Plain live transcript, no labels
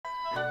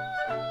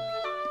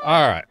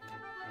Alright.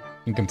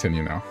 We can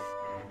continue now.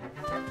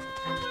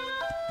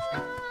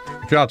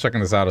 If you are checking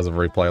this out as a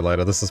replay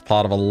later, this is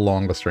part of a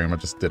longer stream. I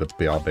just did a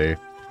BRB.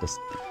 Just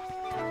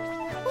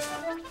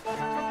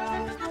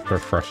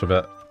refresh a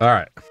bit.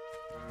 Alright.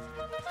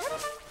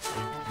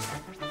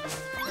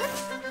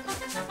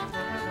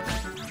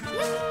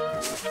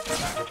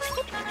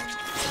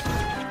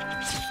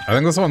 I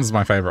think this one's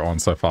my favorite one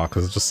so far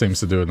because it just seems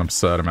to do an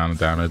absurd amount of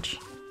damage.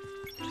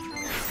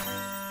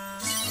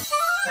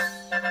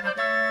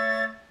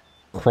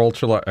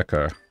 Crawlchula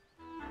Echo.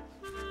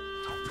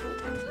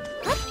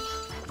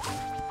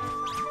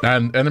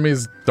 And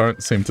enemies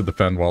don't seem to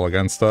defend well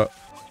against it.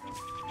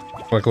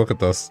 Like, look at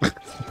this.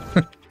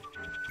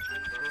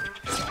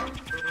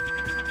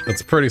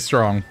 It's pretty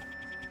strong.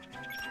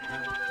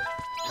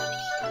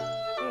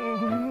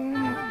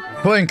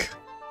 Link!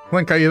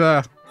 Link, are you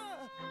there?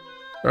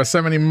 There are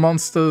so many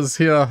monsters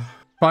here.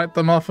 Fight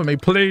them off of me,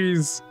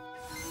 please!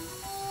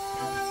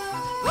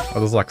 Oh,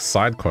 there's like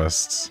side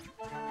quests.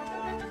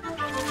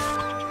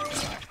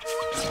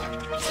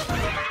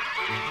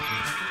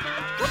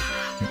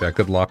 Yeah,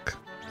 good luck.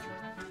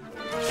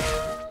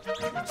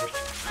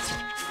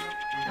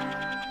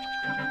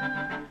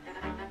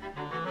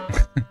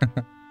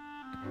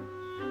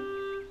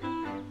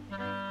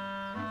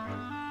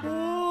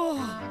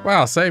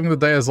 Wow, saving the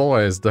day as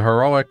always. The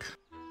heroic...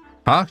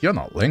 Huh? You're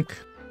not Link.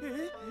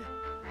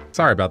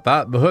 Sorry about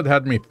that. The hood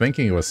had me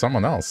thinking it was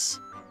someone else.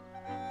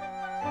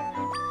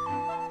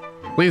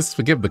 Please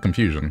forgive the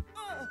confusion.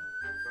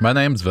 My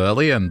name's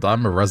Verly, and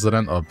I'm a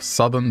resident of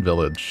Southern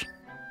Village.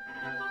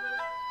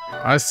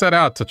 I set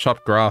out to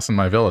chop grass in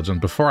my village,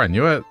 and before I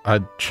knew it,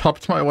 I'd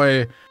chopped my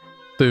way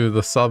to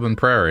the Southern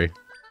Prairie.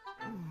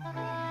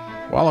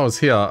 While I was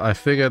here, I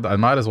figured I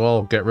might as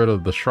well get rid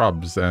of the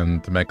shrubs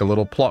and make a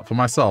little plot for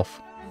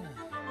myself.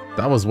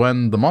 That was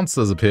when the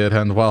monsters appeared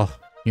and, well,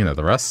 you know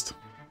the rest.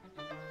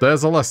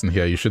 There's a lesson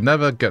here. You should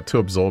never get too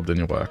absorbed in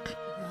your work.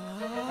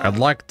 I'd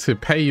like to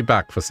pay you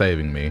back for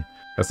saving me.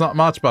 It's not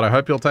much, but I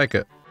hope you'll take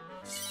it.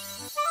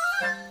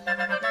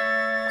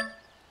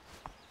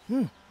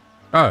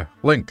 Oh,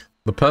 Link.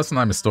 The person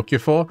I mistook you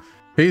for?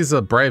 He's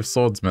a brave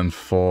swordsman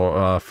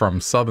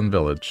from Southern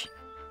Village.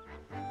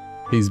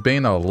 He's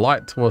been a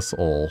light to us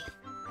all.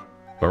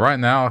 But right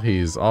now,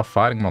 he's off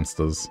fighting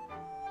monsters.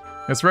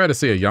 It's rare to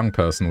see a young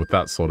person with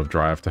that sort of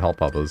drive to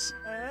help others.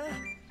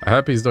 I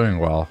hope he's doing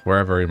well,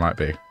 wherever he might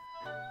be.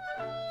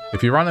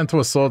 If you run into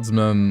a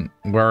swordsman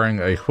wearing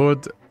a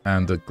hood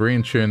and a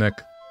green tunic,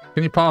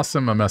 can you pass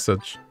him a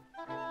message?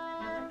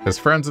 His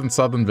friends in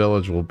Southern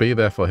Village will be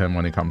there for him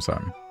when he comes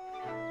home.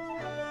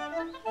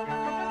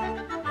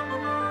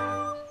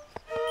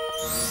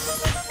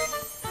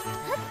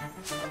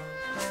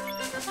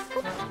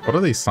 What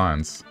are these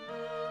signs?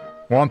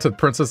 Wanted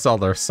Princess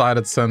Zelda,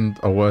 cited send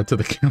a word to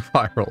the king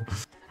viral.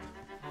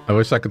 I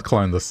wish I could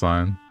clone this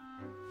sign.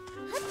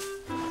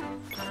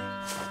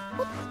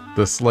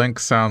 This Link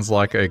sounds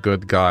like a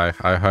good guy.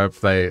 I hope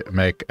they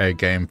make a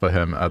game for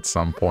him at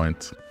some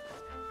point.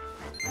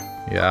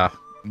 Yeah,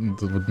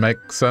 it would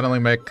certainly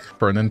make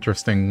for an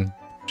interesting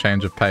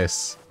change of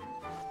pace.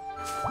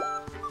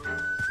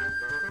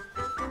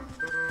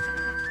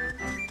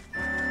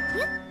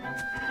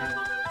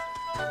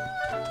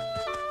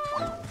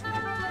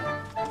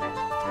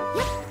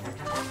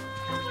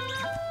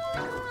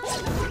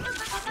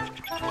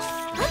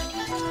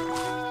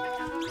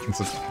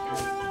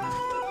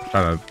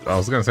 I don't know, I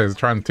was gonna say, it's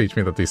trying to teach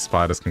me that these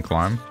spiders can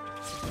climb.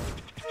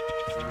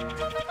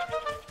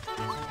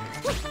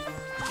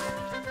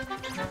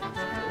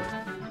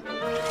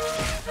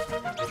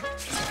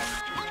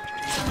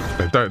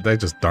 They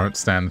just don't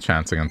stand a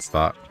chance against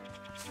that.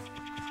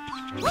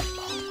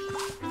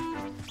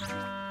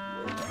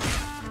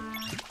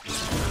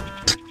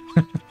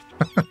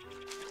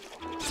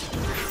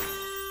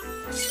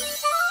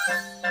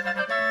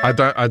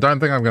 I don't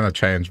think I'm gonna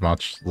change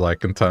much,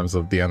 like, in terms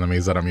of the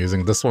enemies that I'm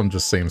using. This one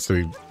just seems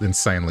to be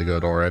insanely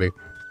good already.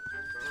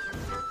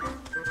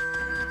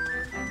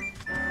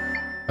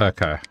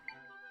 Okay.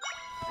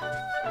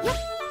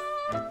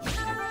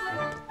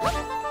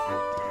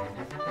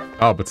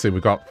 Oh, but see, we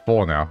got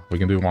 4 now. We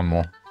can do one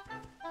more.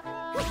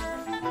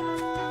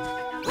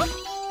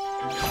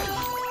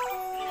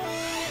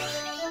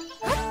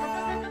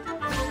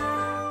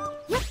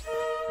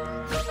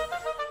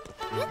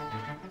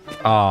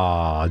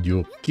 Ah,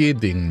 you're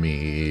kidding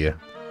me.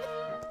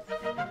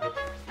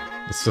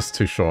 It's just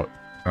too short.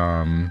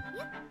 Okay,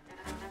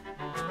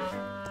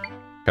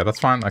 that's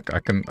fine. I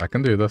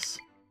can do this.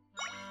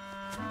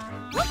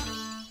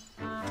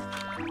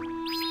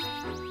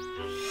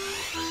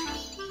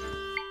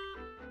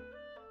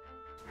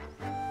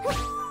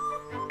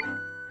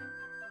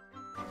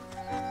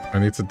 I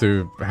need to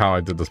do how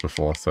I did this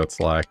before, so it's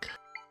like...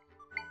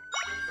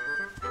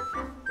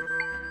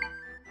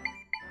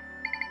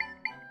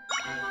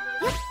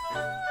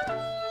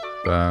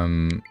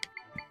 Then...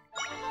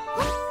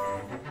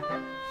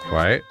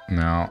 Wait,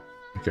 now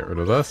get rid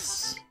of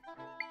this.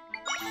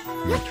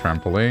 New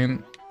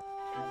trampoline.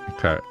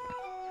 Okay.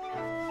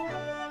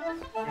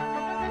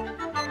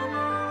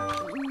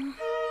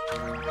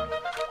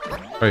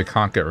 Oh, you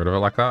can't get rid of it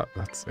like that?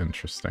 That's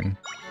interesting.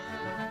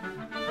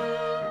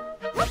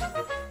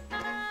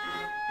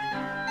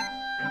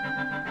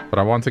 But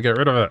I want to get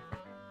rid of it.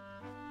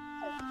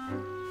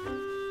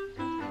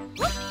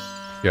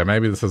 Yeah,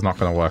 maybe this is not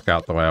going to work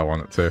out the way I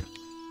want it to.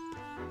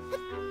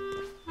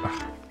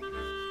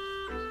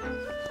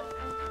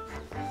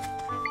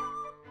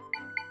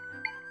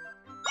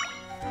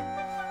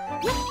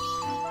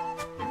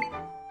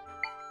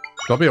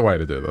 There'll be a way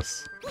to do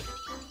this.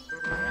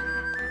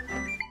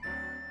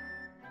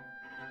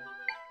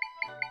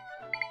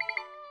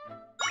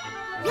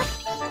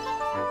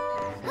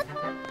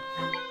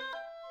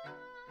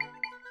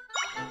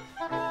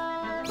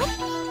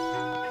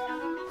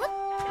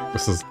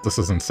 This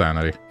is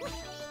insanity.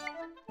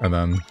 And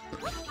then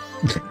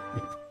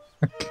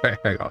okay,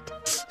 hang on.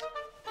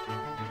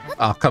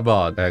 Oh, come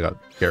on, hang on.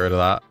 Get rid of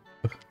that.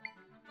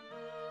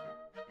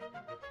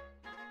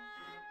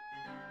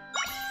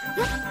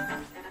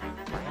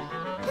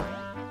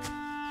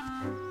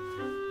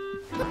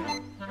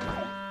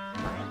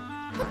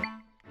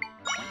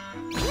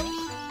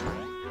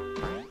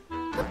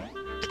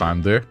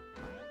 Undo.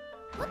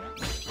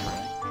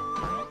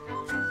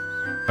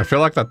 I feel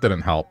like that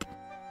didn't help.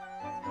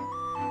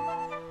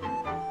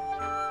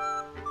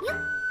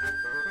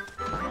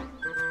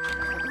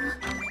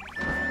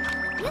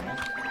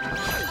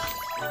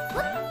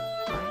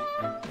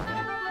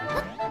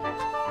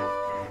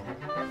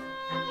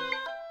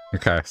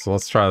 Okay, so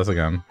let's try this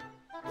again.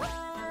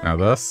 Now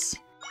this.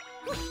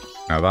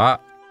 Now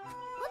that.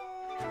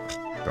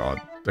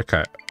 God.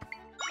 Okay.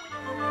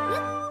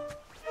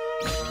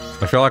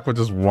 I feel like we're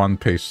just one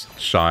piece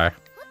shy.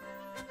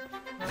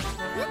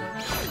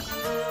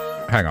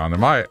 Hang on,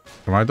 am I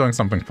doing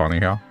something funny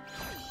here?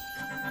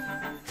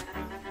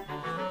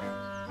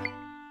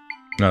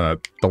 No,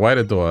 the way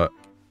to do it...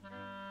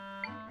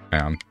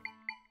 Hang on.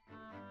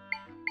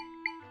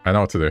 I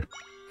know what to do.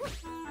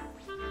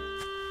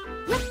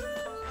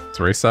 Let's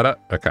reset it.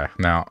 Okay,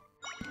 now...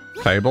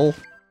 Table.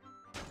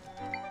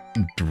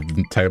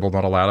 Table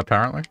not allowed,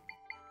 apparently.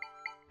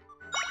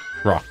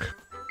 Rock.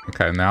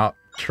 Okay, now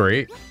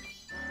tree.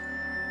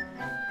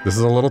 This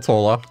is a little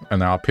taller, and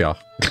now up here.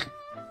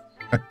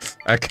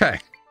 Okay.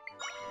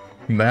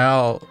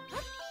 Now...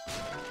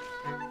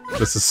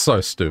 This is so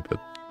stupid,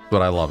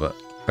 but I love it.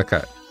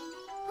 Okay.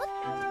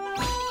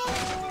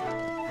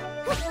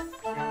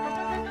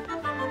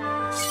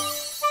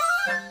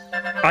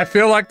 I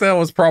feel like there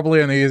was probably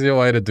an easier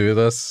way to do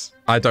this.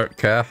 I don't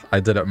care. I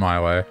did it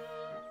my way.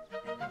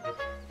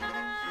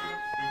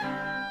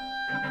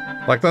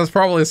 Like, there's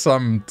probably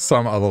some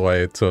other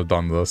way to have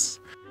done this.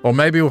 Or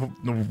maybe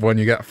when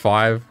you get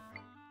 5.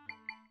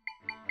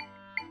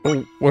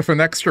 With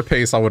an extra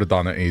piece, I would have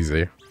done it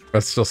easy.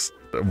 It's just,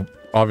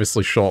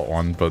 obviously short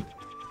one, but...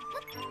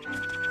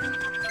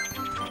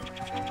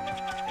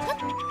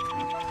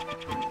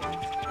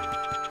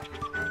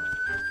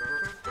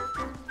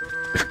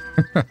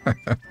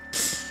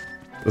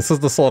 This is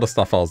the sort of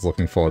stuff I was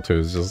looking forward to,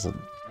 is just...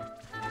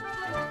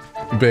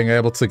 being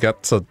able to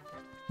get to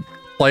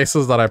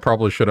places that I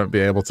probably shouldn't be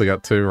able to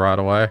get to right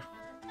away.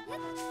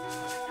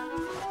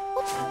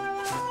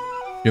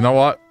 You know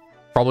what?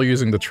 Probably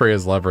using the tree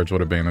as leverage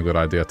would have been a good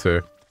idea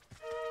too.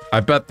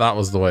 I bet that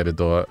was the way to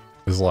do it.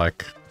 Is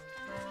like...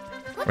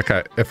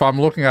 Okay, if I'm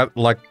looking at,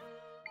 like...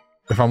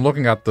 If I'm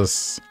looking at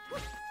this...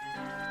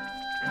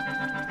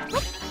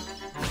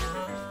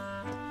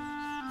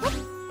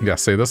 Yeah,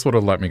 see, this would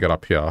have let me get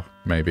up here,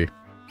 maybe.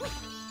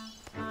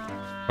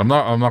 I'm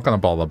not gonna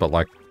bother, but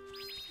like...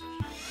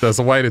 There's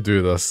a way to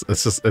do this.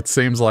 It's just, it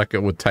seems like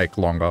it would take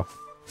longer.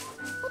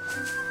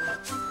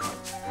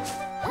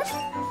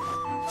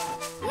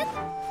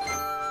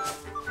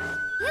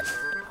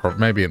 Or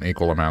maybe an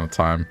equal amount of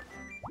time.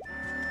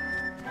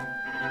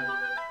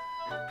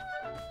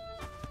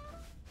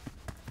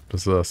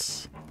 What's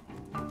this?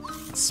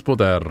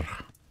 Spuder.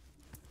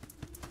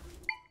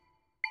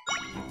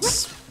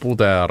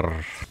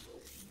 Spuder.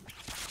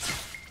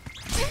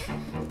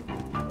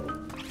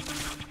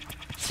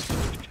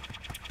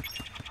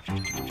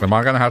 Am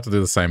I gonna have to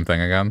do the same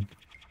thing again?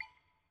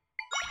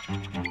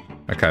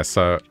 Okay,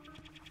 so...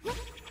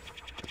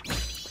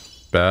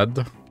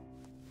 Bed.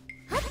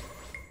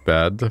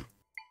 Bed.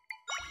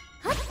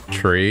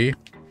 Tree.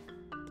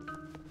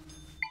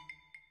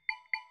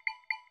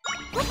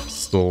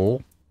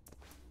 Stool.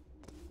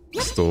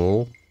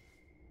 Stool.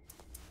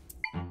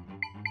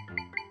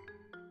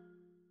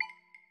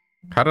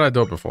 How did I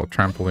do it before?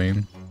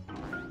 Trampoline.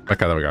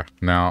 Okay, there we go.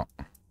 Now...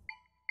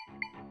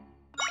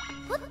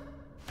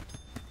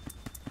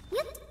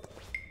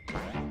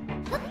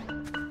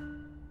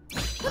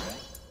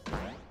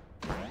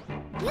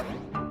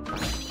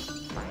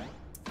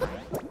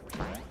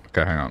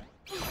 Okay, hang on.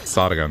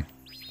 Start again.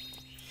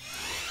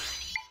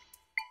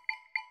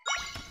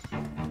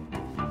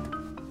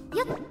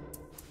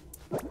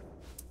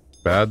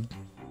 Bed.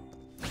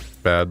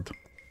 Bed.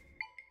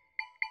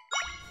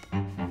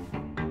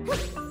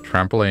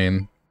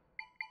 Trampoline.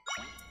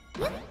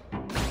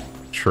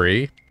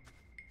 Tree.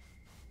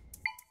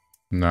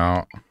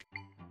 No.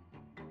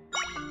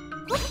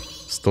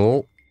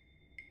 Stool.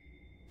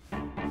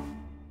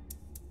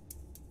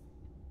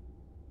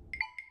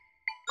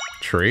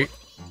 Tree.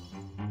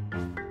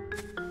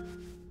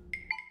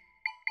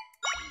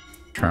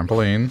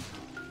 Trampoline.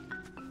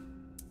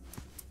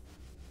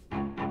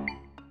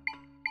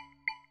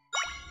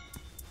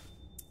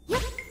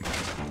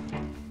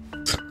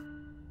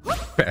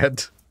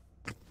 Bed.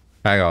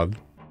 Hang on.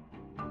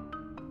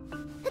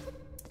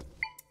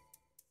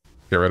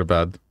 Get rid of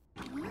bed.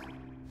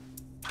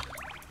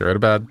 Get rid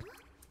of bed.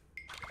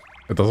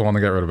 It doesn't want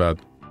to get rid of bed.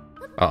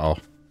 Uh-oh.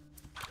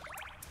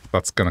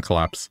 That's gonna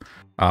collapse.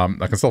 I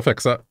can still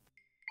fix it.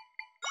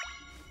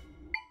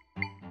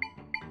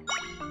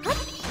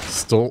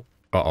 Stool.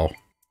 Uh-oh.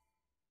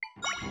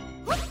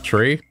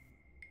 Tree.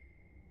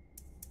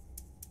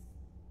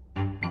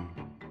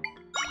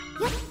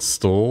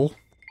 Stool.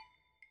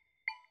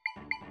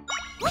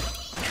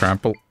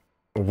 Trample.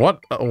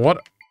 What?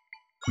 What?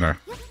 No.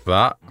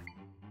 That.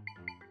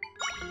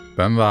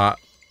 Then that.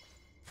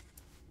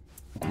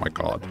 Oh my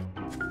god.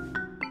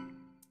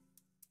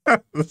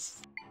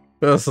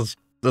 this is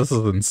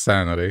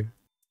insanity.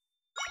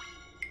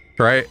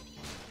 Right?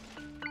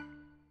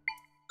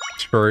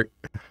 Tree.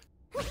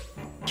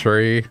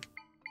 Tree.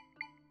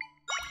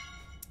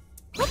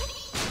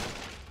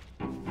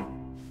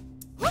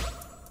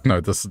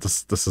 No, this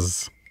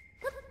is.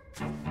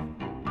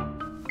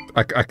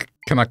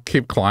 Can I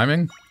keep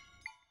climbing?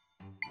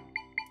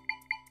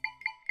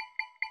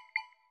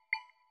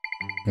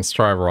 Let's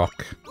try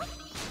rock.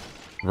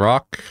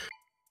 Rock.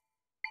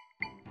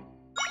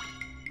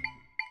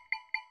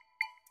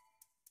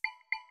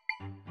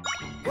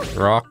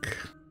 Rock.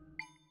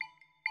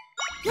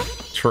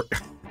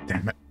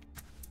 Damn it.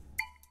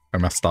 I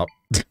messed up.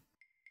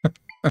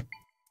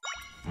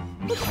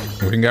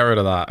 We can get rid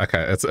of that.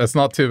 Okay, it's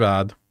not too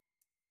bad.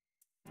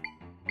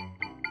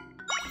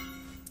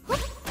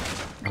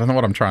 I don't know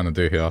what I'm trying to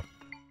do here.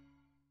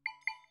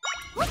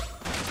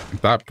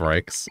 That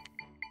breaks.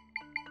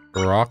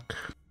 Rock.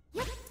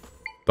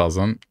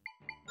 Doesn't.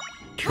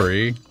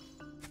 Tree.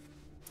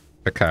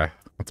 Okay,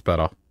 that's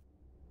better.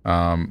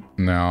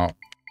 Now.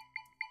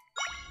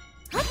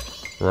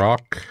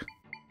 Rock.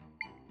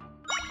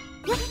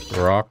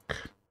 Rock.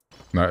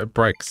 No, it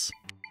breaks.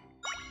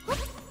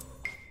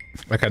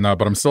 Okay, no,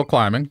 but I'm still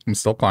climbing. I'm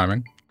still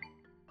climbing.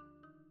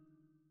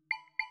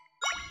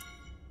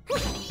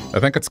 I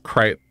think it's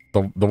crate.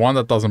 The one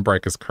that doesn't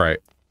break is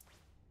crate.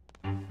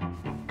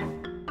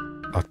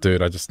 Oh,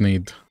 dude, I just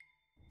need...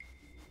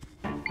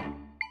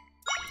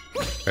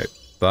 Okay,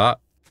 that.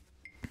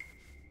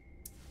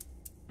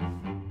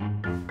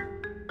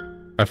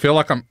 I feel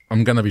like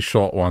I'm gonna be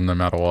short one no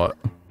matter what.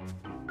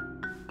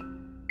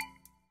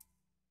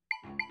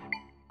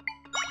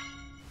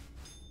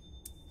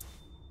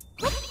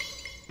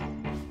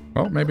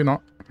 Oh, maybe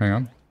not. Hang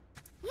on.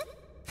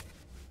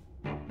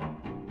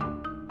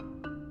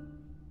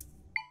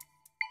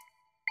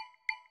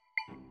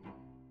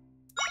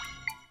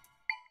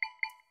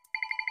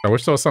 I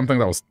wish there was something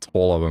that was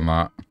taller than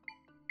that.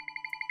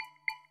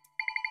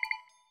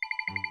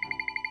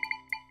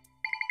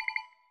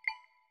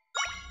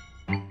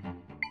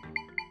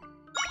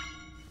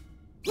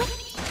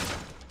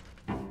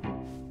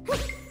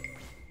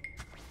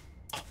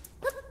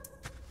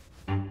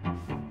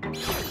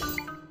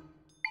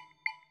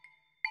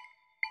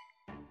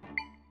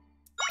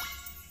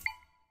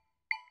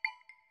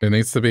 It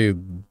needs to be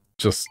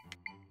just...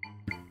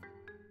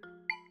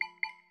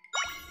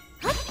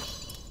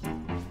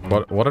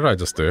 What did I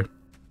just do?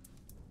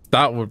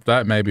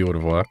 That maybe would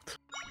have worked.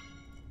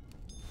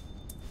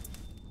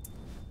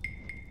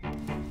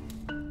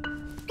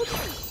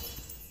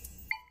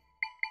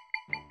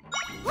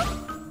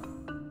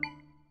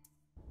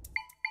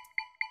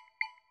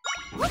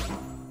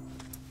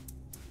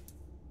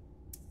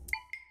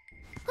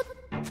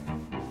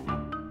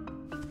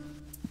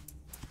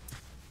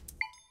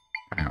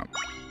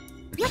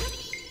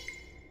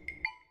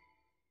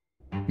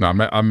 No,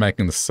 I'm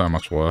making this so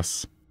much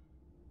worse.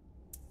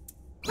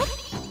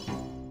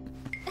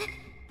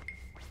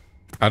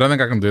 I don't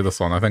think I can do this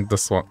one. I think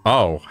this one...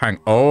 Oh,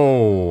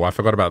 Oh, I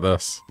forgot about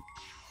this.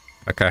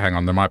 Okay, hang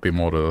on. There might be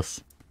more to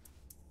this.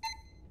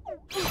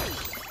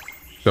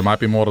 There might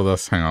be more to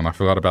this. Hang on. I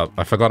forgot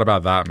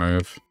about that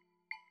move.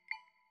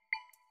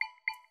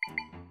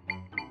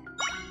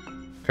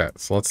 Okay,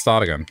 so let's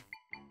start again.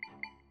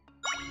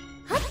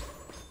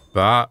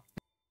 That.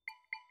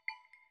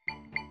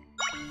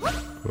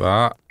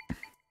 That.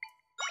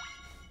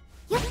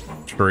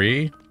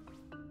 Tree.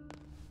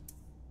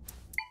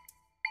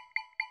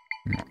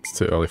 No, it's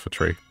too early for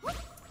tree.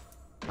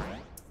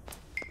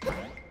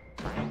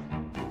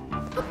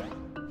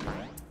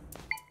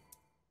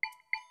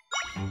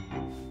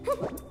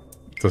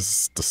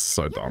 This is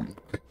so dumb.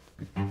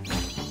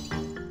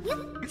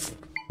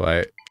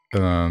 Wait,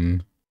 and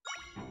then...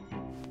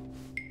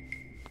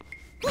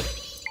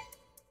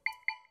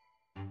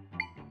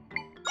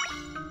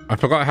 I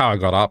forgot how I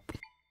got up.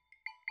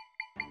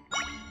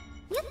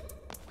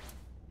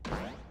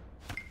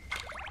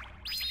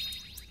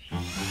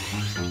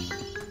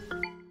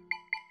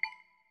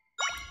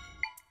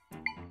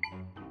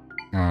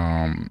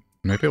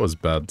 Maybe it was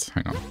bed.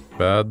 Hang on.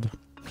 Bed.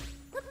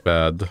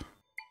 Bed.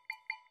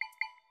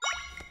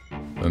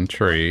 Then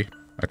tree.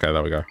 Okay,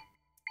 there we go.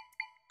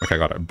 Okay,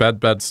 got it. Bed,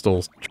 bed,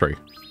 stool, tree.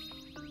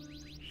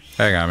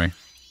 Hang on me.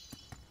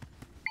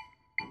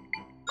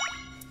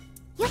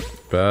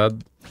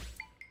 Bed,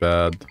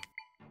 bed,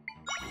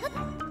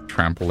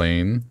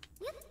 trampoline.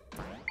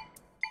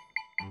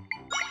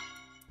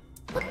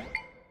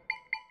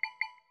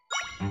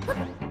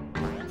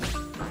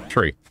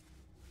 Tree.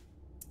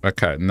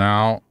 Okay,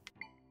 now...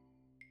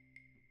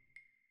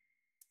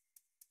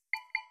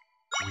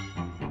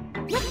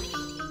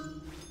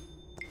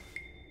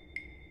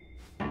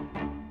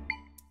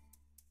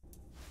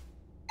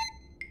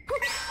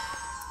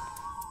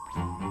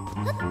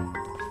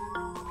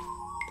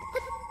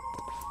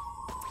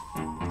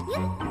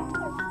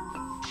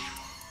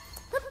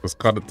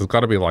 There's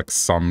gotta be like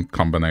some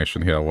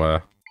combination here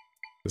where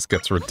this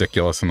gets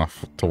ridiculous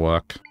enough to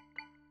work.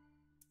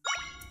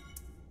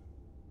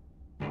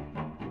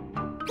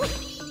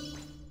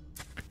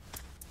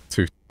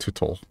 Too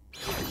tall.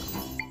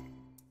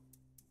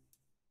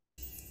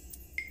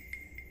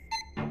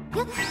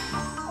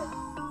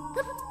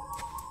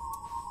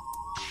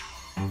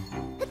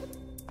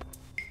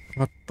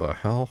 What the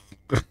hell?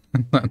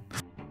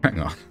 Hang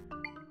on.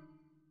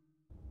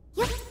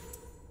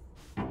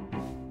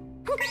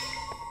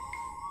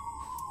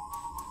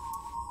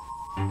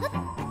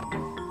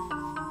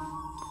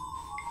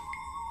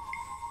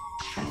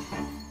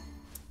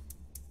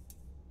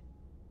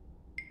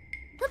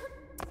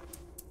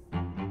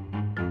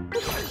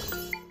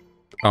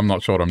 I'm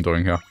not sure what I'm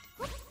doing here.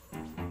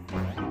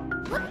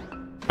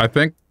 I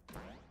think...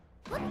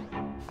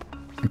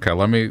 Okay,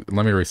 let me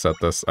reset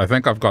this. I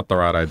think I've got the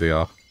right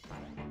idea.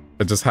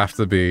 I just have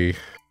to be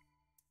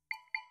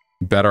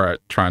better at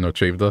trying to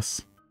achieve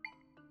this.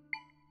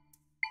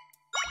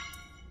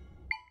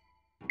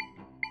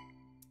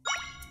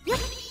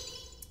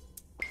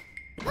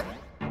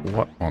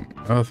 What on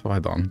earth have I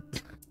done?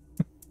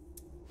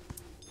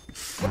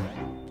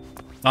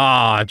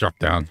 Ah, I dropped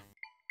down.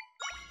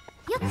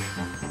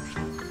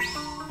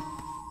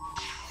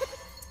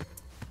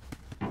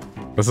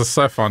 This is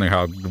so funny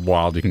how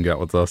wild you can get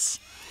with this.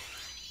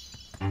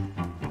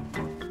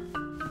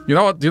 You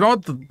know what? Do you know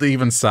what the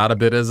even sadder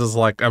bit is? Is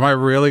like, am I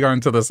really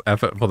going to this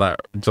effort for that?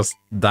 Just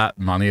that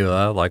money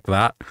there, like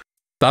that?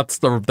 That's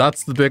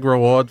the big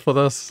reward for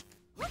this.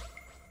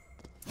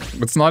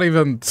 It's not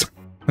even.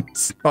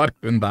 It's not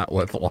even that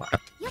worthwhile.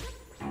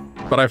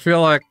 But I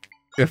feel like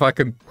if I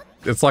can,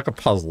 it's like a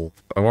puzzle.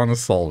 I want to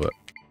solve it.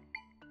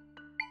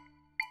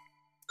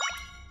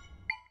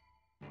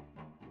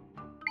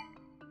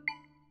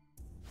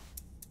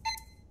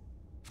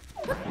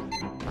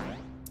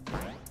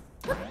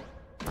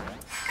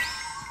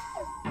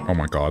 Oh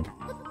my god.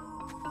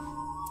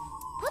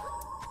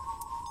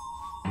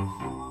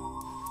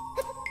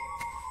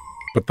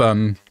 But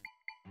then...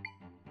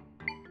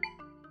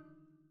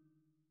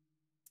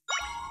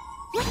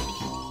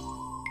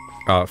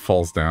 it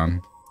falls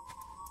down.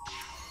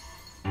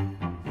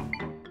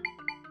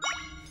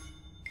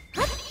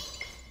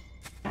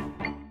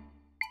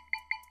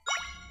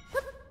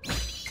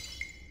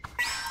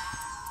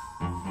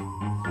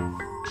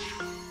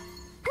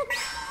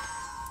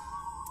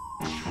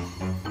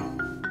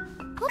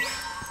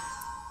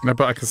 No,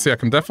 but I can see I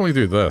can definitely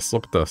do this.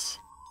 Look at this.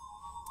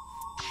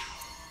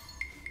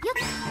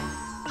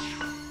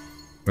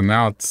 And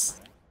now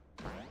it's...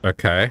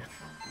 Okay.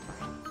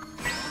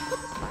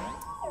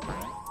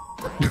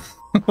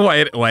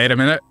 Wait a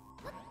minute.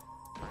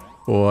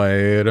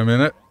 Wait a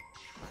minute.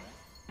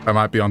 I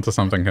might be onto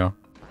something here.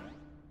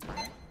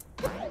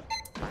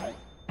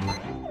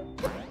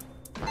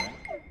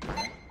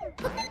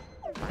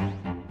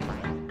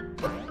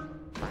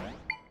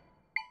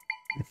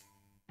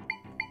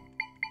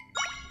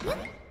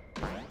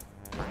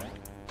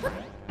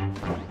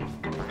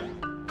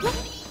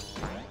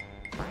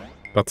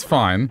 That's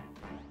fine.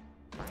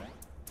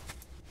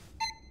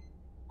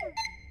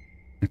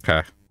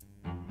 Okay.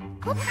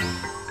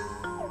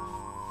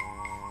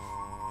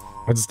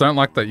 I just don't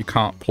like that you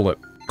can't pull it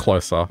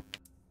closer.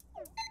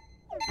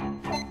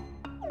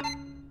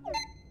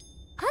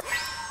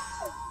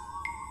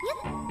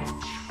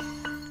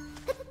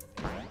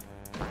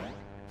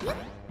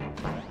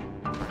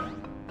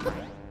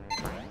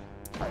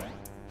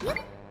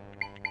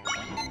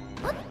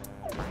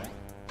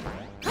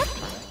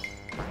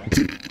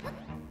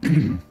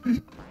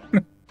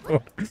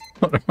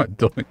 What am I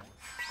doing?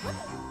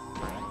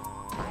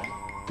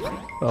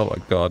 Oh my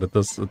god, it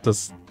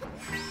does...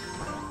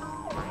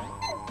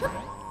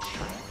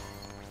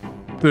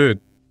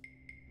 Dude.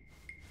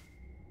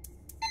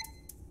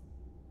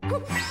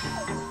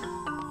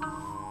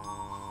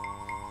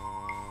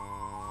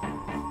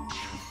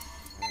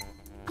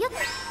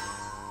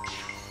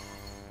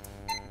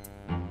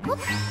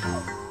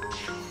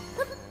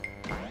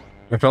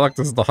 I feel like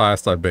this is the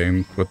highest I've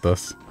been with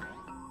this.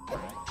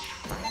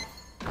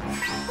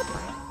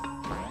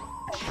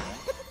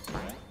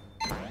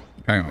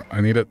 Hang on,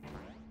 I need it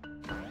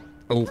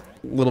a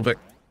little bit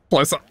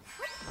closer.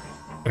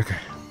 Okay.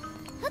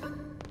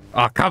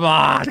 Oh, come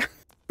on!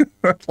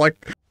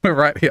 Like, we're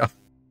right here.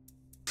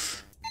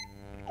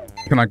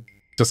 Can I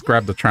Just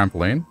grab the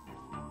trampoline.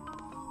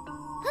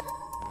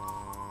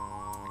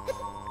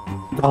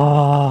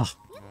 Oh.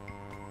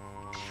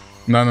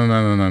 No, no,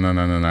 no, no, no, no,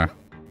 no, no, no.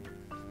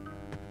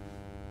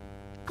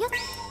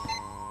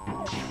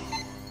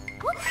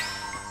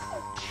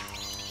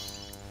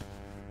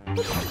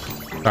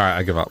 Alright,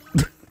 I give up.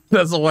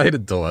 There's a way to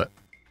do it.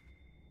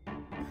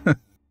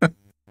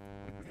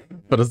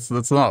 But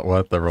it's not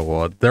worth the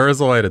reward. There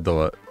is a way to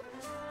do it.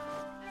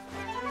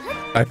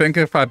 I think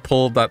if I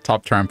pulled that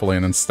top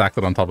trampoline and stacked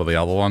it on top of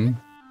the other one,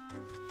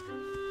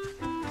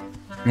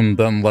 and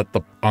then let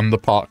the under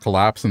part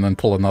collapse and then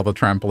pull another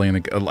trampoline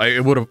again, like,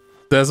 it would have...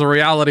 There's a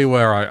reality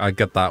where I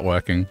get that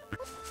working.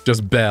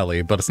 Just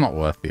barely, but it's not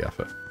worth the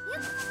effort.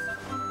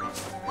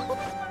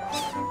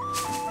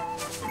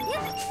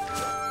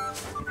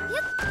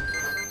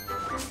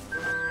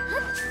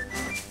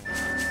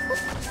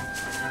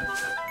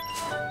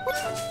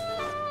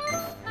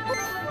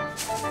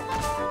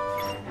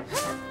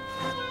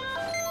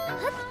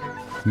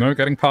 No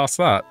getting past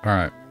that.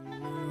 Alright.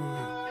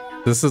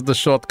 This is the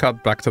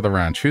shortcut back to the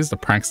ranch. Who's the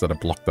prankster that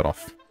blocked it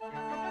off?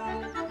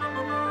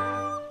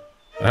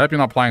 I hope you're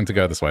not planning to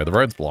go this way. The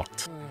road's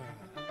blocked.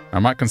 I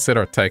might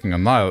consider taking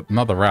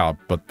another route,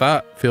 but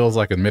that feels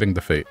like admitting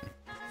defeat.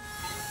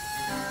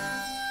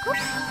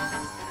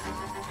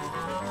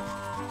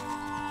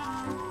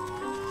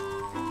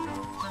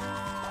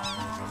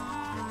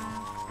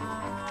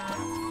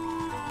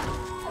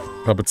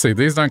 Oh, but see,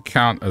 these don't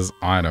count as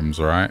items,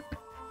 right?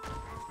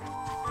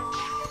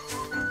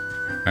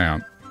 Hang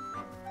on.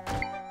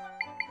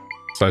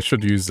 So I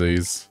should use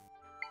these.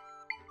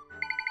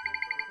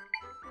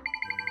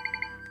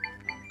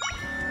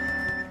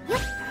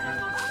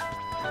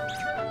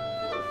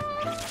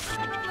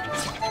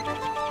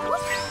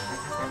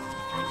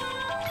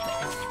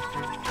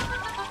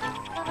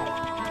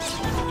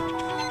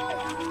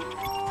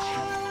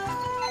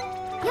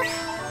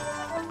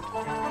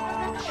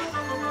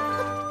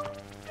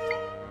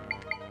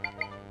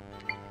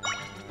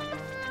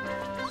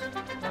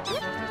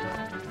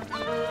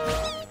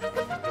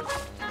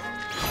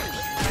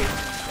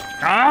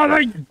 Ah,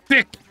 you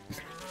dick!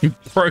 You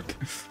broke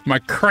my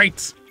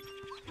crate!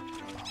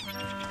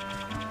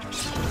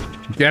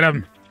 Get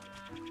him!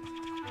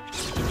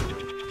 It's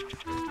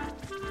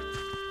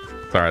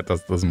alright,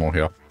 there's more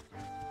here.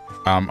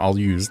 I'll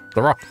use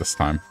the rock this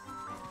time.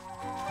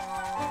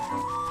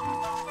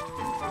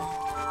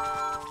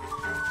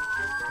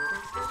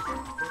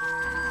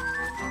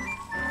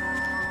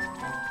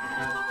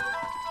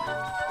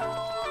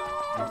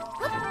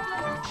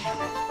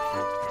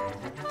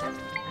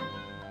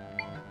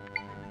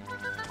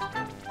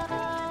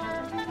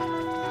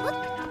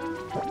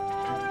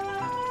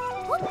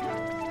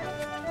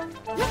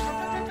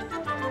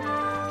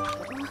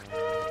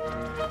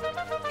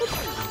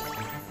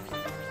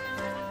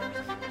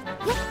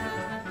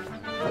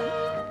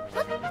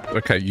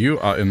 Okay, you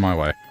are in my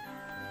way.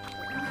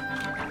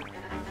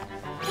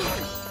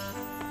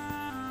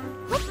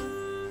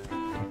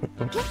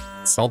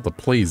 Zelda,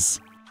 please.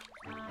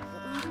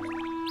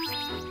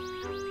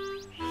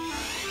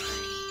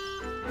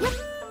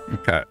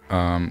 Okay,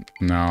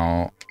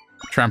 now...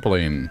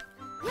 Trampoline.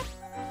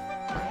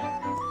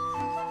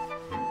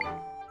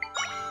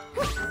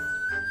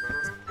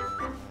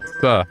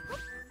 There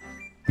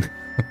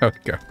we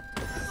go.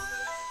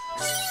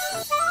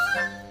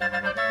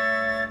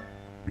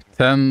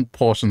 10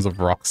 portions of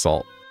rock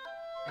salt.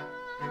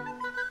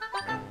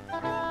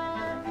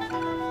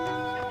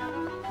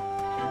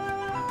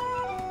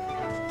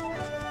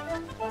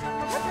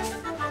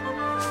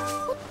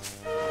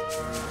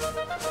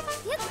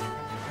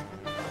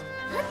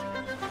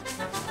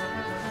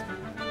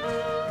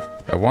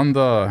 I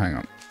wonder... hang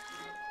on.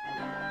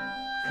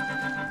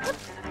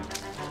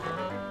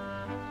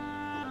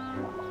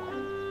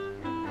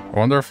 I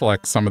wonder if,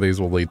 like, some of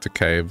these will lead to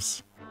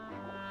caves.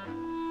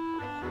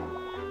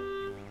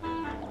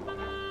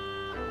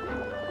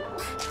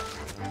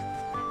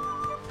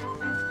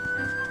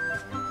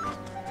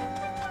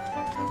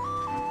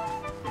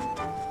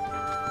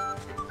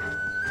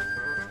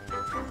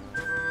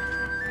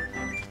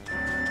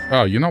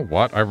 Oh, you know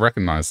what? I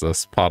recognize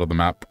this part of the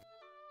map.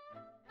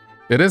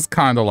 It is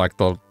kind of like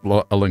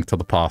A Link to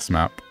the Past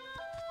map.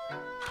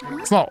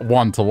 It's not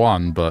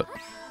one-to-one, but...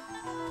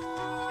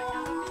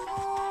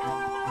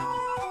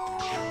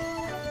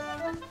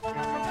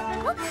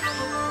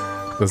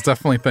 there's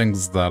definitely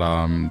things that,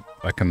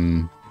 I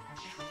can...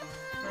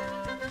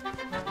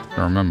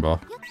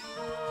 remember.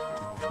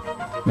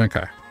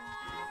 Okay.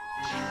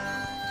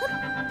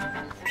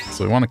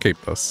 So we want to keep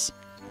this.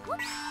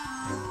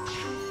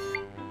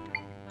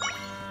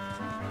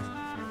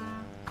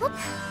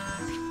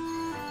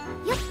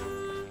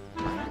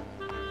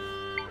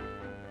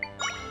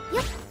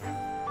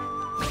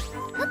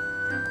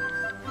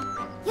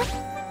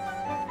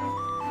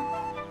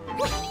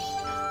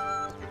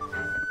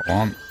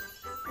 On.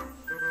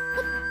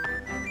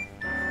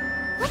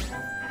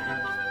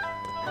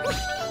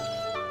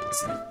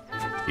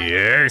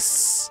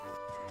 Yes.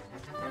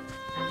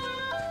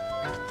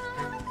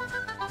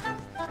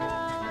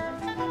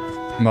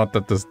 Not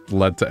that this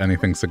led to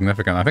anything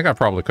significant. I think I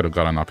probably could have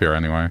gotten up here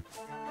anyway.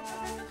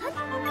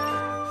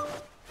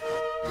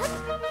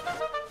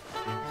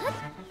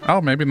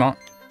 Oh, maybe not.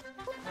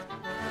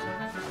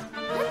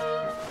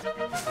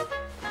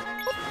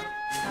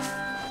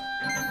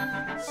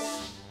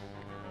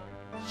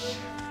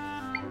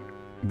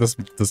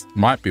 This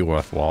might be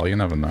worthwhile, you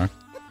never know.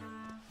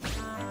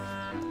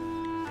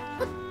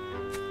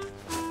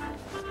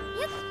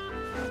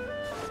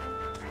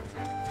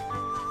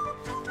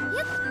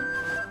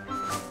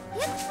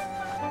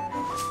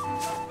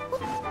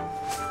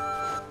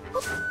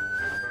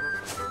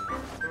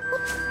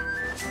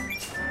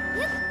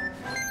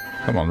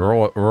 Come on,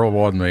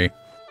 reward me.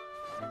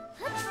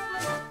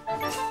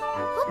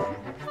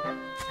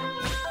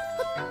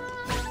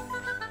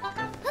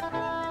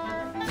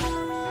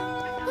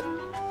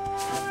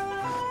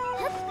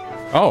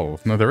 Oh,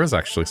 no, there is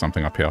actually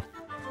something up here.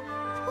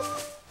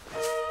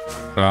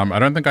 I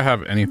don't think I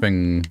have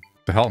anything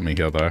to help me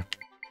here, though.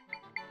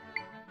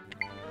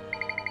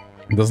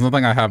 There's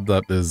nothing I have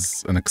that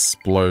is an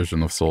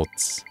explosion of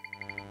sorts.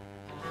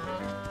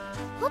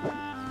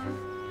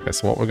 Okay,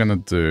 so what we're gonna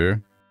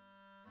do...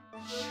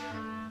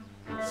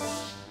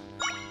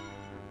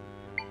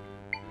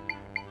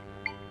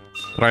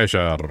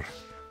 Treasure.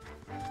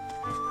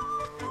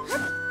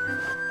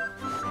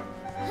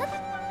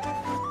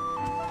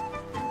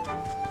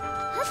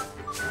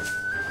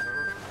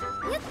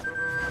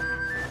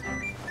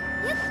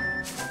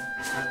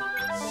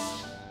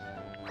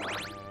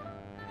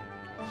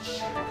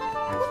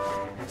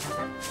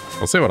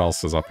 I'll see what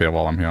else is up here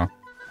while I'm here.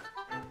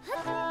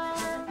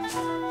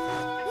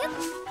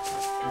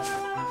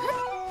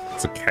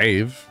 It's a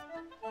cave.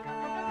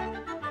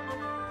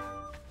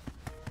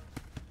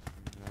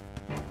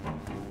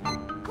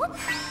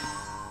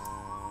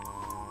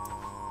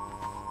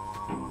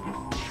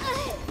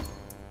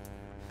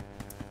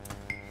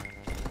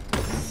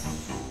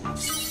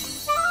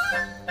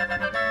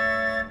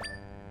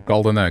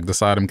 Golden egg.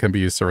 This item can be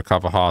used to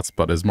recover hearts,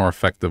 but is more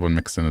effective when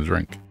mixed in a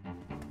drink.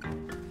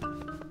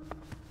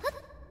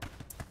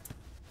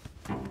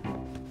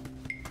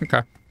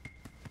 Okay.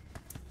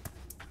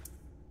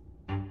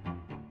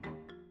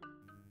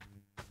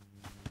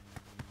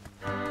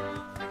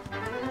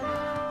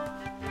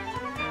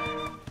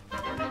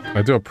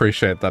 I do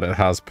appreciate that it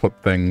has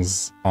put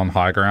things on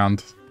high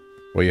ground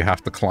where you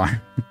have to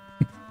climb.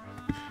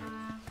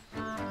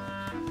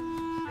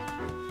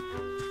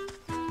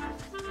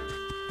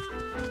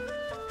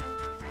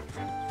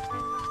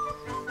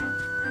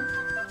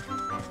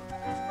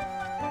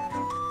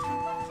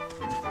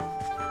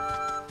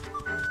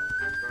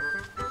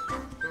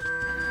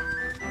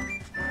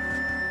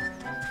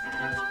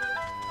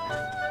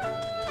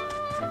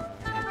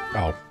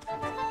 Oh.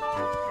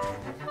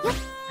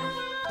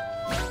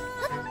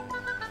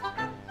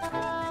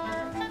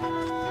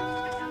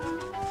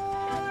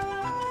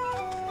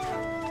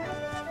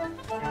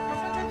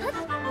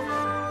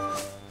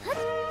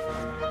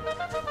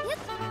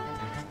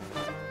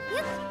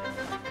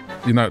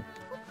 You know,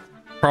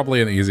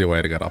 probably an easier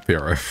way to get up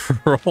here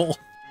overall.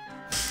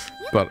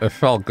 But it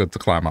felt good to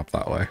climb up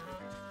that way.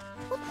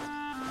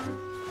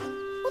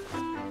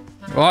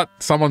 What?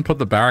 Someone put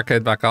the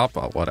barricade back up?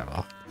 Oh,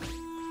 whatever.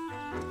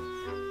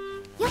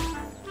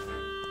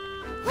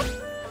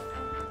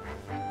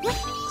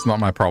 It's not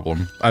my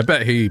problem. I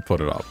bet he put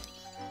it up.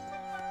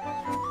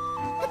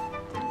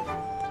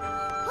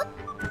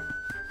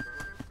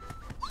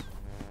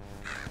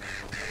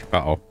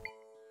 Uh-oh.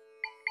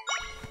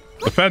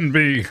 Defend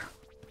me!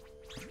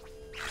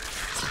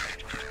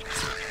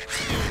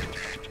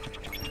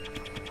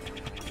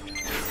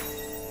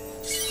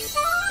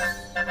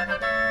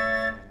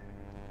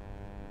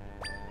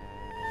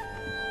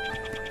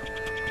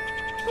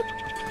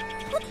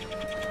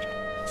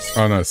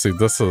 Oh no, see,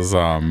 this is,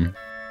 okay,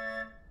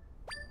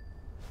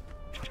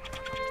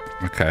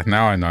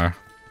 now I know.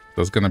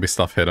 There's gonna be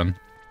stuff hidden.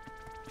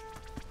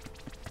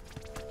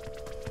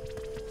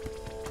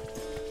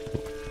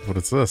 What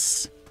is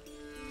this?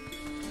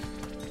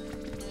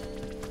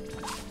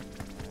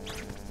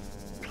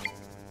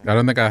 I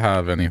don't think I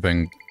have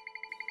anything.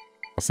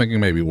 I was thinking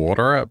maybe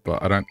water it,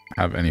 but I don't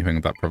have anything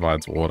that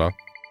provides water.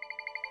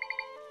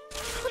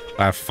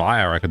 I have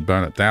fire, I could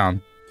burn it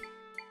down.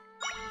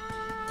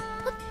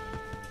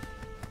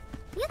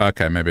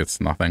 Okay, maybe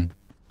it's nothing.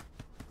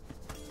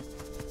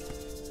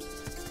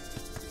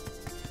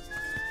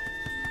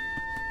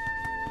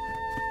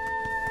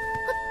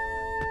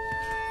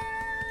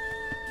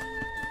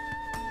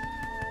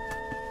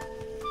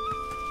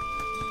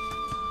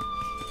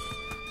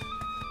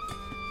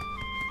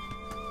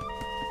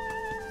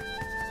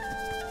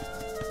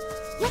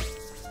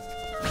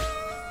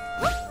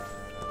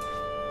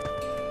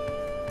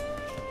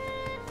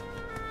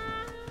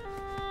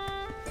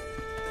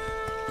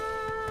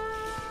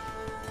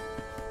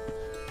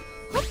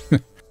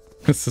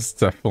 This is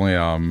definitely,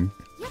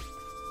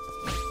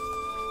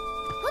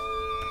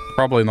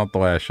 probably not the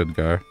way I should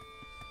go.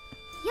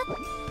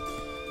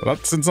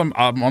 But since I'm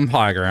on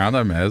high ground,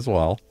 I may as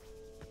well.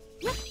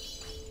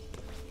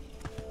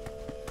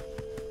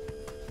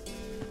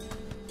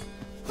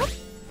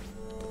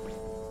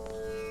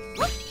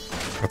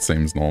 That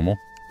seems normal.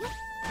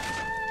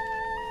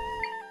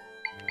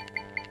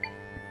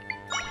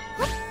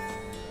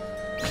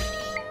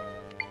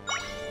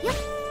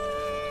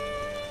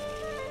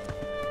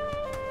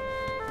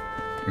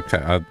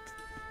 Okay,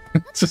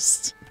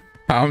 just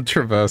how I'm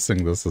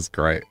traversing this is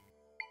great.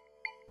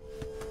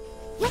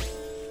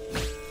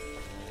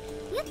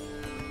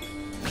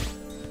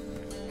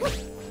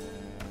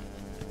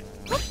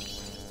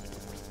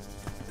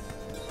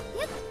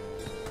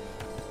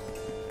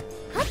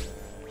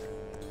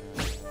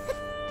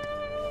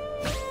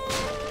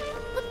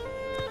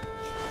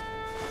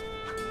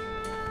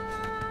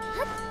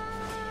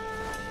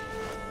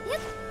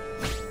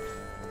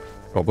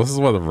 Well, this is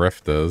where the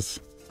rift is.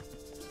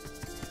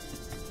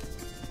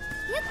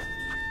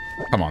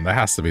 Come on, there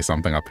has to be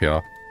something up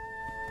here.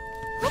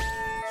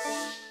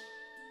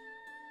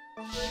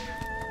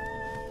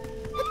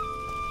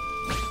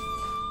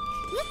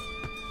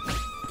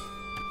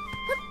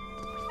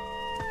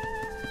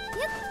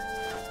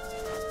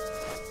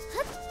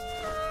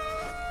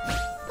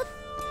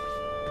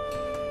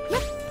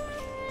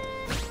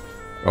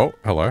 Oh,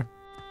 hello.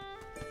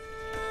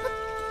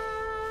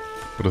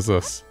 What is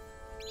this?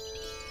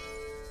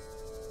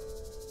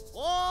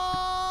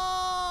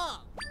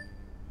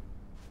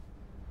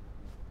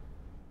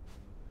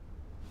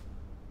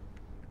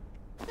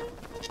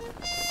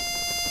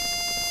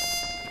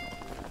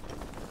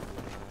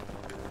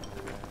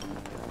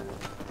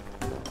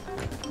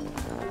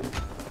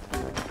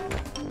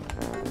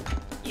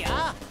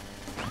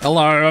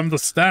 Hello, I'm the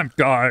stamp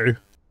guy.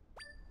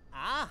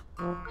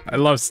 I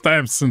love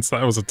stamps since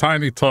I was a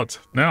tiny tot.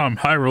 Now I'm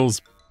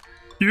Hyrule's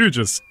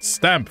hugest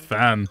stamp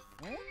fan.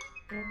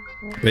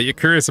 Bet you're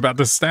curious about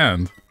this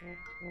stand.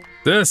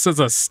 This is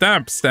a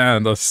stamp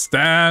stand, a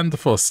stand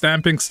for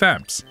stamping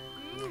stamps.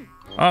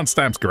 Aren't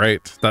stamps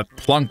great? That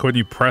plunk when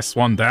you press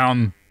one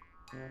down.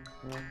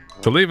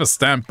 To leave a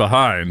stamp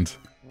behind.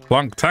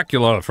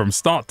 Plunktacular from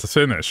start to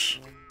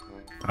finish.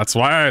 That's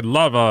why I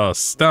love a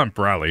stamp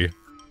rally.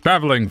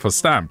 Traveling for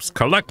stamps,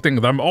 collecting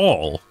them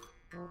all.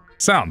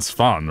 Sounds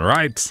fun,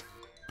 right?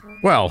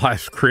 Well,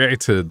 I've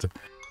created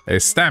a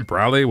stamp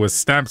rally with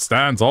stamp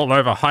stands all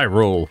over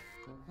Hyrule.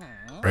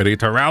 Ready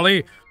to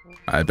rally?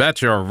 I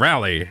bet you're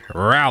rally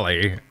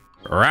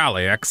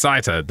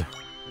excited.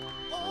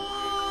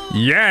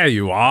 Yeah,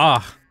 you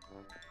are.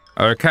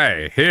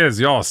 Okay,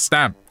 here's your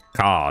stamp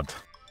card.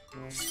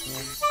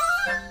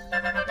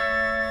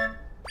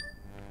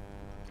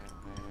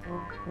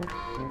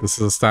 This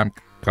is a stamp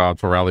card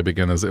for rally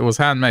beginners. It was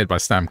handmade by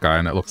Stamp Guy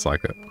and it looks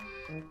like it.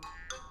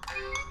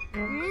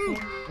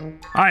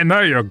 I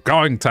know you're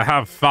going to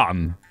have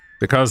fun,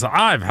 because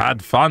I've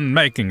had fun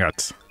making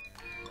it.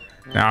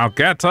 Now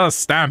get to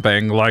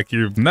stamping like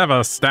you've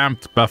never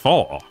stamped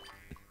before.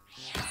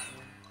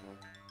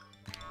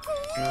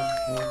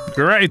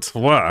 Great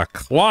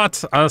work.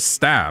 What a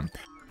stamp.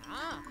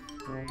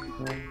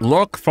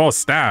 Look for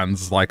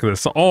stands like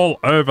this all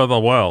over the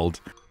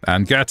world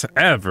and get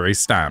every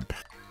stamp.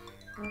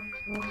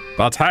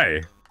 But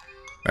hey,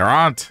 there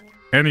aren't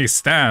any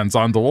stands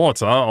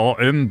underwater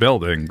or in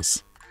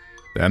buildings.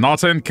 They're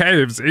not in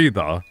caves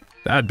either.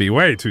 That'd be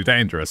way too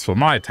dangerous for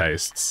my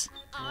tastes.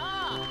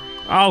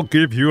 I'll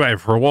give you a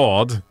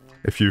reward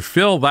if you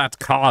fill that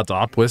card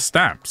up with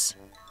stamps.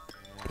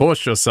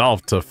 Push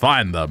yourself to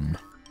find them.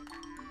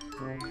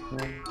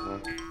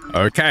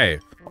 Okay,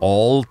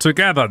 all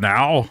together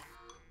now.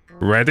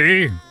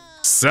 Ready,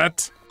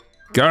 set,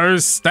 go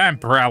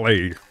stamp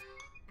rally.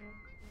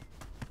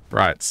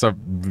 Right, so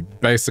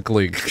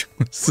basically,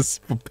 this is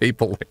for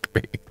people like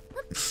me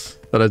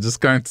that are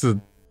just going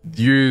to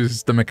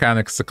use the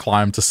mechanics to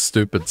climb to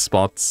stupid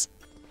spots,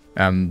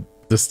 and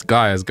this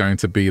guy is going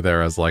to be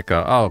there as like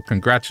a, oh,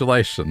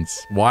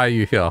 congratulations, why are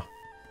you here?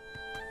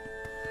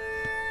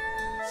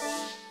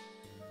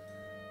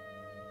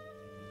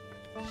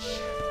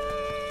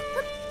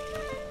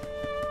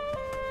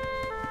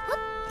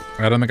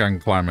 I don't think I can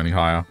climb any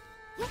higher.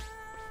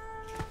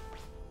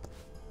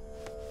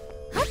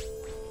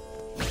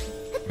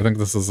 I think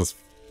this is as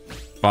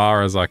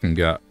far as I can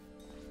get.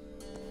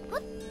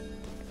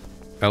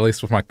 At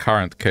least with my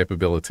current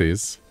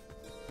capabilities.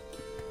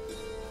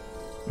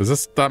 Is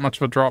this that much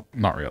of a drop?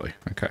 Not really.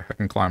 Okay, I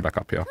can climb back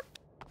up here.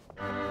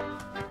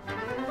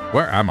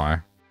 Where am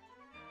I?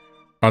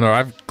 Oh no,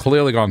 I've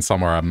clearly gone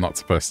somewhere I'm not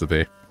supposed to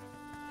be.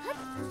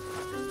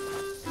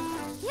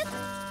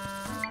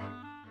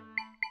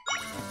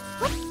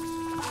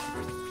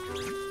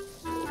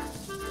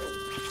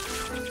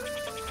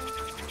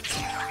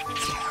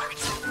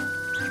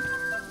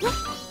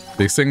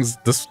 These things,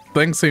 this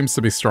thing seems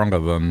to be stronger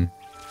than...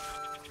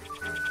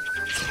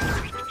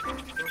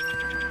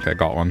 Okay,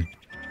 got one.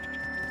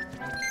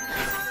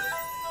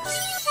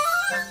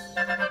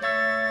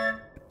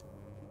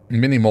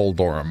 Mini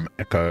Moldorum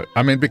Echo.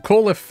 I mean, it'd be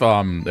cool if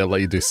it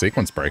let you do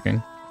sequence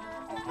breaking.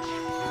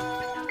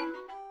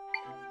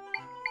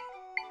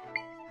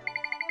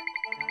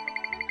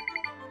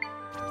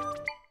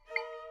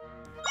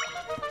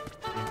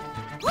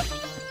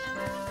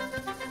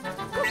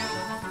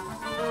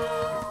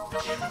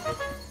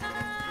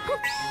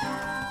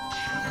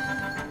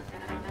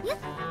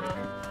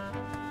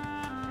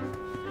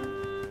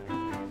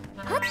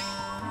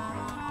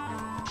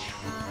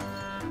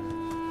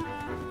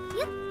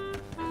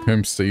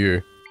 Whom's to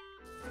you?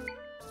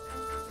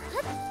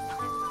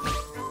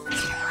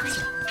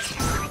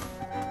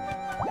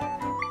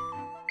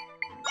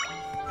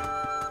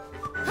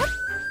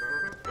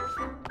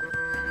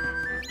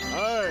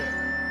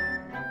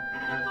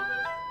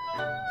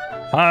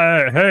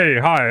 Hi, hey,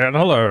 hi, and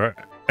hello.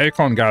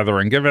 Acorn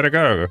gathering, give it a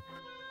go.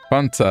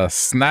 Fun to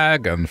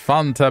snag and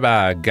fun to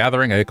bag.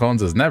 Gathering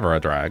acorns is never a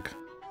drag.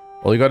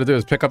 All you gotta do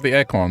is pick up the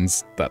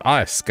acorns that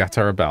I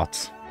scatter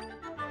about.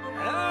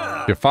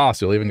 If you're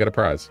fast, you'll even get a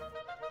prize.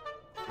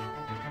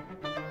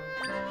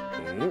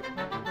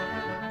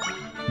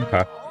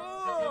 Okay.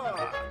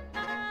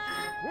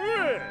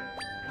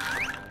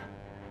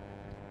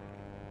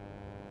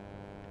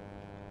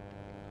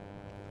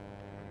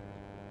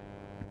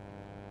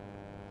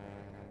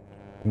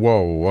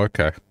 Whoa,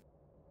 okay.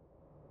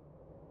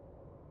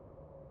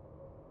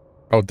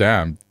 Oh,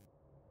 damn.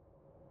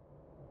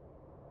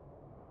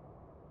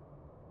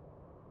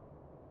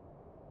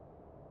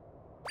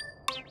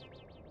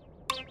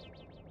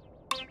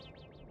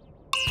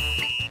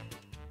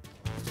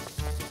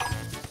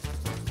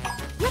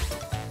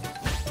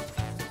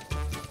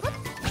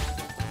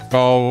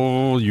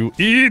 Oh, you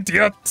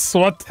idiots!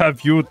 What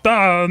have you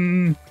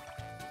done?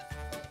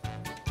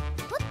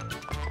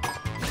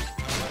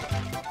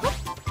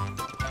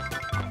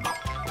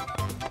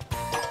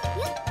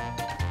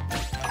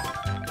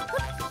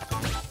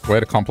 Way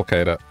to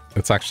complicate it.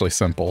 It's actually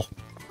simple.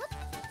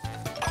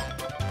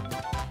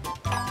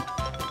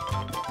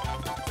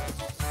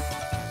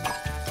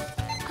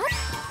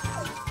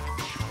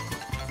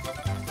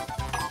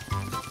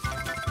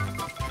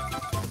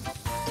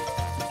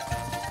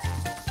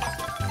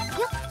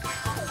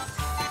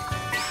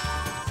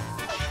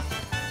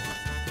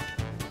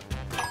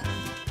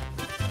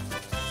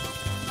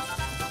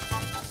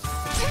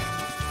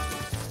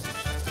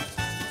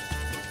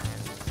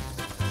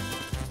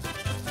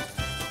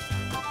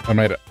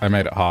 I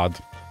made it hard.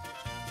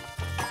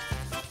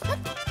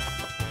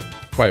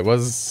 Wait,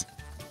 was...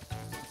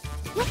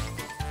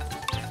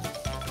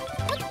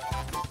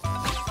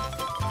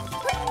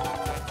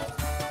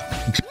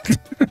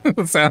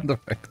 the sound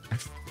effect.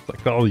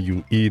 Like, oh,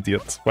 you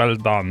idiots. Well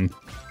done.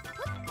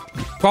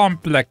 You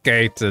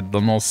complicated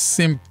the most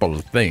simple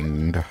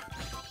thing.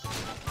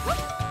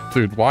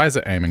 Dude, why is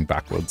it aiming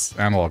backwards?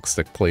 Analog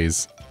stick,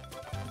 please.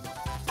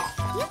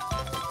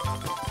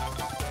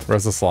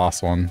 Where's this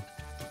last one?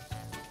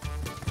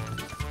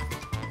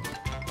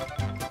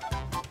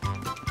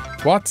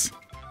 What?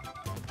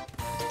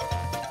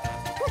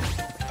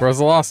 Where's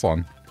the last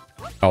one?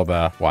 Oh,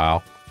 there.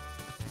 Wow.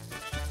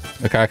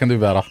 Okay, I can do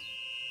better.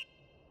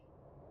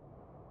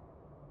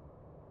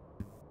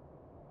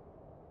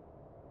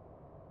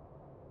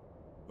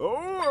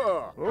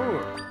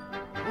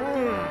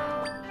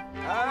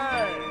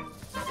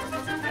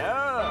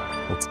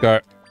 Let's go.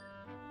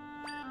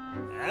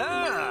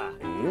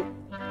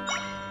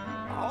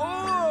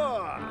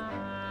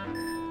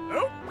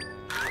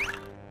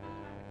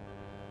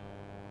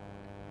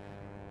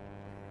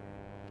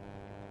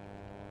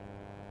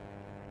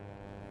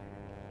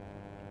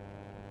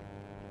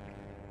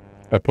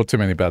 I put too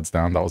many beds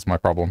down, that was my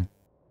problem.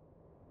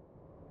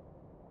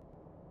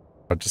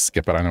 I'll just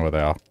skip it, I know where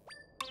they are.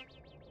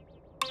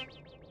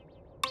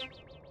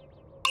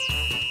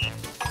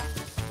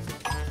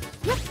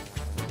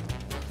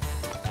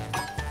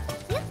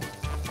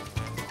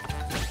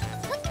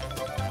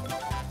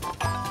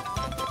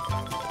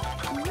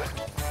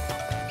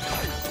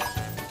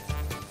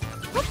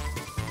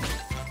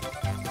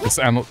 This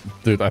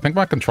dude, I think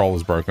my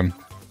controller's broken.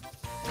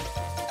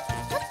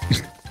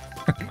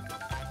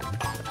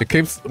 It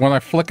keeps, when I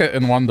flick it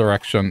in one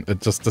direction,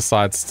 it just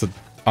decides to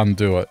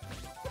undo it.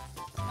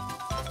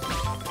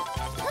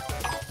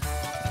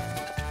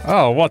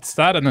 Oh, what's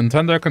that? A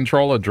Nintendo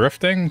controller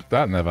drifting?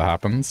 That never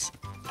happens.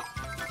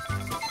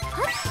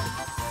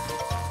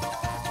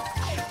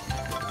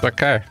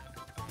 Okay.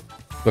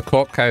 The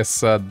court case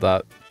said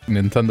that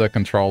Nintendo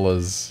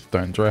controllers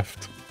don't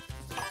drift.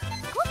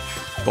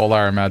 It's all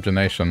our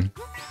imagination.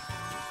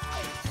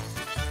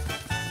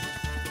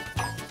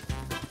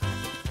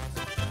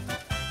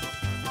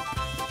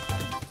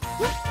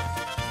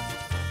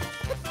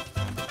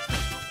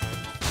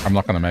 I'm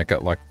not gonna make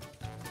it, like...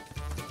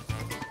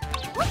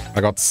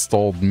 I got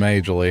stalled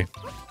majorly.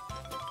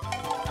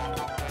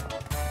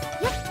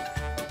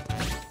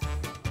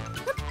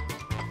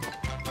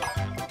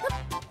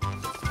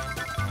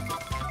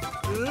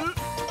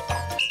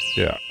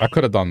 Yeah, I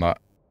could have done that.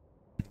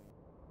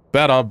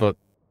 Better, but...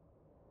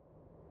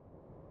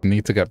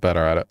 need to get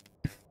better at it.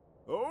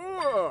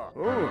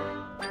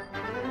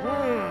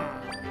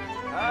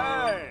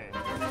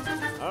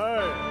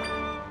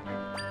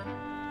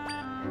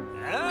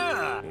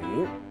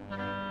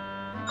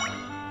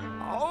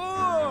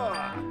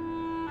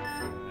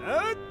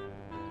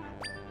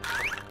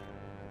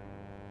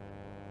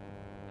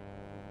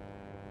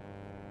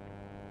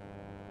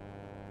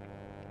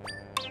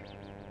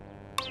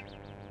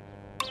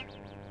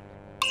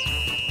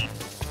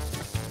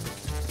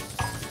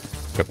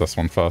 Get this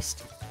one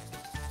first.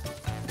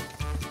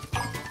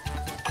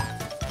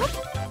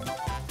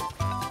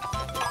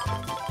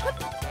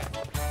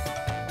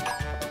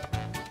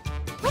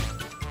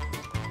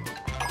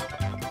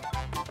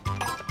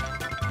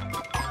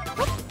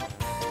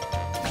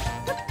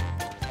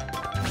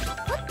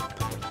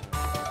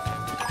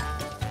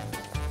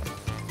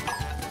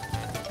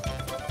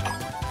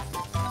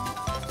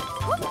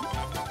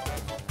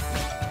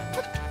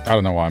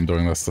 don't know why I'm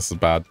doing this. This is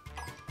bad.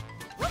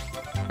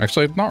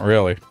 Actually, not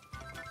really.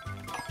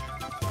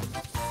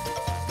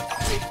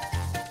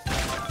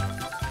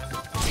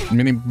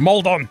 Mini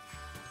Moldon!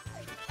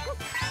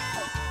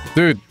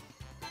 Dude.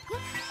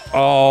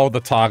 Oh, the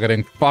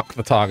targeting. Fuck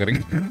the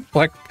targeting.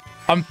 Like,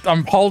 I'm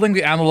holding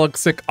the analog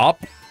stick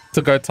up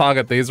to go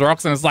target these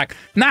rocks, and it's like,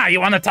 nah, you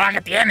want to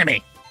target the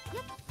enemy!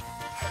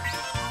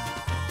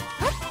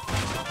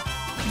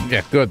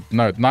 Yeah, good.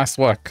 No, nice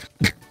work.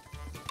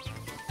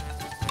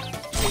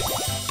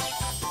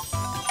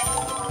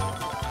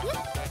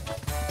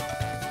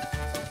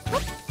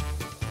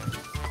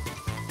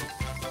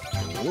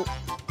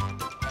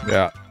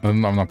 Yeah,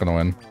 I'm not gonna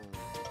win.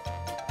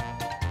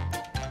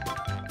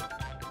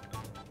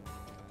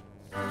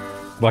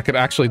 Like, it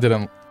actually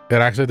didn't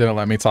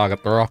let me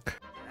target the rock.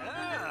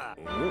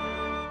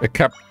 It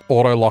kept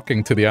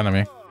auto-locking to the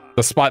enemy,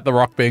 despite the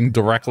rock being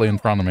directly in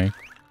front of me.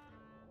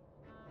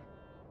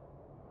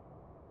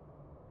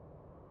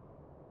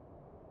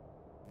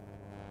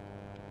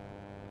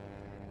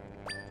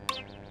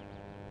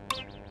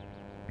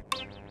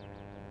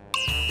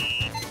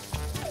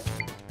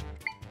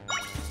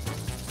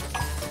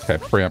 Okay,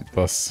 preempt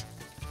this.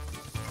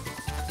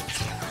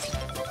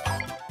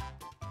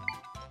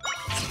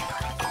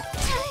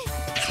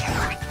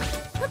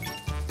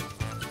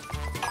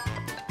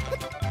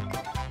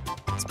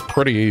 It's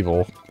pretty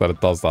evil that it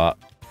does that.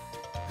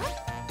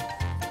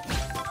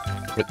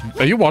 Wait,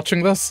 are you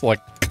watching this?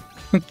 Like,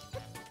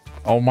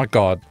 oh my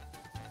god.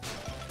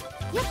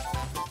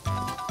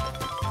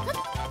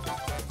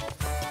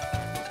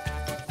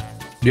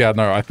 Yeah,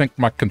 no, I think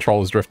my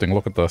control is drifting.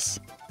 Look at this.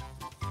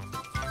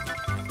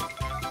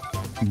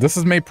 This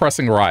is me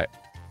pressing right.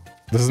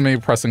 This is me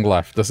pressing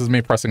left. This is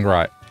me pressing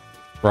right.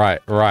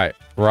 Right, right,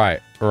 right,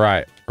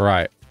 right,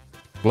 right.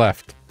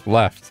 Left,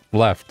 left,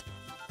 left.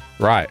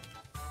 Right.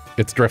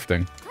 It's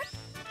drifting.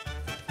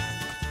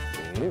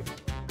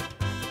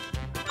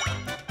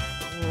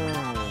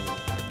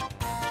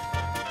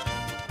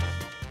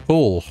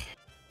 Cool.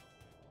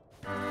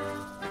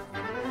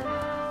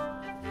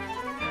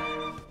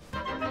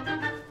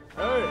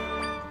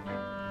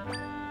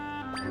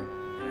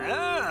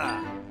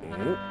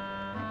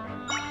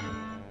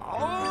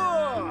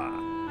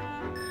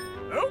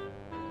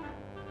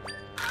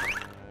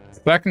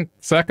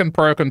 Second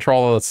Pro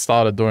controller that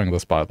started doing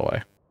this, by the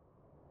way.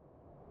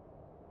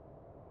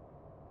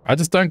 I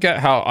just don't get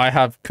how I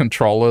have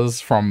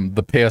controllers from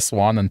the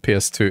PS1 and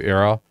PS2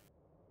 era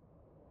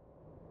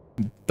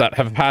that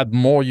have had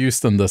more use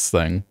than this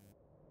thing,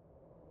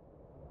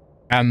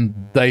 and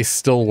they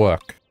still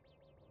work.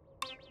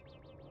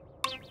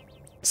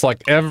 It's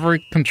like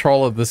every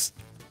controller this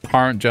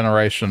current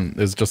generation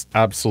is just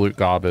absolute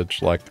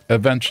garbage. Like,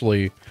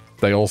 eventually,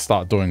 they all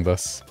start doing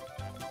this.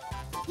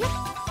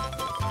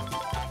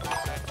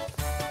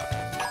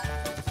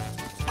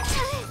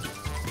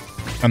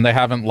 And they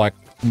haven't, like,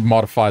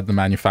 modified the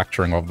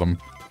manufacturing of them.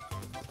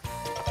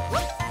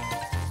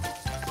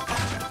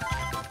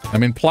 I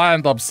mean,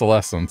 planned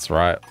obsolescence,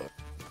 right?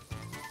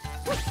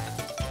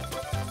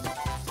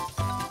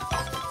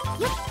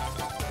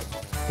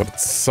 But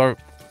it's so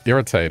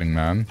irritating,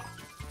 man.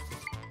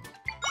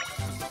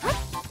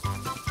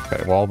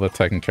 Okay, well, they're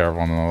taking care of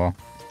one another.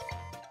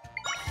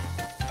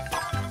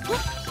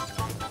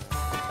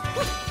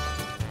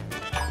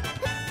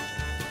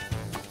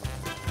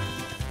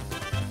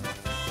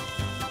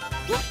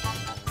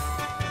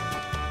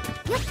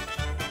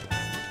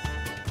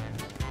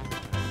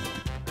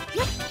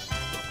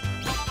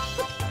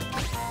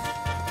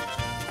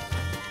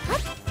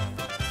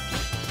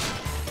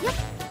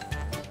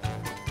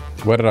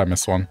 Where did I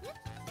miss one?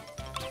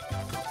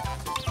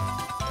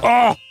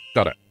 Oh!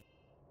 Got it.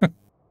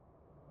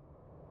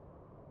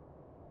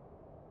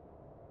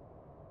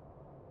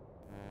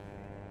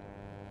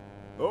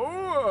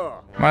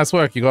 Nice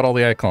work, you got all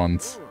the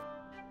acorns.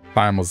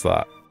 Time was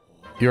that?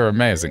 You're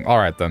amazing.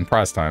 Alright then,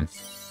 prize time.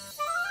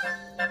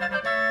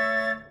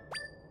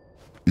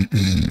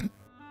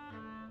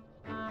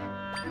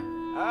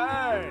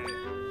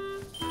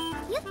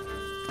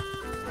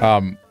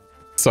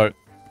 So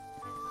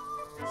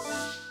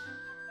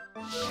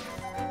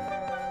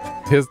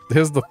here's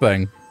the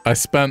thing. I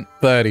spent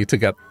 30 to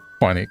get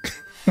 20.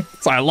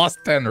 So I lost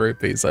 10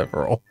 rupees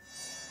overall.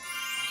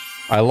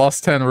 I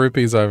lost 10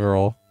 rupees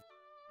overall.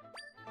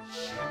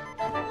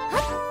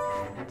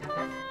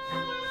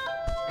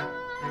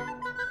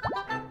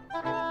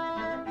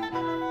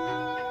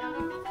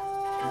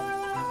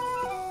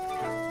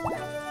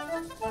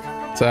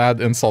 To add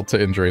insult to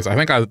injuries, I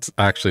think I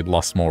actually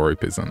lost more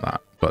rupees than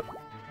that, but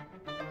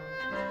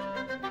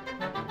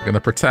I'm gonna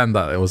pretend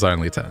that it was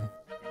only 10.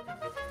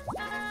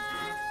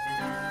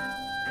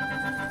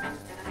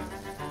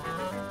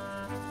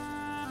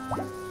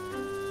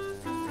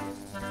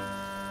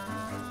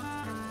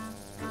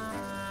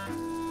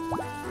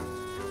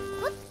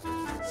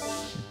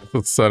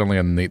 It's certainly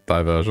a neat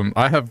diversion.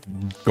 I have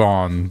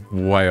gone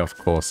way off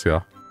course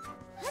here.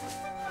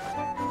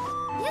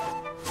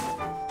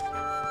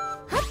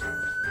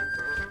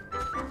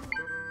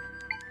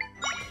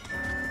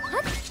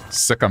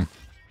 Sick 'em.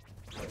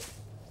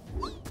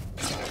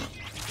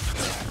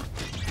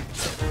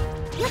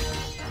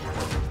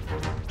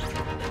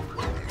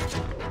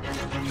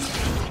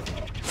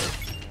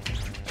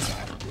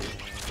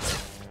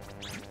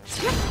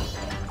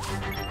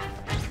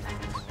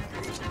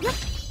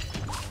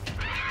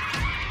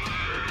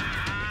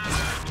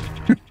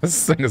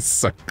 This thing is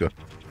so good.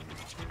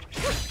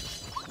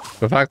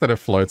 The fact that it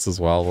floats as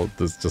well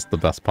is just the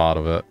best part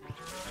of it.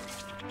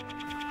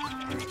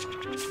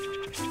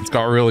 It's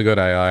got really good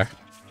AI.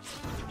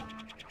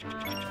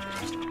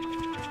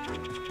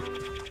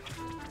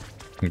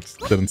 I just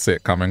didn't see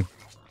it coming.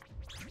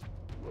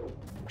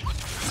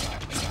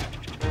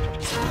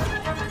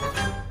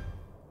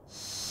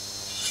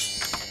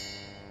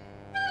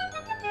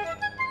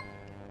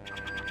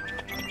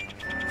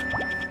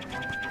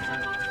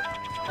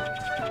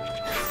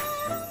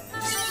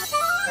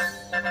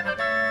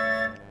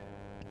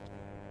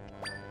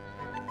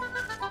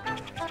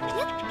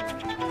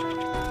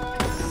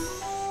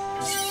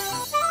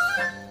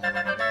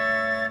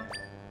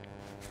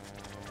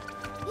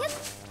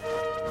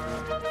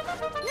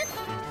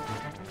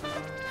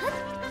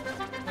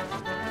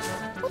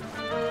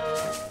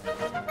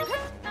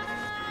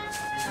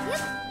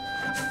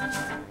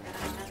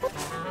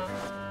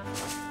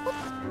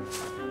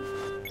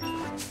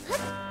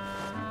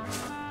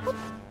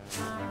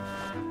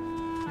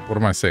 What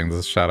am I seeing?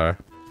 There's a shadow.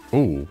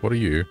 Ooh, what are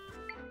you?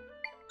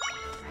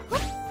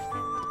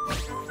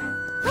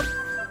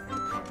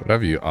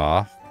 Whatever you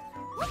are,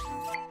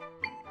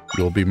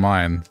 you'll be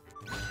mine.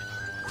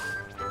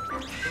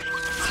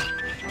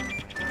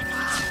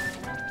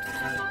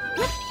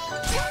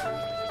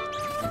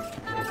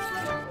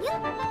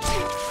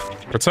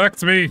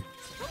 Protect me!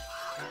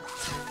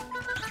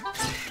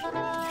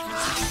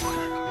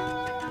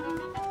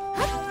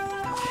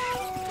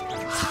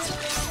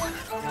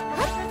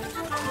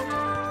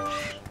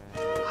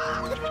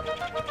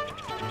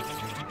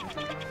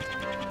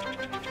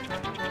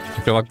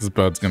 I feel like this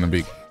bird's gonna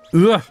be...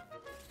 Ugh!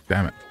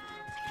 Damn it.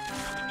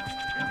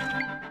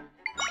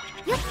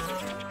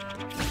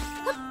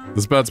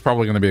 This bird's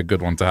probably gonna be a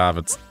good one to have.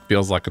 It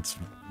feels like it's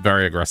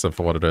very aggressive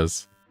for what it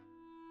is.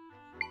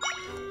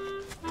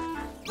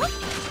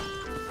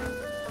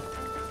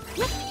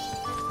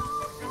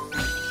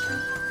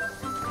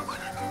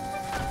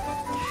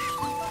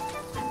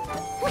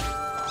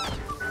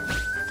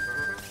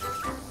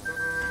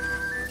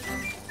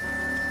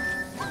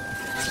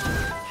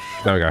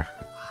 There we go.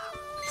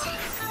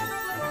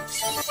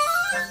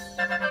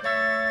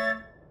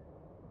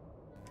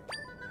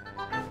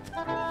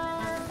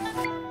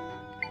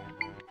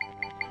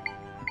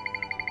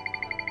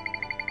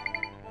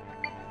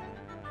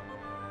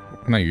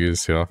 What can I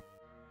use here?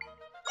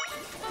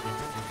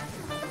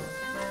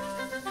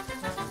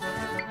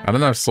 I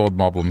don't know if Sword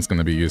Moblim's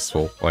gonna be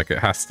useful. Like, it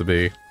has to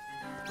be.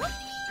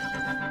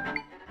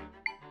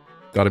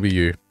 Gotta be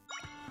you.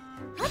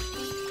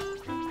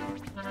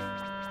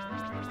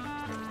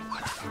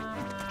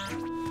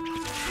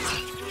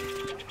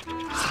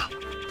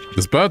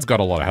 This bird's got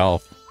a lot of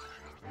health.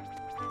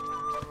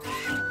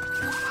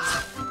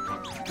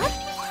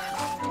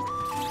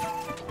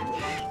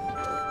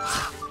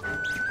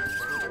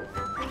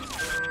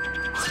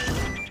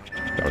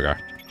 There we go.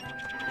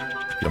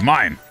 You're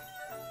mine!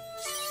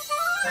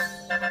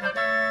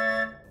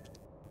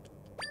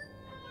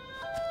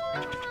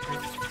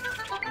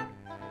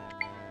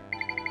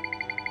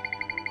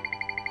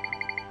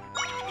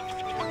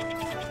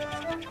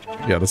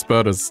 Yeah, this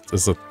bird is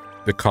a...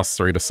 It costs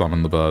 3 to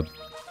summon the bird.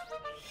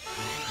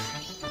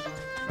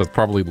 That's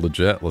probably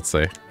legit, let's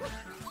see.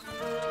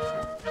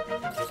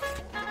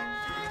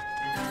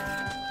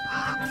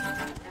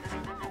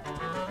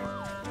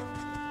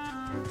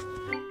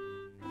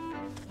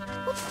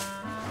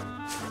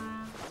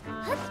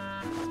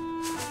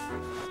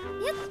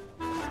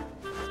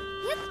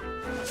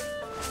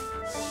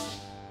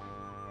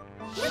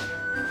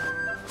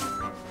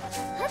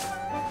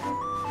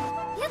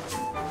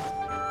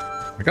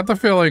 I got the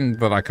feeling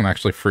that I can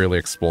actually freely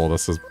explore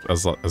this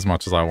as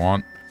much as I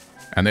want.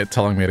 And it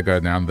telling me to go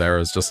down there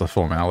is just a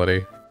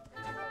formality.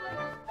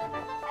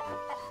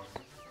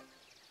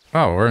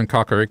 Oh, we're in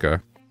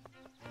Kakariko.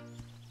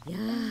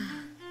 Yeah.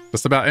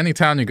 Just about any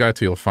town you go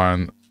to, you'll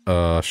find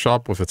a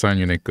shop with its own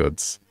unique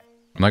goods.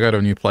 When I go to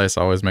a new place,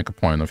 I always make a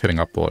point of hitting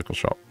up the local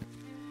shop.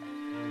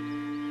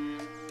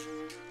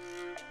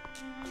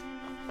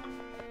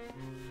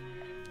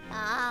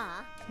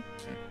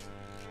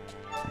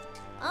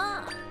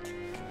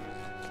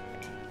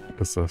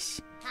 What's this?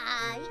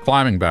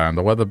 Climbing band,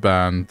 a weather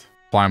band.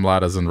 Climb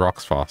ladders and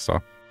rocks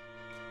faster.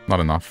 Not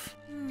enough.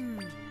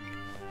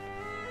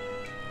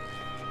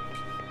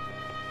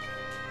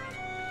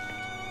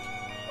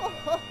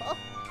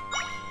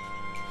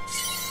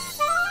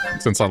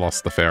 Since I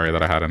lost the fairy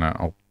that I had in it,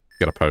 I'll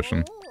get a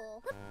potion.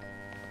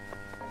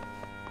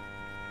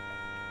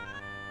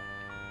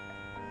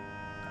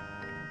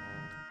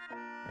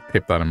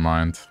 Keep that in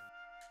mind.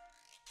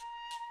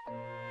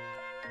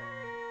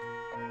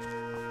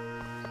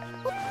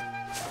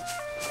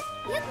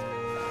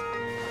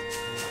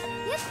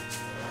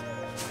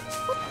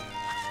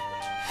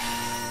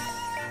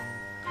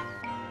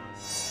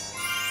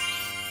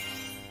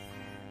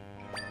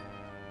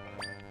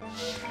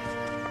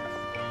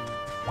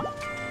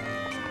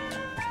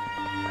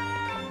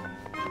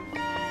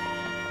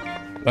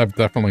 I've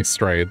definitely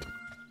strayed.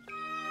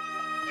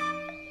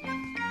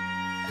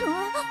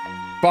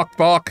 Bok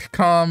Bok,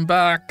 come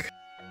back!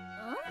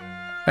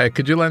 Hey,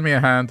 could you lend me a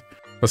hand?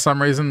 For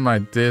some reason, my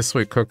dear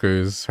sweet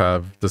cuckoos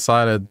have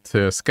decided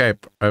to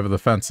escape over the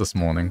fence this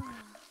morning.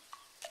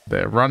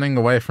 They're running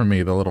away from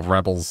me, the little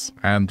rebels,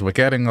 and we're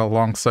getting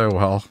along so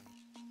well.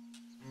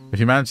 If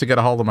you manage to get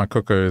a hold of my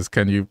cuckoos,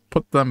 can you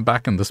put them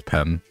back in this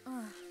pen?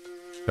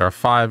 There are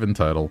 5 in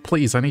total.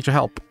 Please, I need your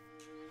help.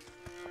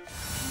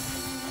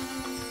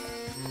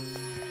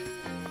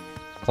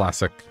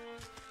 Classic.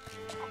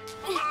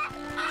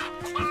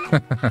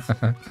 I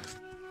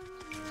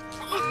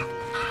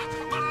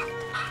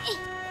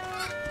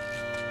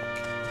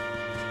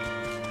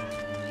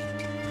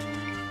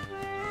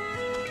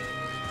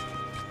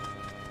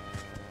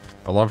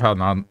love how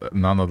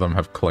none of them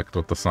have clicked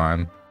with the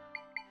sign.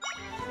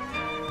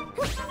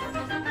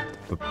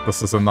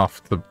 This is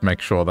enough to make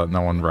sure that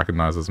no one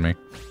recognizes me.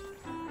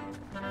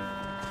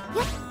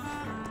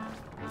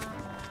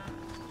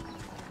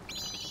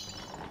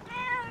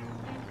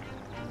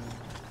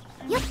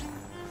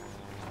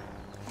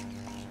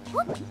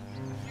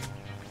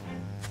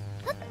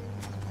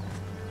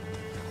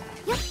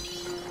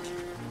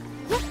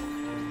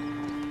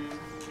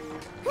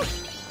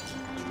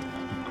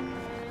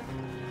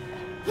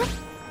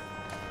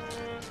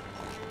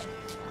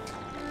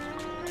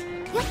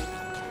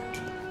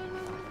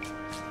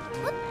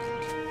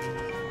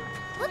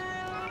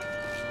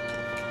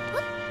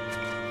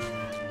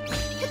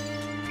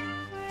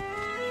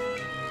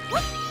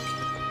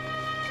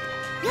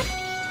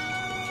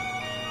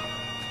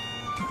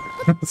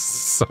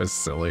 So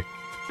silly.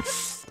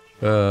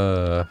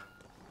 Oh,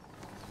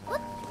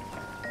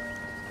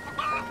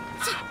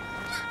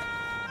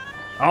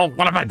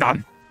 what have I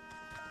done?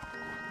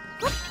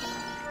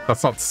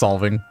 That's not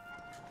solving.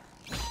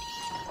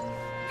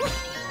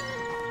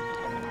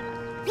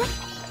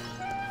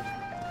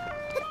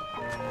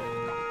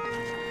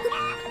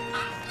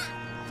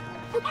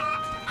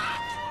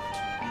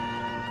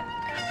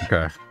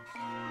 Okay.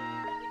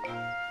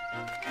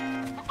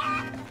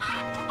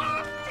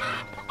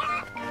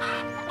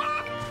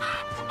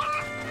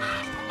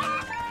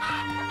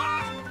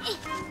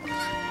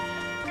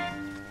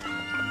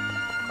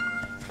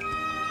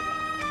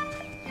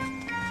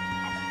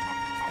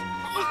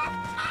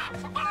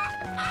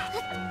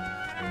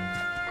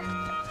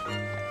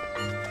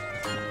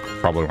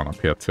 Probably one up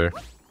here too.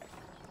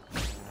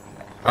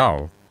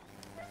 Oh.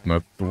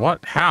 No,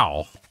 what?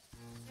 How?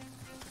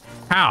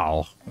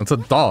 How? It's a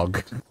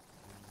dog.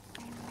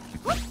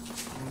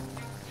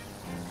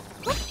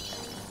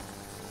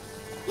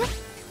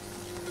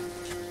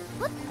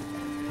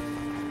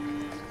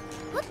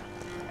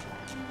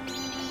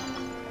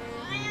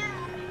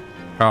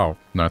 Oh,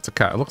 no, it's a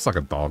cat. It looks like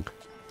a dog.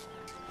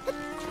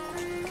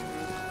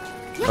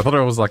 I thought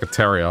it was like a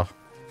terrier.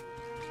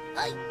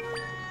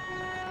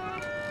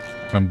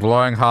 I'm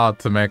blowing hard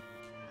to make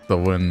the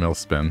windmill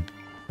spin.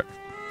 Okay.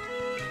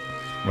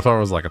 I thought it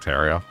was like a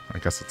terrier. I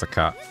guess it's a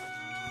cat.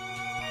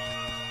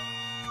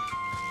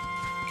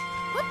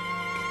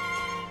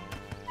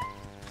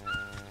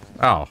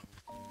 Oh.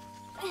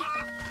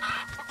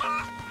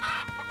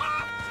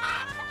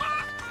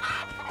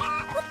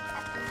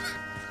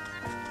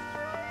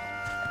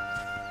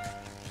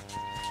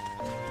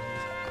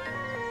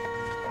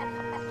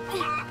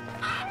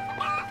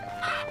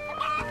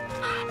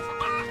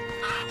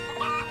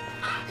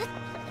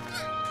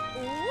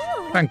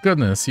 Thank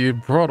goodness you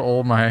brought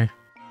all my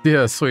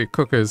dear sweet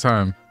cuckoos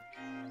home.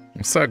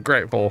 I'm so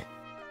grateful.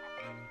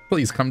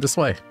 Please come this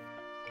way.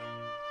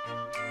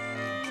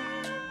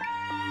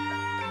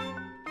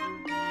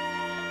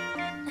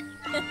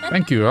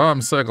 Thank you. Oh,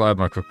 I'm so glad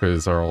my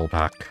cuckoos are all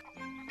back.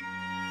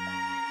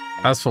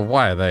 As for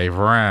why they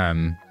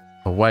ran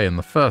away in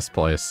the first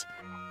place,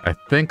 I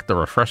think the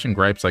refreshing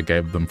grapes I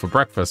gave them for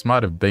breakfast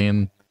might have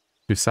been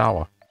too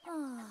sour.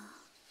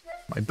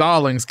 My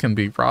darlings can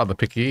be rather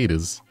picky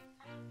eaters.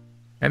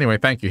 Anyway,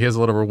 thank you. Here's a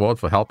little reward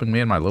for helping me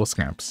and my little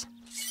scamps.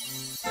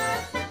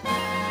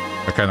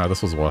 Okay, no,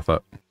 this was worth it.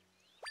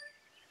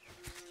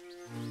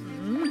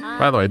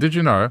 By the way, did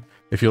you know,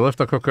 if you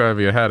lift a cuckoo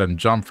over your head and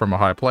jump from a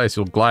high place,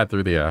 you'll glide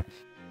through the air?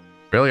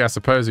 Really, I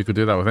suppose you could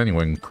do that with any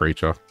winged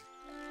creature.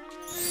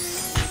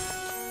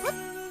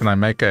 Can I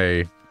make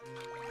an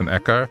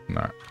echo?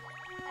 No.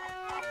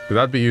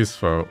 That'd be used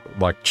for,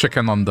 like,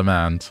 chicken on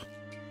demand.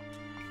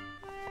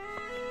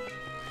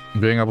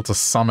 Being able to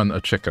summon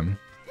a chicken.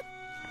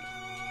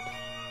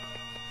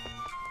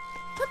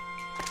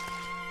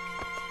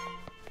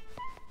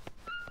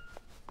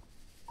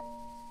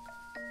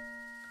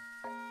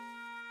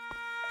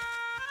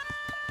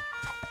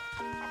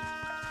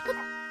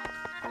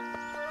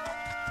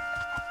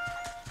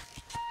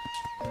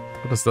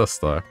 What is this,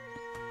 though?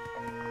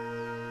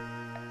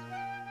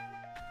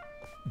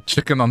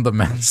 Chicken on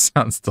demand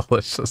sounds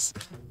delicious.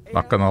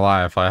 Not gonna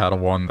lie, if I had a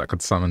wand that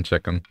could summon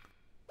chicken.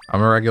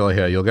 I'm a regular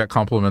here. You'll get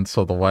compliments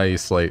for the way you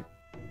sleep.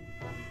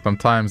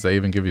 Sometimes they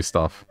even give you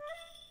stuff.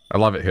 I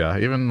love it here.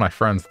 Even my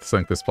friends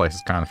think this place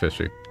is kind of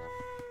fishy.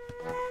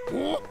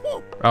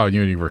 Oh,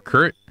 you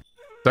recruit?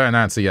 Don't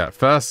answer yet.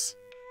 First,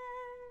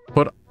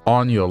 put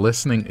on your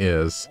listening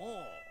ears.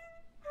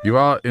 You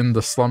are in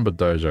the Slumber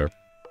Dojo.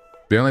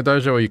 The only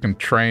dojo where you can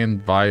train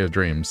via your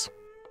dreams.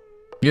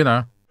 You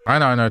know, I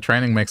know,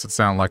 training makes it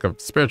sound like a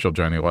spiritual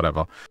journey or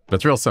whatever, but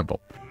it's real simple.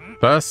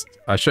 First,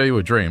 I show you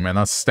a dream, an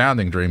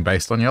astounding dream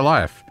based on your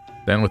life.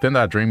 Then within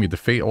that dream, you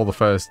defeat all the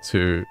foes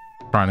to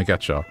trying to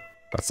get you.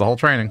 That's the whole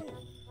training.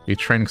 Each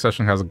training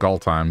session has a goal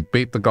time.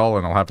 Beat the goal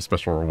and I'll have a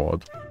special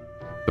reward.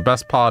 The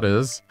best part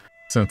is,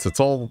 since it's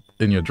all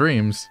in your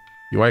dreams,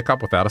 you wake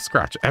up without a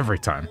scratch every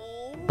time.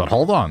 But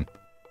hold on.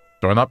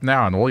 Join up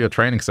now and all your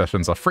training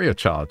sessions are free of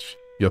charge.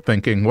 You're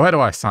thinking, where do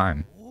I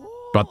sign?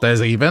 But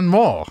there's even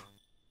more.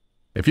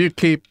 If you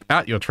keep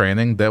at your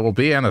training, there will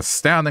be an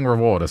astounding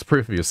reward as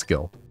proof of your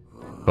skill.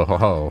 Ho ho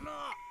ho.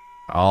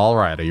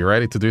 Alright, are you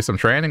ready to do some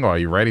training or are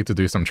you ready to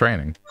do some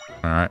training?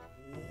 Alright.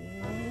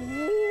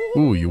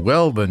 Ooh, you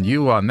will, then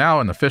you are now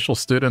an official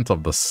student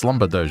of the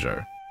Slumber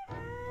Dojo.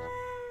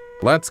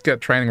 Let's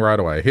get training right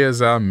away.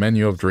 Here's our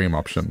menu of dream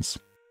options.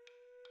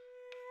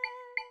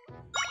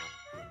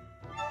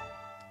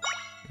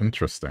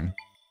 Interesting.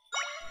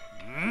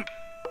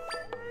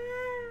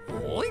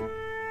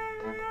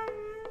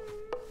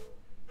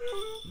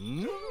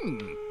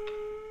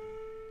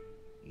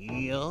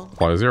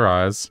 Close your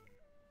eyes.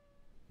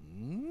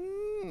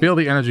 Feel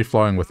the energy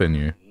flowing within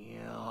you.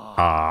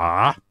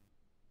 Ah.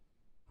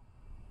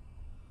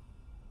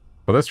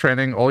 For this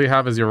training, all you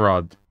have is your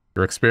rod.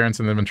 Your experience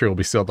and inventory will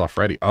be sealed off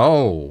ready.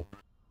 Oh!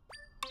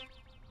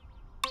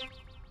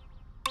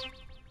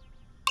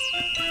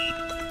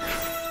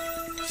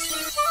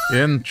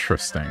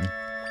 Interesting.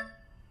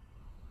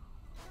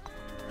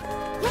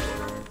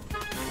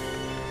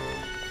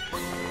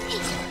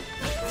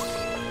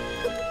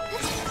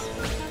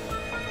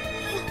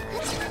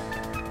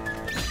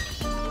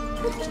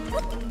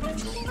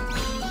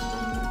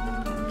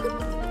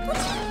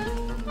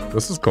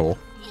 This is cool.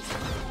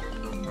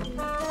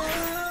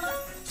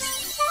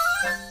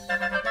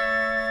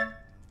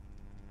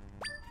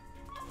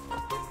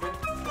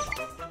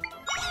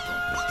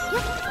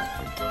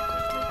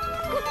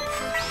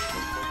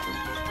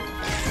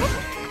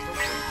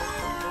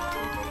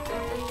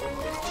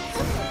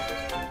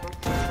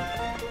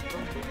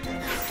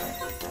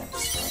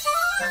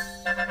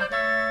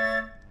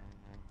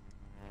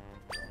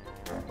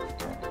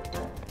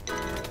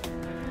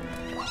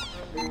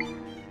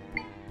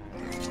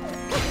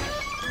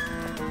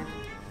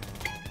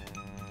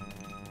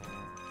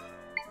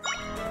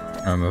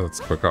 And let's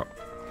click up.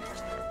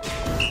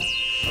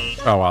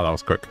 Oh wow, that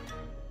was quick.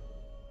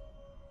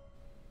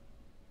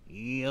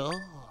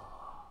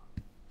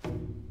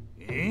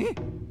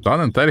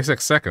 Done in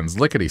 36 seconds.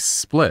 Lickety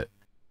split.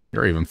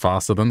 You're even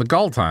faster than the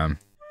goal time.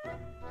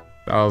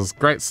 That was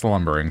great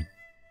slumbering.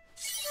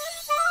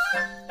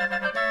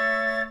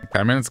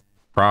 Okay, minutes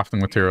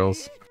crafting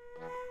materials.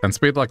 And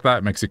speed like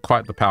that makes you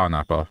quite the power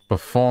napper.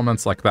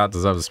 Performance like that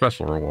deserves a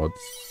special reward.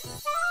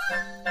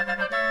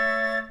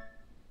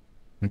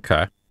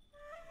 Okay.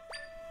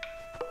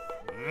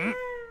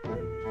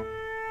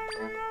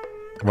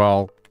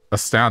 Well,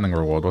 astounding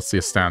reward. What's the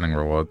astounding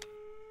reward?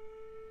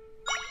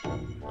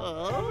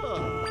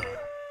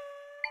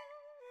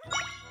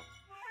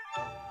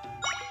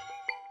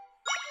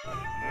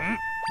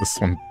 This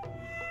one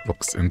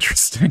looks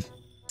interesting.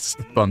 It's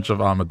a bunch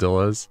of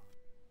armadillos.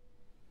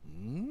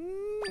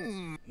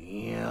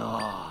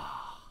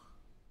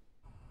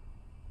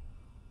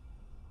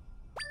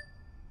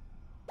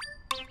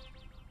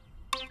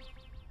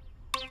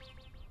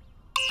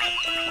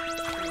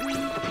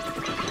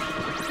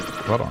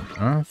 What on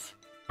earth?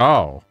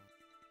 Oh.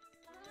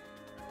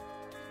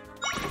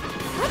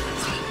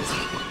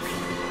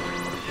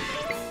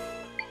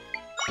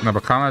 No,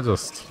 but can't I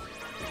just...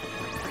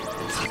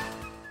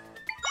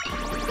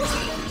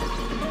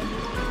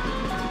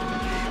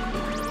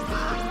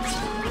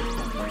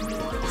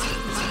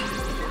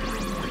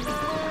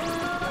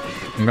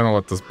 I'm gonna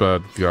let this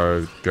bird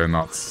go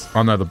nuts.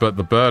 Oh no, the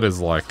bird is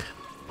like...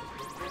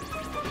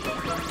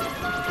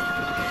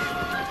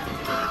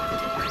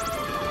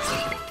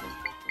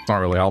 It's not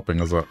really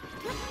helping, is it?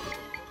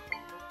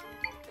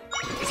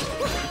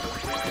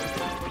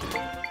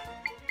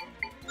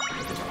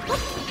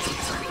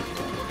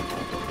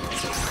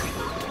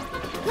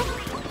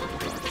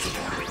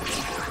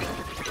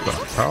 What the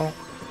hell?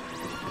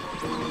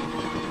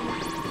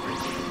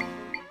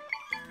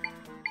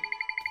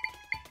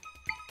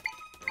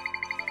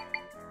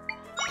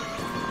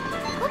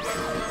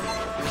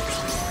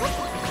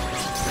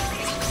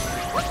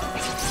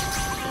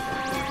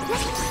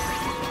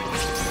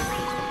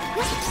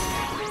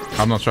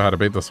 I'm not sure how to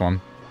beat this one.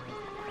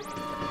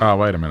 Oh,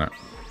 wait a minute.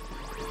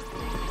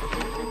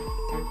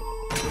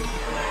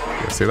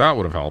 Yeah, see, that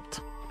would have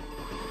helped.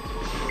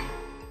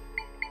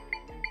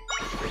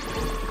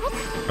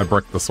 I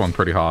bricked this one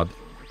pretty hard.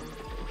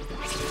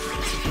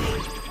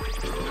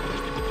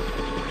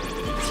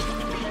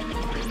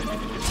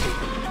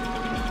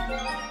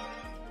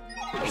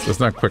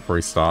 There's no quick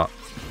restart.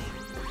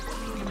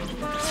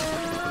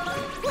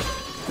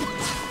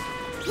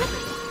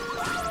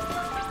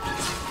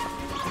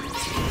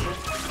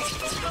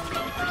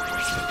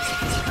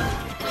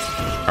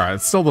 Alright, Alright,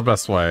 it's still the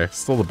best way.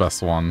 Still the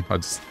best one.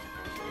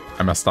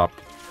 I messed up.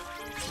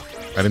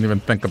 I didn't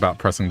even think about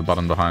pressing the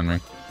button behind me.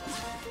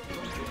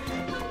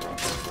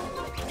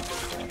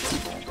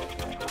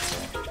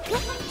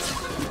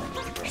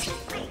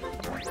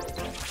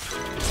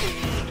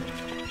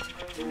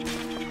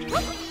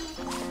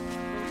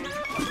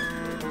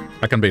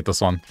 I can beat this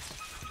one.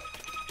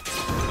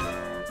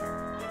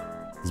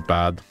 It's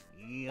bad.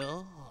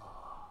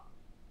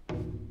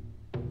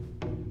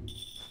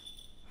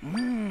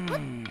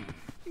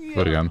 Do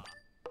it again.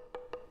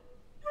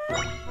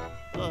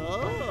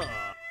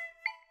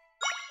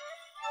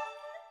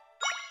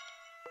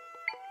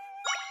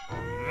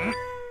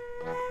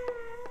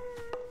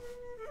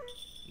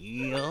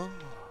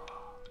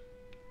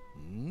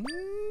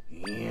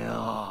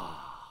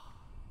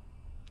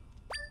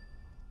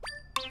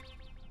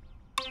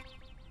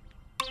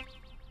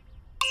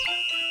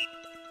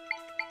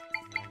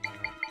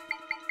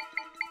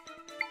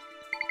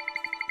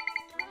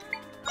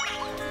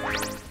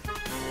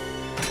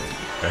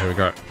 Okay, here we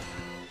go.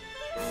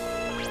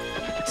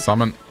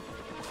 Summon.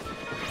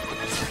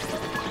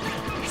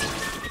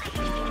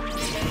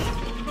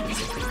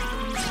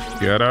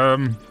 Get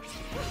him.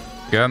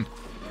 Again.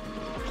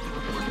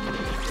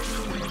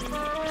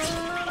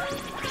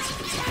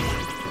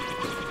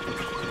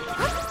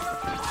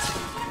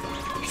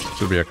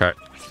 Should be okay.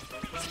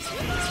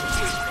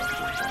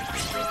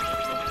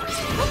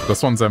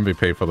 This one's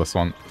MVP for this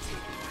one.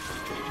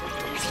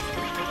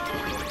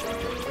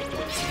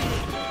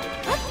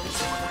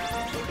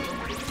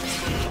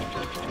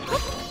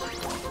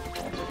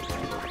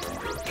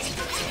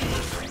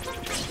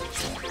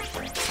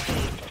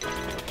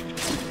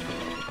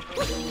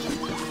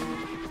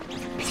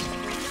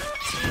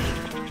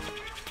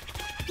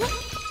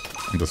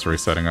 I'm just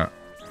resetting it.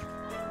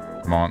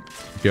 Come on.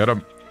 Get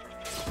him.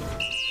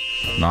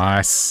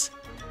 Nice.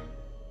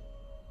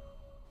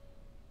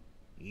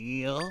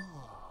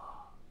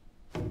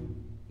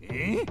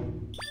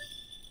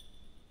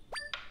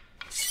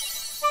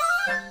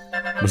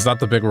 Was that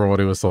the big reward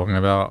he was talking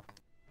about?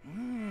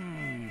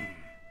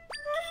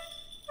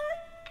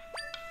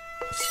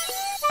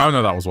 Oh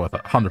no, that was worth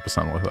it.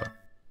 100% worth it.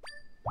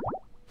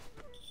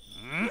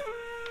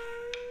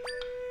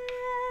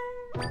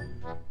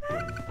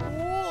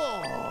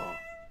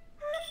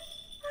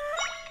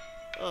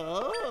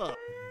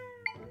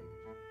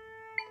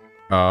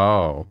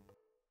 Oh.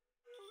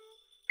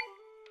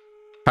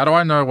 How do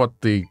I know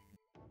what the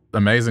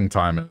amazing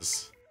time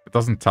is? It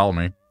doesn't tell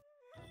me.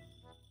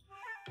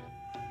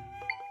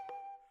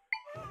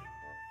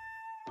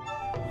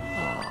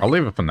 I'll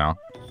leave it for now.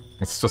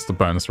 It's just a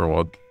bonus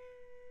reward.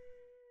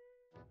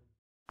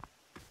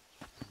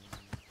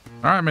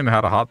 Alright, I mean, it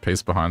had a heart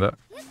piece behind it.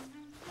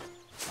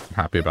 I'm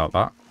happy about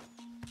that.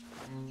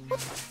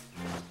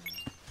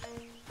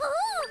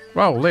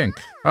 Whoa, Link.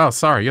 Oh,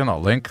 sorry, you're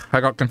not Link.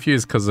 I got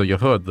confused because of your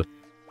hood.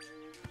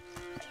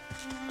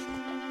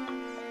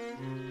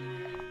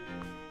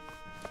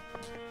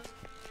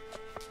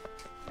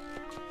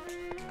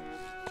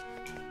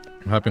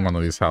 I'm hoping one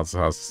of these houses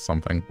has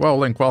something. Well,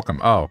 Link,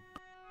 welcome. Oh,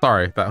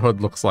 sorry, that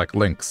hood looks like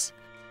Link's.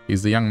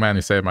 He's the young man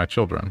who saved my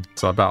children.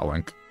 So about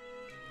Link.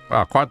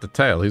 Wow, quite the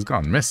tale. He's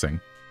gone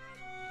missing.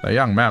 The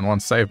young man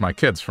once saved my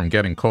kids from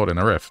getting caught in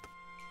a rift.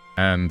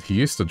 And he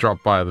used to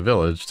drop by the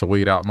village to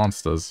weed out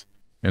monsters.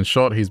 In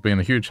short, he's been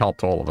a huge help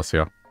to all of us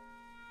here.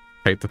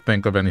 Hate to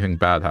think of anything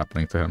bad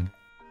happening to him.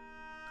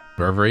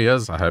 Wherever he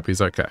is, I hope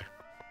he's okay.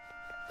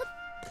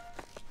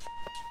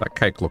 That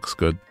cake looks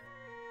good.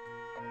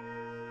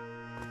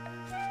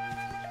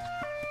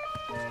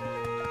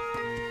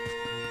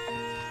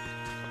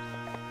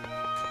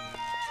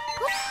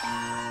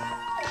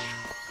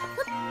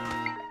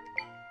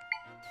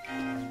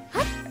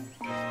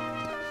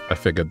 I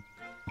figured.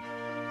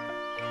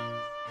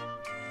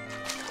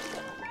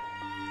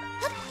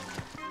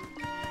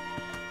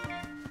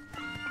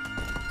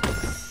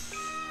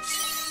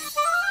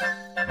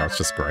 Oh, it's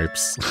just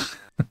grapes.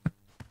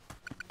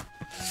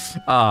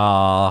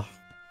 Ah,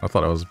 I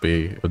thought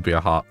it would be a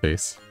heart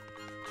piece.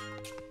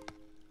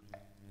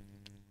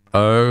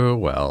 Oh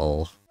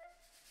well.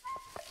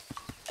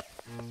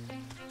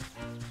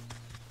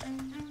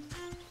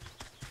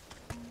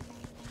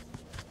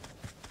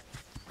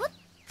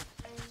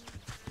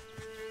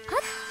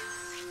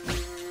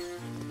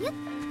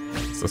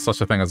 Is there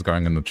such a thing as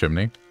going in the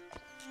chimney?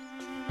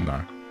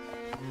 No.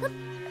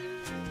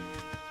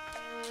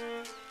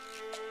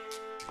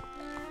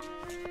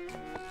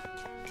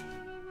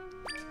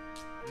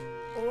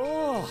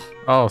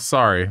 Oh,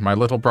 sorry, my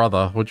little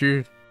brother. Would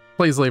you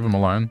please leave him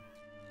alone?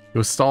 He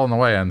was stolen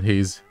away and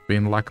he's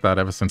been like that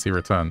ever since he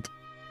returned.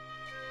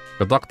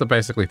 The doctor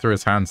basically threw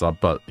his hands up,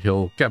 but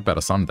he'll get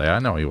better someday. I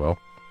know he will.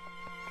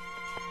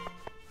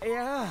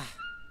 Yeah.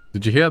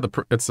 Did you hear?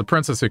 It's the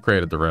princess who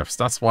created the rifts.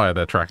 That's why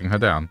they're tracking her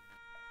down.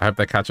 I hope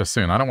they catch her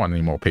soon. I don't want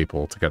any more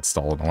people to get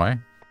stolen away.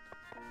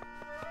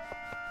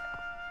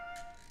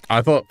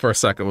 I thought for a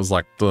sec it was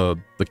like the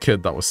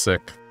kid that was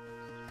sick.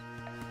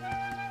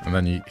 And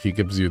then he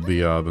gives you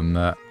the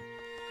net.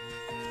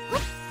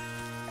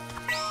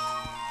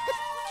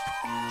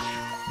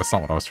 That's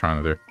not what I was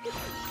trying to do.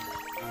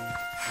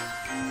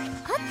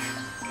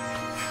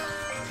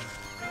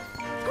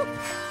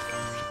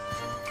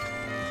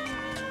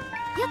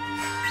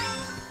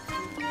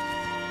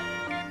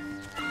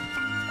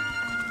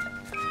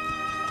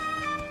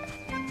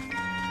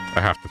 I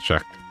have to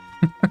check.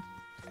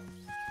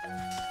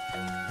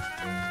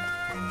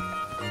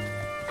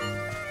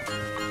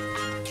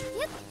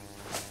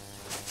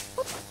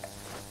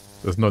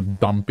 There's no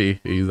dumpy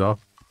either.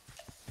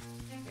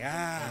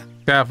 Yeah.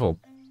 Careful.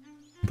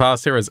 The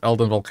pass here is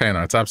Elden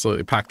Volcano. It's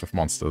absolutely packed with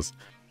monsters.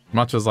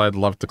 Much as I'd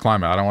love to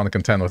climb it, I don't want to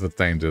contend with its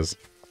dangers.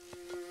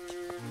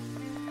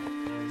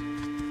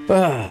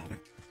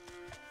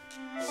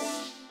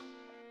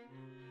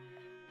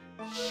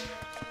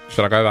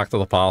 Should I go back to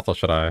the path or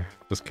should I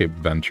just keep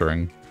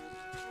venturing?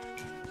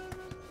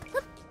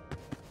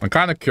 I'm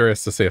kind of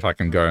curious to see if I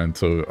can go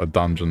into a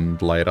dungeon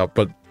later,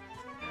 but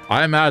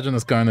I imagine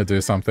it's going to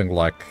do something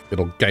like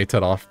it'll gate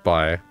it off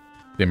by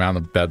the amount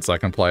of beds I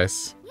can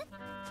place.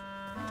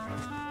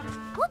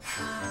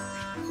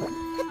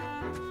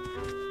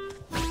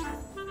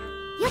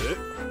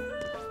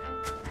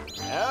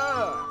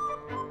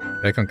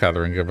 Acorn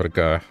gathering, give it a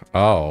go.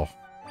 Oh.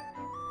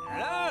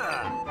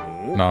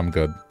 No, I'm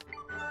good.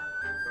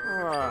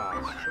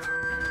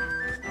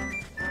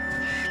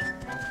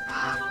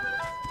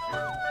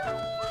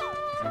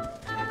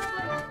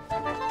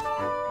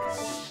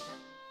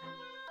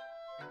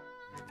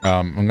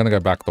 I'm gonna go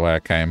back the way I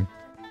came.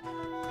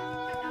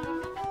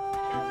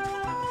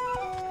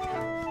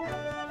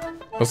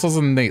 This was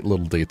a neat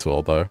little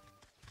detour, though.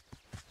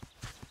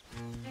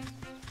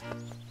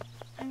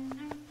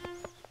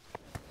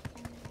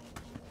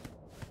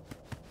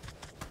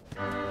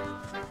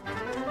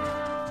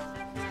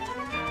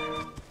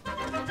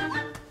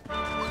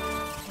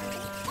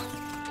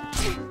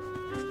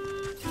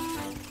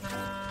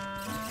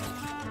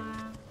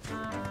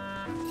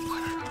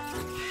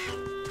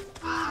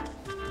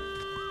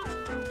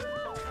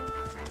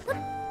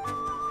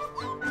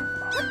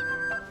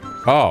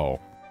 Oh.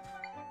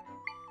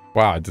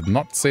 Wow, I did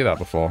not see that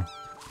before.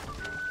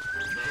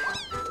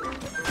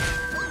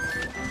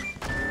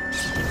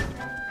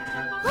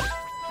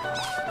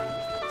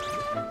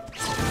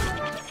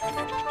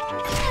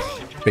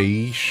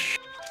 Beesh.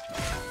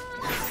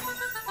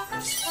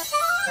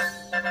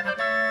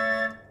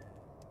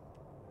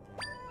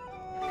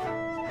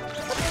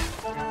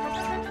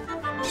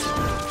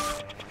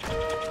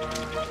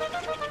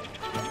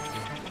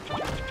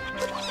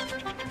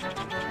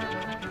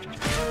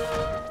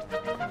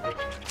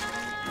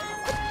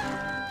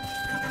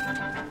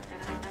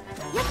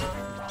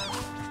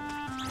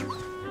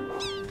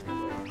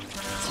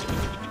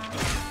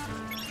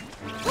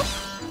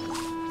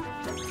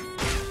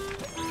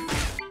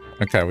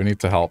 Okay, we need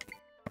to help.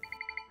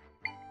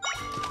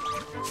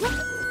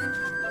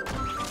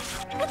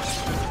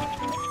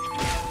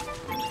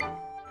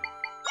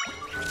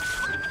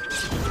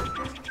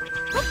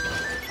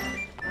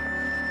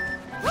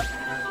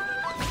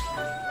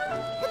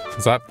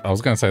 Is that... I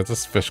was gonna say, is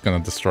this fish gonna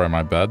destroy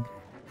my bed?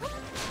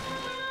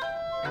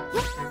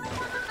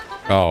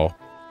 Oh.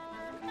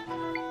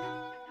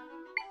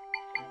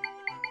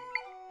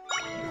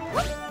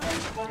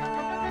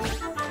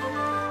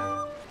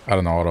 I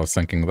don't know what I was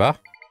thinking there.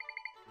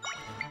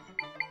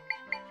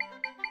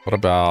 What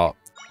about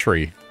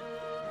tree?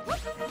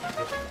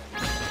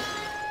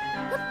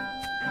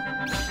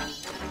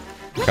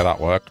 Okay, that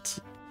worked.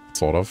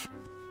 Sort of.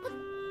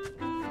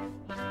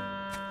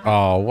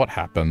 Oh, what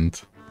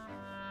happened?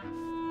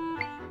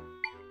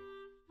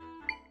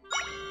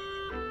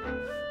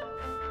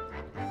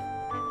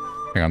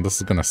 Hang on, this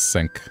is gonna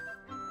sink.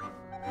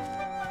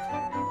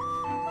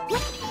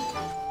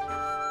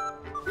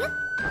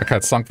 Okay,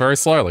 it sunk very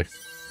slowly.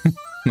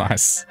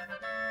 Nice.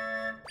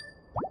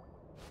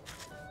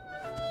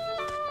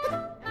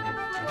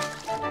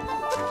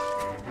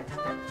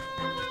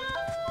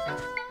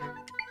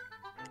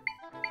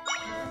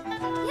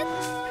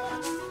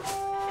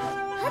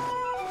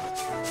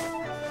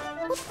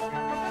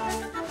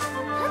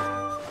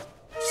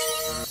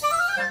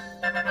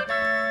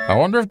 I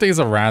wonder if these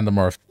are random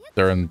or if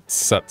they're in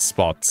set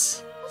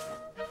spots.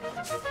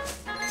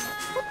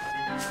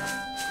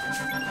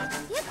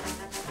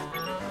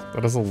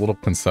 That is a little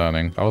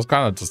concerning. I was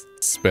kind of just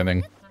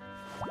spinning.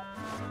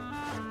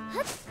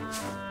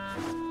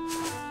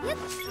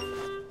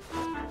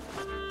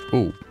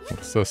 Ooh,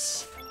 what's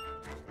this?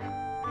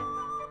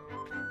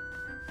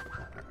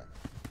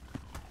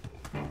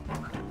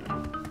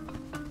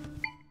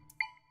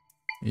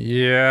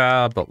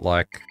 Yeah, but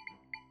like...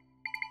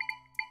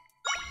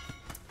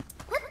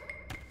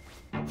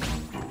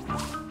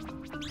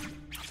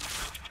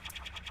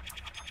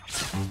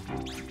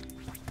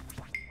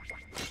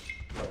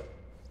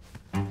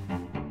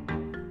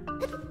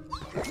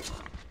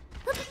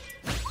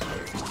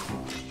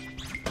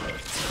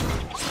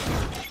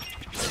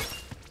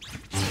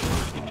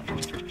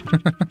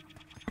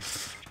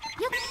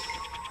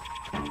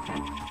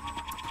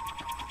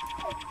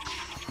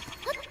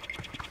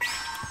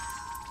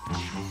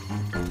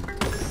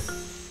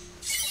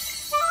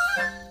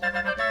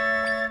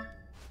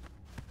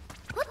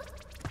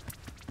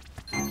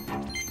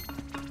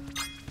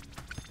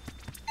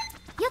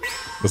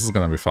 This is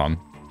gonna be fun.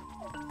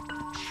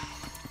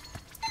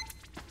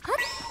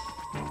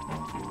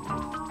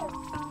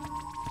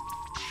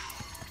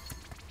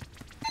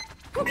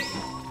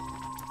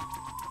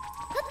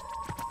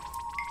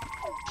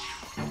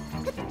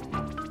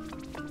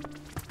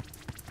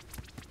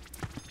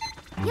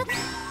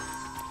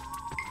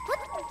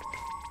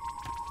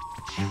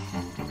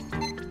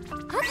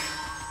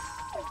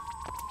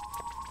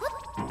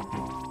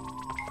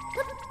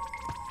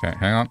 Okay,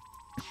 hang on.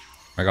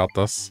 I got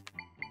this.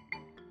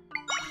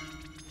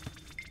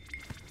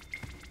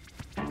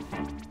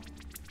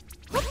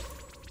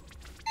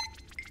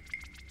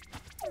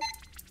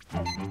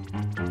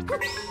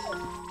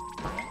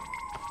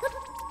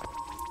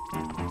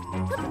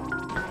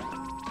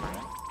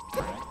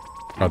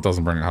 That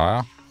doesn't bring it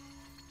higher.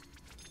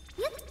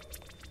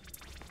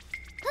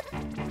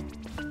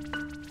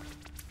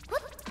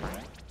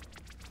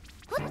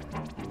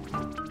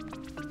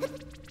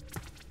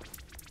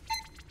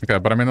 Okay,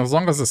 but I mean, as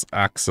long as this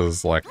acts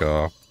as like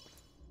a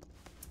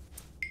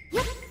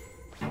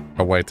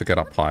way to get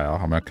up higher,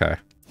 I'm okay.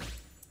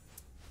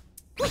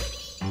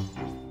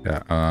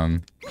 Yeah,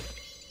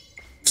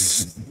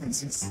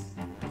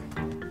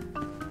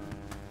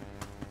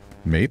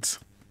 meat?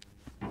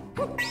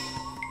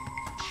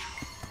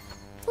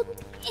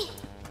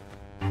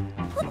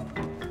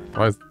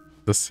 Why is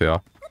this here?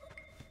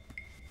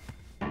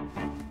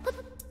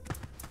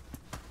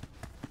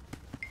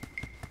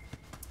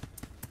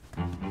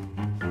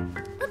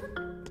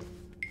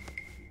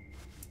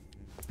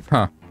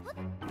 Huh.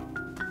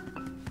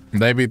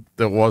 Maybe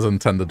it was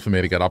intended for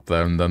me to get up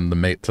there and then the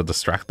mate to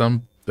distract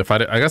them.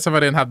 I guess if I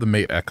didn't have the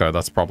mate echo,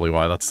 that's probably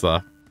why that's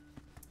the...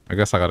 I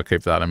guess I gotta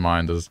keep that in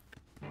mind, is...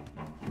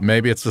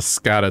 Maybe it's just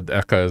scattered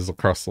echoes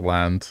across the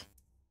land.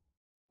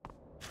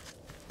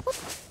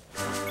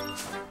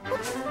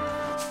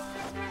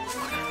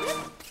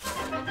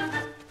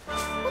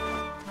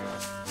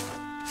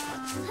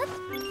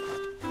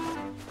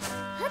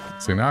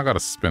 See, now I gotta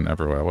spin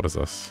everywhere. What is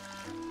this?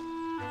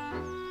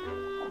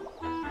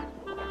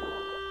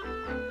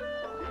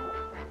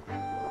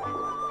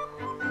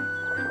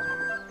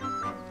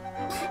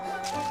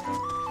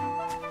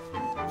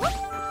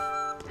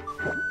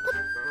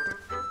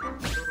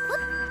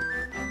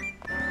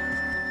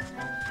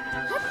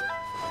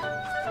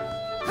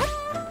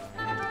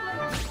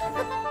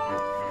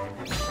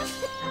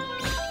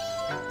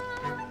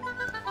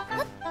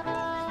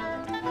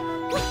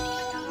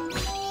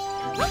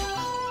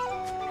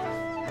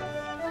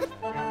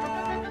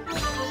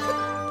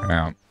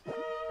 Out.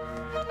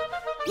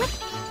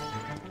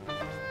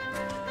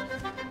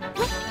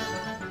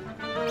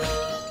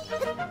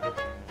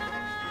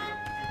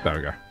 There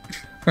we go.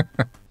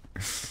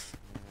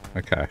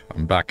 Okay,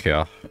 I'm back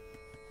here.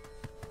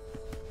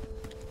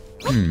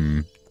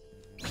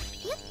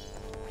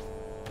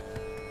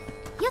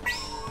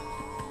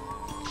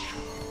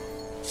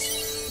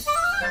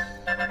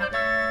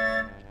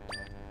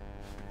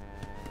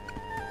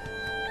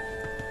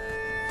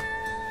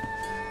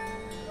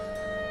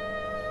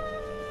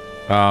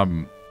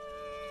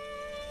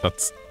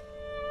 That's...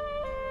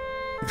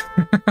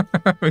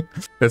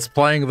 It's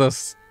playing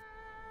this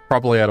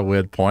probably at a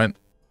weird point.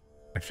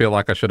 I feel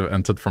like I should have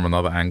entered from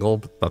another angle,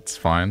 but that's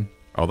fine.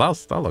 Oh,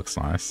 that looks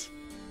nice.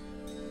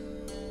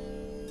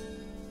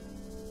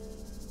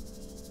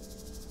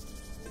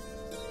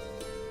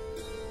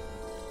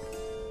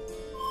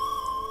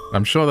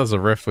 I'm sure there's a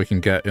rift we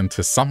can get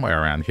into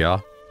somewhere around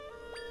here.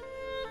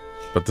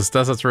 But this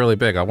desert's really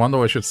big. I wonder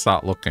where we should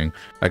start looking.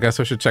 I guess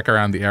we should check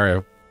around the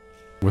area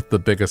with the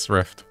biggest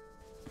rift.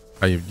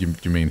 Oh, you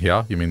mean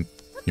here? You mean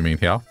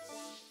here?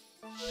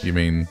 You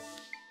mean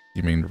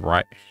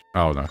right?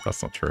 Oh no,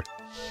 that's not true.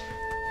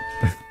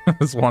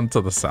 There's one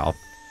to the south.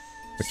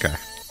 Okay.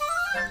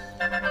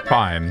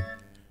 Fine.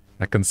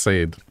 I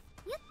concede.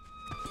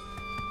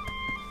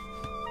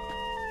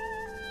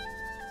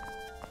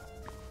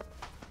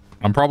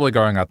 I'm probably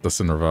going at this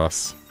in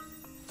reverse.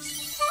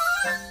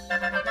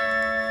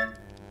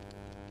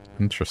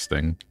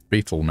 Interesting.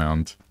 Beetle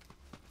mound.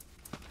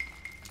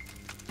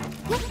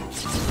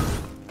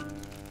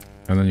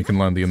 And then you can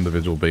learn the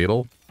individual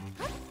beetle.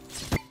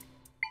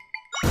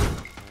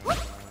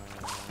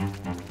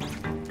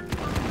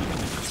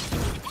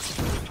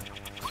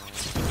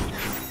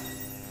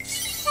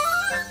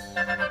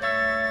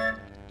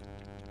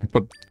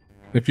 But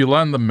if you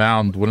learn the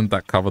mound, wouldn't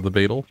that cover the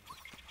beetle?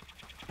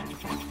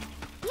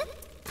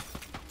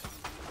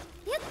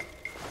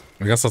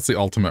 I guess that's the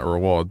ultimate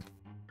reward.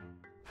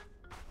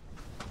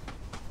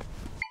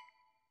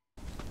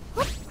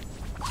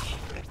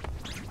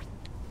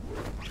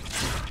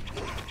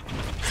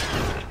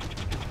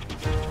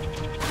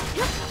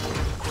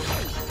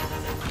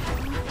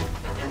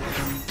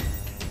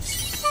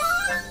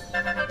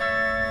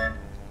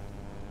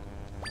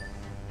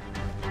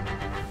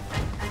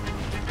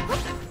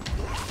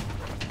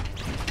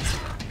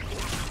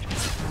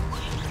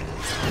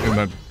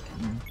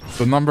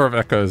 The number of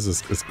echoes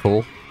is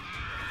cool.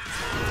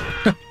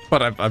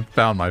 But I've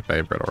found my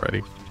favorite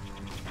already.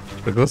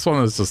 Like, this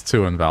one is just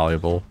too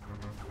invaluable.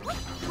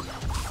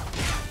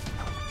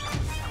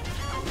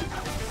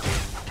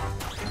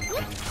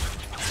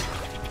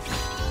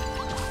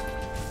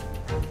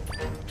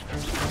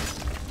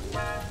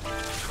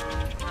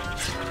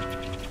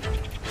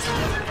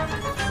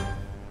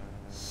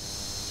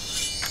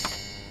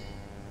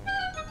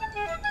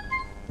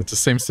 It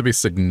just seems to be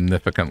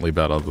significantly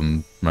better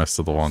than most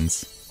of the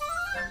ones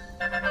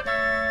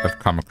I've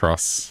come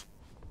across.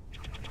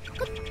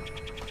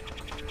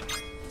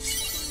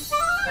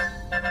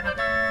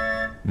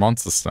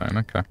 Monster Stone,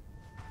 okay.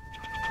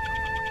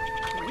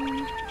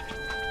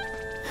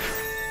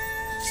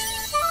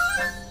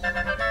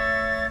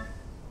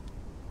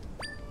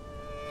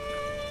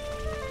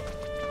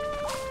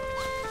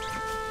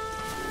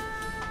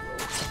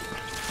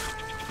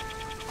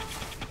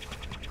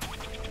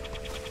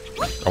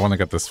 I want to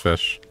get this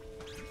fish.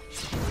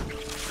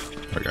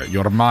 Okay,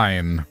 you're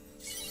mine.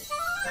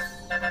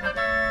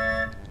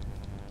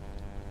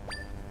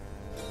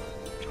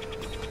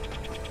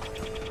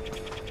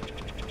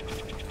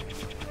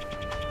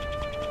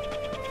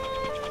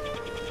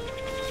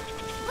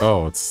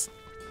 Oh, it's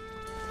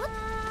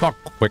not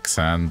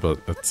quicksand, but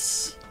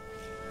it's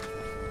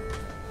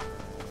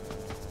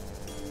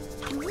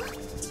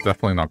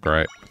definitely not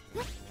great.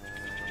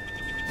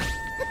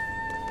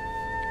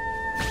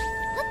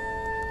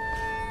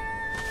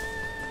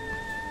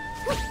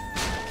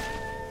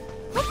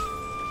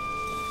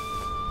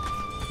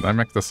 Did I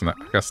make this? I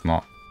guess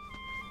not.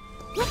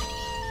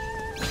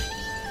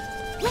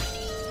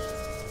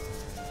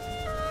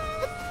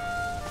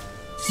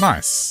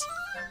 Nice.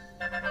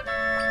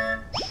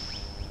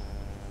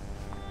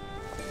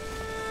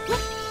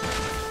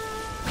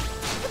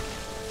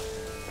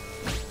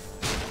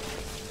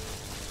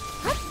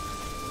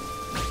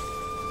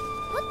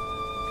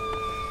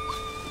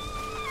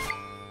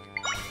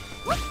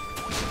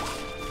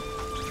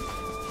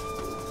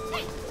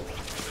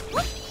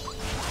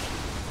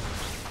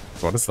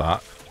 What is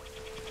that?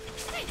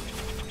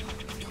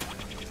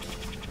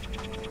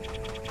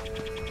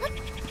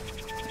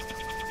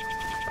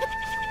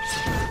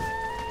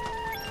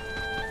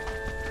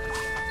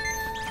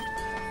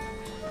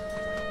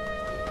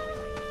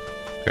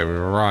 Okay, we've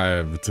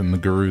arrived in the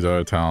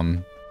Gerudo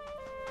town.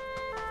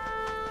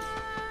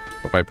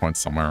 The waypoint's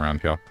somewhere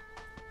around here.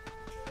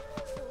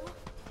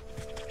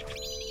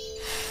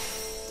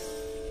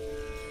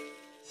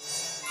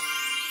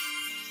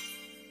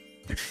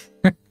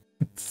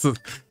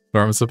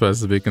 Where I'm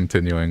supposed to be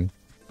continuing.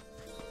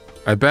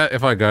 I bet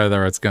if I go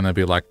there, it's gonna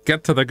be like,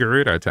 get to the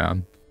Gerudo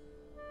town.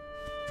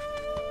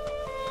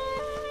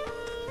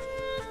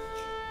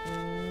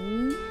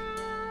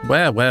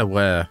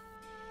 Where?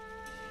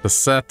 The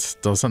set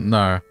doesn't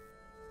know.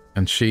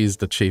 And she's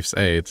the chief's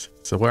aide.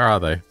 So where are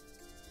they?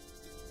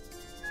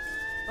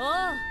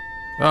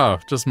 Oh,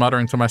 just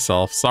muttering to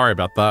myself. Sorry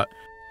about that.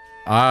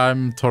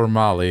 I'm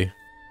Tormali,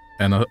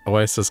 an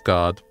Oasis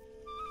guard.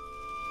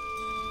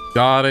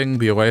 Guarding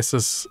the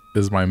Oasis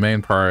is my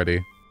main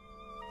priority,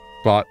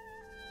 but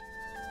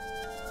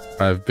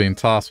I've been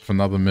tasked with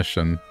another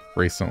mission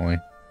recently.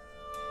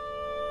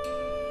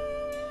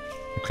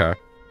 Okay.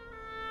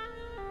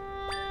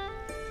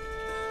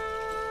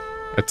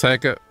 I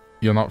take it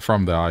you're not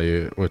from there, are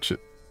you?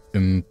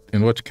 In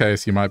which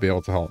case you might be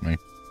able to help me.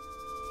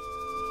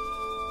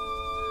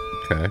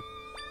 Okay.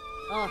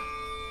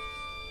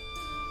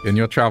 In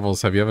your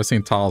travels, have you ever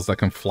seen tiles that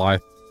can fly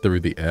through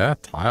the air?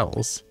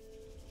 Tiles?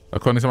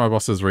 According to my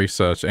boss's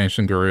research,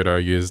 ancient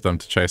Gerudo used them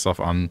to chase off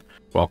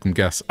unwelcome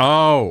guests.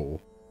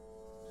 Oh!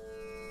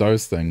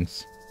 Those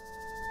things.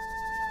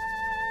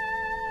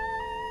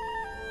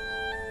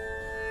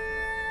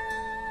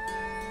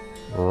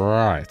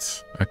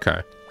 Right.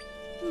 Okay.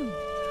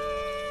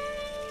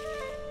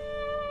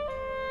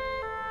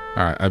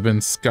 Alright, I've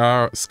been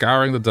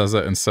scouring the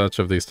desert in search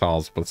of these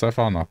tiles, but so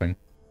far nothing.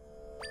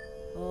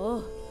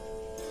 Oh.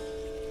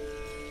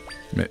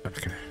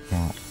 Okay.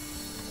 Well.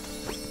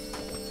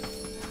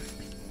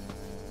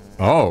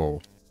 Oh.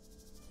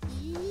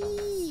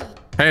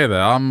 Hey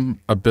there,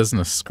 I'm a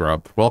business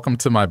scrub. Welcome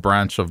to my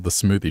branch of the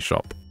smoothie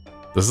shop.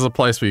 This is a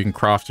place where you can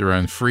craft your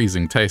own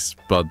freezing, taste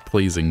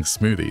bud-pleasing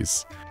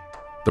smoothies.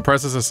 The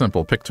process is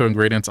simple. Pick 2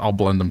 ingredients, I'll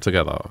blend them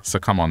together. So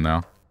come on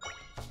now.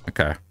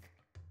 Okay.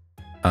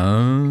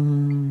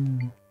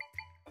 I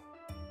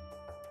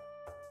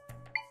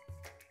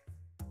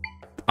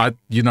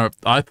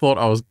thought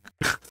I was...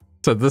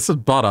 So this is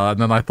butter, and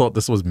then I thought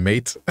this was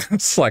meat.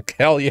 It's like,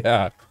 hell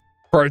yeah.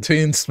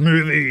 Protein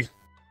smoothie.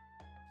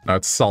 No,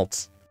 it's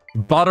salt.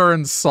 Butter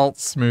and salt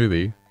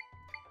smoothie.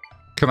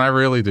 Can I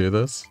really do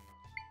this?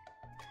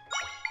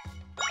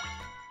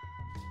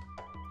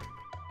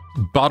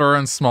 Butter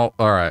and small...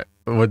 Alright.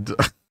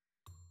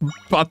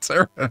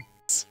 Butter and...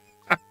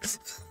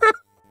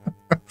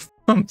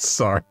 I'm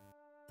sorry.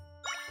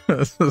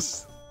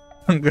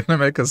 I'm gonna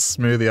make a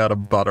smoothie out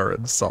of butter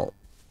and salt.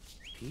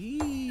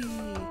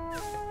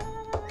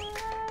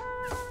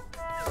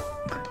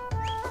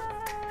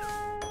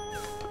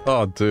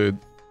 Oh, dude.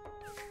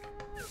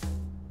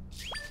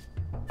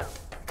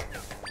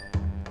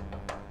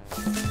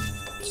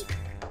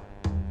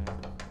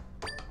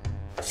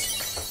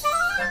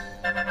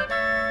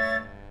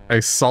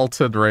 A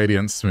salted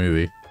radiant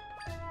smoothie.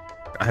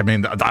 I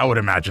mean, I would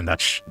imagine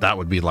that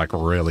would be like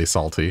really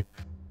salty.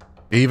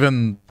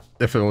 Even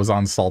if it was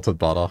unsalted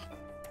butter.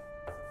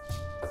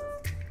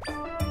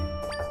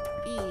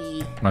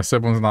 My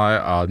siblings and I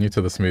are new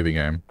to the smoothie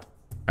game.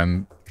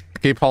 And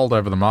keep hold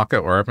over the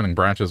market. We're opening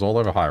branches all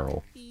over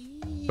Hyrule.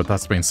 But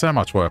that's been so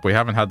much work, we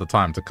haven't had the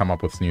time to come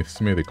up with new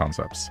smoothie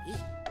concepts.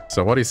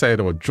 So what do you say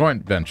to a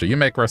joint venture? You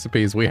make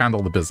recipes, we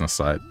handle the business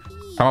side.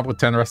 Come up with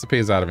 10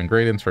 recipes out of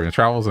ingredients for your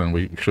travels and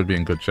we should be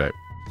in good shape.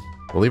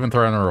 We'll even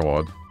throw in a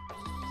reward.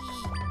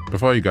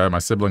 Before you go, my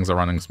siblings are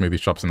running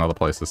smoothie shops in other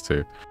places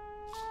too.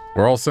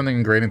 We're all sending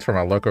ingredients from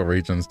our local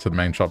regions to the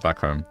main shop back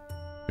home.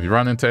 If you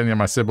run into any of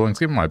my siblings,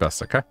 give them my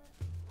best, okay?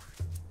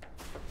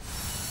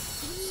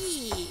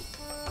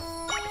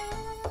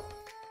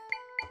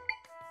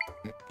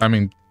 I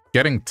mean,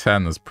 getting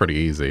 10 is pretty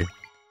easy.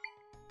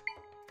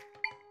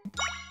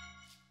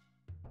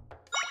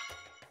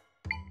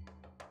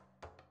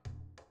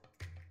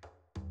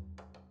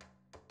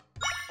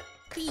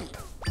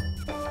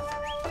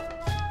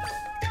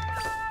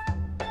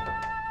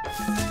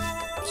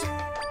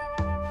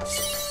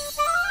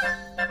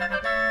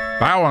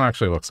 That one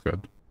actually looks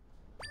good.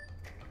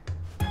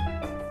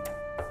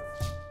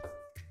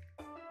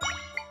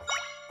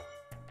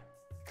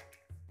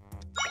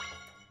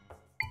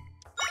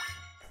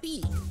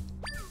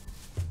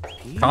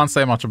 Can't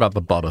say much about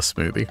the butter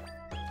smoothie.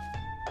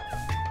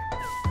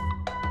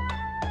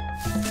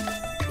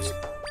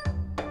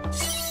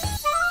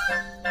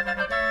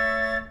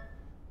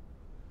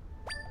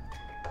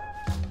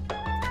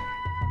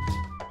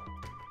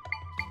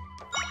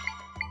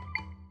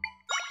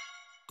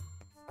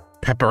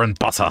 Pepper and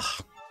butter.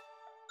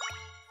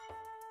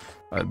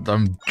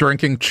 I'm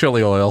drinking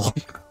chili oil.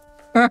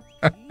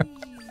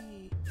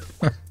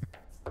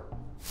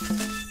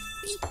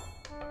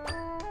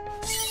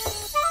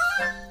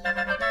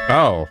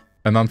 Oh,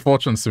 an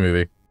unfortunate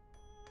smoothie.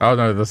 Oh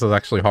no, this is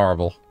actually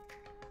horrible.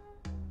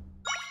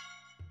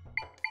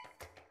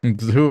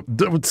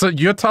 So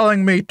you're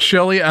telling me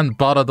chili and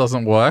butter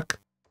doesn't work,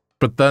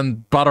 but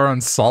then butter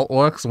and salt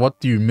works?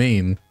 What do you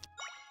mean?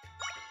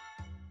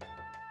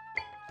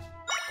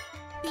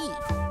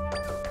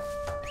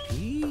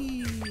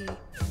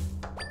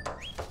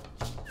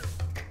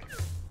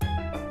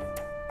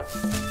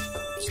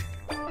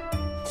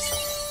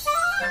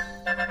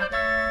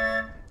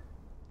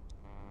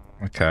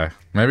 Okay,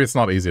 maybe it's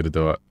not easy to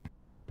do it.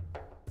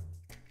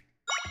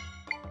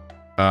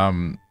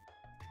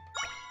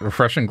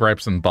 Refreshing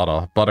grapes and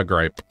butter. Butter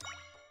grape.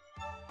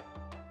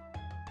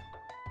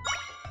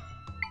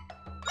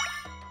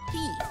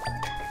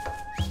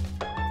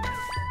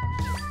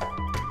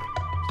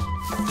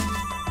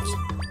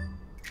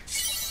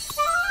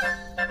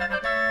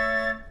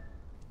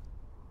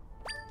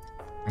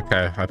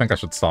 Okay, I think I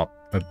should stop.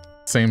 It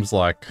seems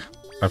like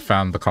I've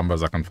found the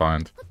combos I can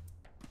find.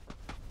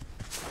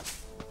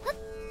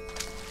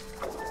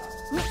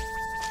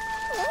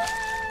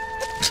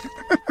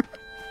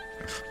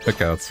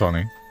 Okay, that's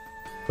funny.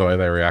 The way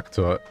they react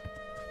to it.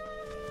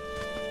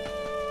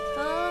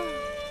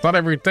 It's not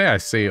every day I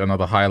see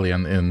another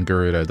Hylian in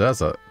Gerudo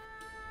Desert.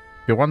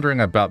 If you're wondering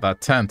about that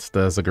tent,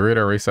 there's a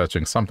Gerudo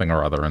researching something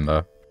or other in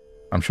there.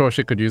 I'm sure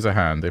she could use a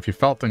hand. If you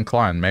felt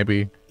inclined,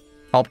 maybe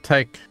help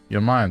take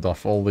your mind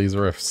off all these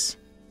rifts.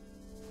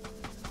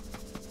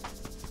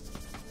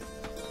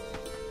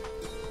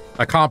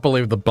 I can't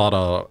believe the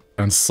butter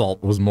and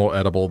salt was more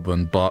edible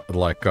than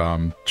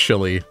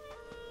chili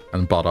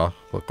and butter.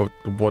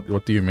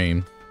 What do you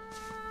mean?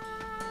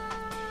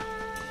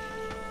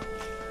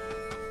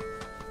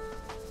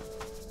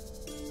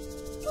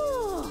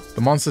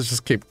 The monsters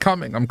just keep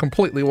coming. I'm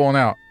completely worn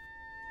out.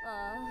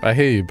 I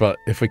hear you, but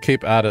if we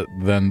keep at it,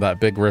 then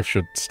that big rift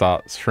should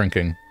start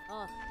shrinking.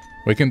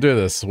 We can do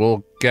this.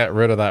 We'll get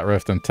rid of that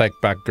rift and take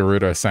back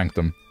Gerudo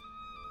Sanctum.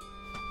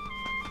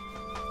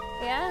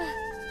 Yeah.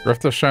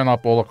 Rifts have shown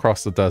up all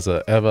across the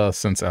desert ever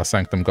since our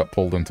sanctum got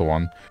pulled into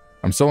one.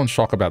 I'm still in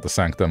shock about the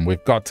sanctum.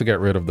 We've got to get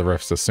rid of the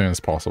rifts as soon as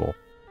possible.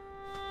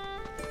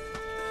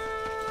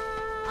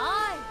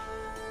 Hi.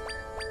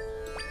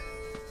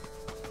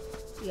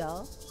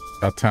 Yeah.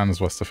 Our town is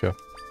west of here.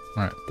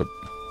 Alright, but...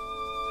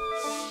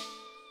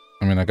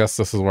 I mean, I guess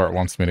this is where it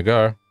wants me to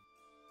go.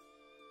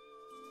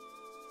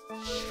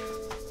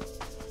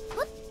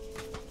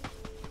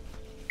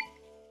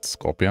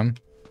 Scorpion.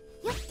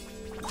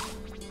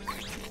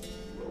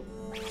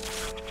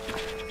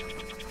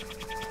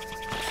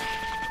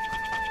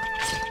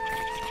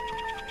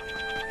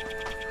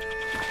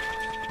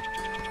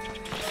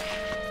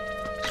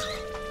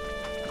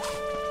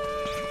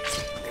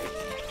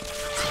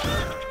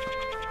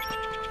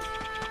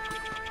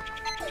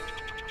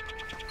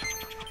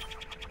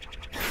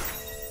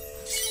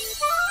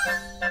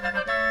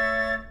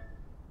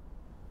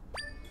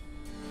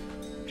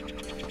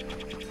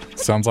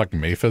 Sounds like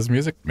Mifa's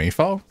music?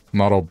 Mifa?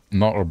 Not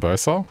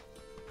Urbosa?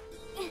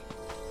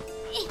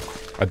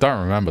 I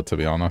don't remember, to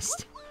be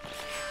honest.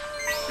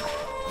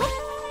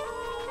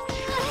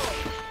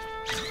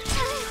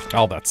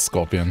 Oh, that's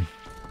Scorpion.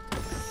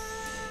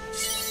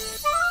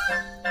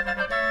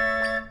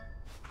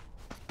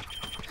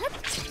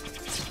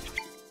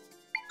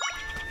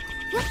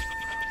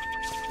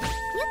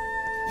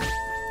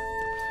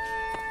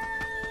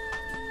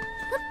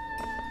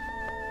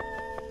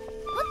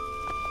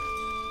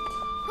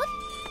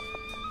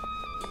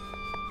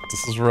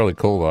 This is really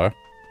cool, though.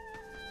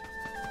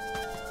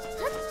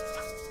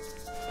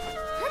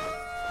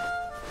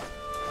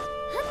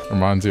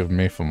 Reminds you of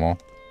me for more.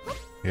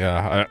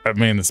 Yeah, I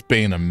mean, it's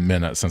been a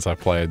minute since I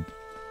played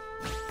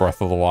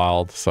Breath of the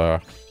Wild, so...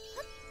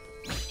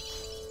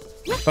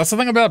 That's the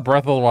thing about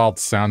Breath of the Wild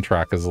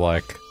soundtrack is,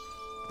 like...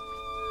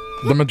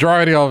 The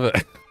majority of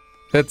it,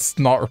 it's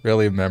not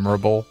really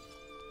memorable.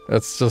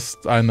 It's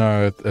just, I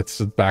know, it's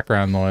just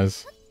background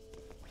noise.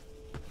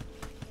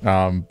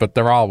 But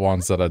there are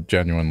ones that are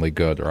genuinely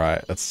good,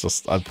 right? It's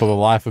just, for the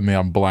life of me,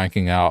 I'm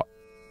blanking out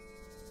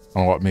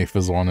on what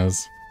Mipha's one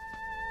is.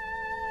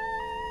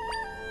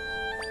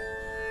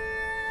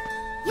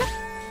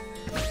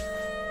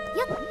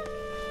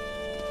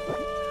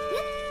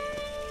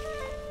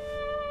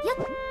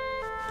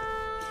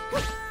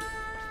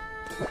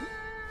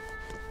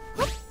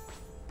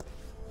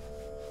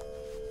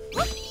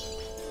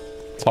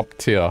 Top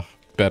tier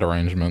bed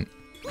arrangement.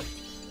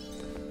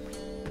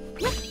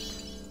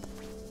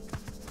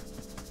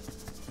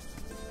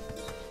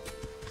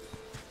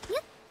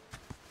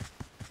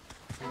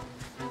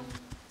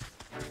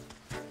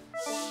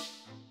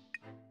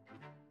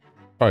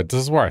 Alright,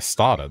 this is where I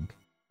started,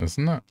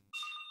 isn't it?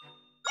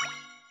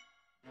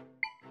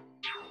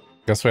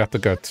 Guess we have to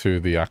go to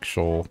the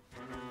actual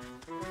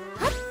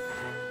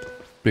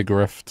big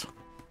rift.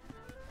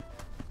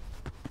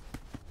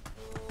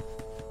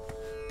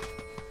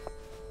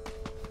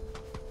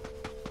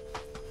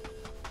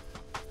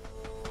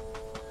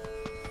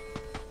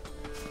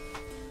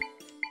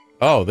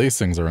 Oh, these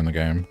things are in the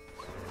game.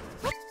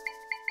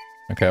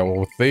 Okay, well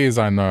with these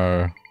I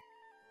know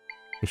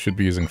we should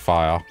be using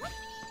fire.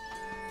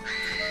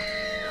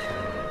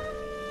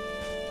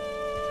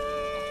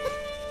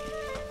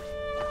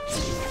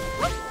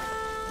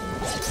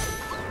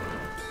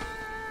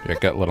 Yeah,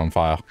 get lit on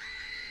fire.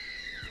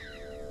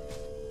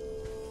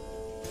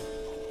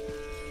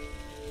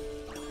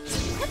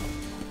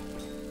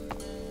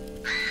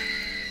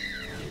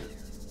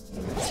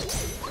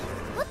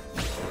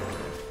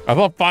 I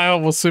thought fire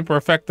was super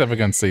effective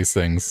against these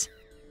things.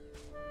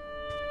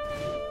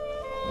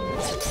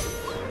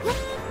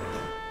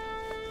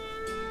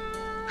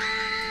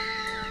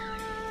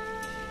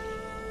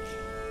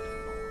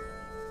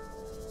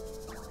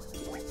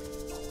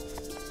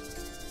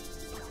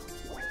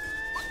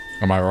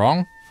 Am I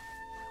wrong?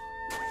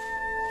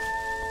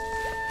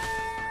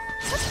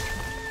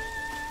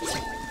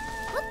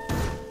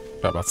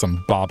 How about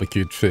some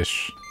barbecued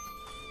fish?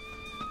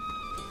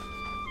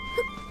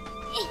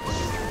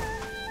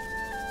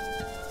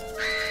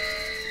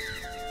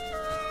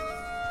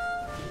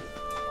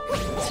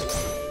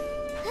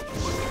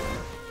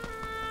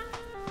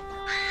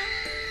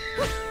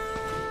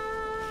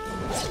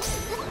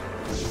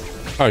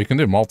 Oh, you can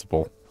do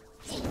multiple.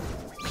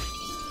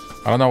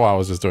 I don't know why I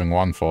was just doing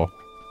one for.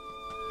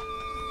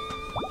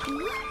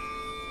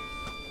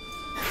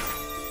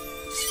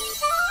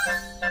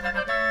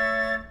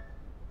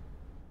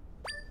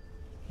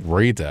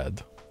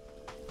 Redead.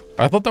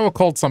 I thought they were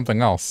called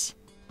something else.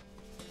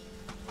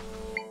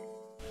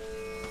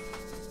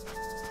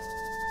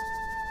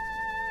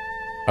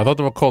 I thought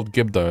they were called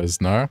Gibdos,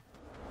 no?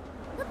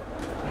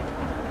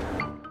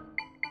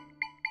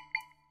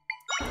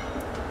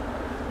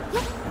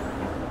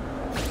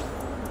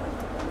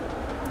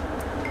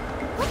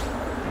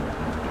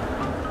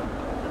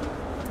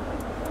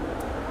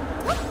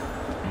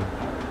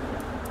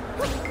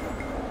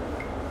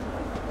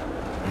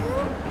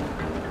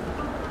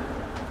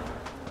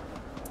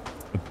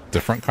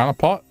 Different kind of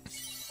pot?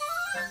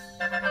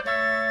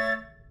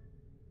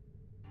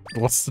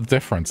 What's the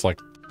difference? Like,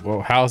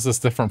 well, how is this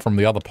different from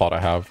the other pot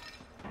I have?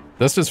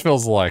 This just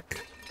feels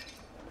like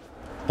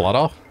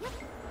butter.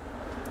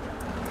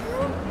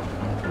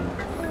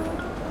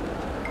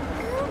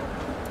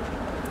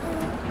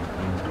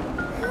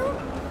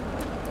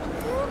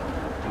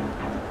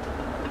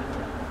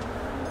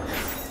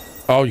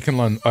 Oh, you can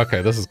learn...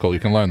 Okay, this is cool. You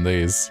can learn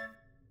these.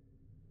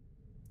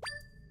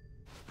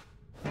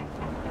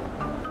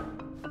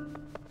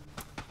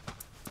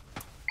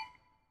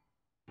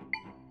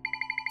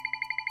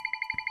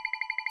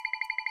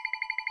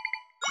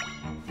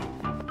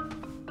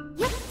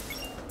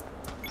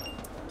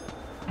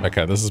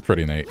 Okay, this is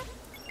pretty neat.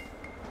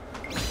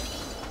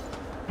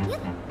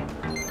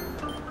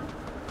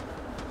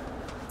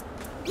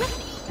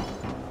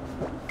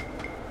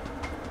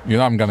 You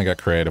know I'm gonna get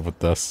creative with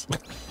this.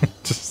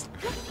 Just...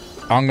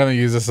 I'm gonna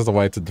use this as a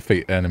way to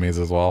defeat enemies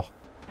as well.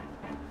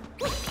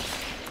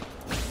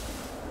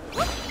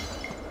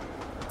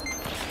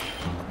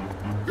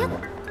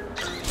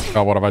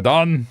 Oh, what have I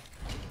done?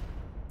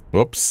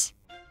 Whoops.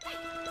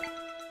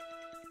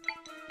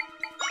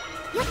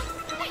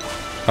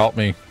 Help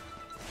me.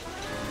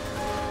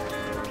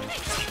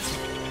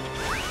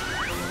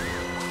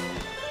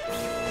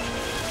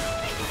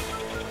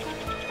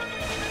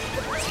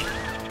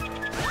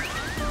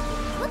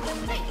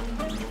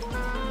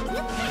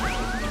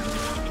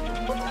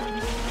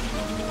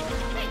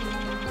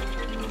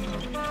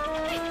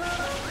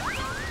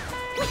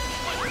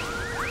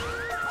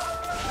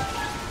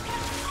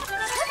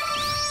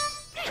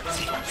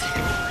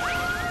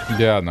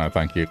 Yeah, no,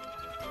 thank you.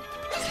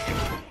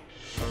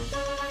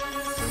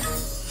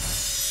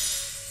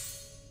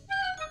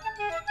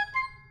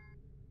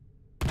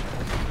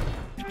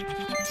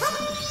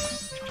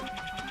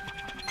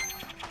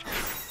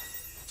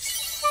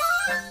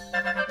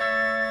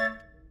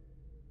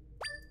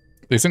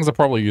 These things are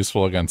probably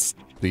useful against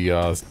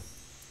the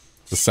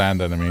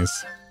sand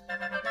enemies.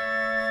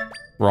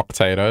 Rock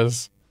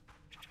potatoes.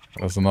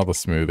 There's another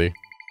smoothie.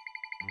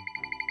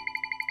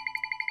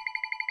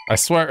 I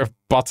swear if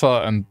butter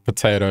and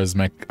potatoes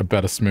make a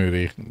better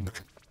smoothie.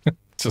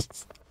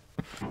 Just...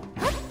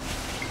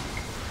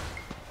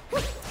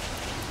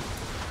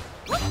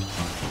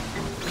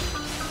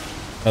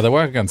 Oh, they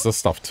work against this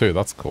stuff too,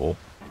 that's cool.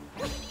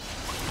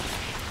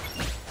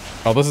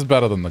 Oh, this is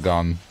better than the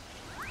gun.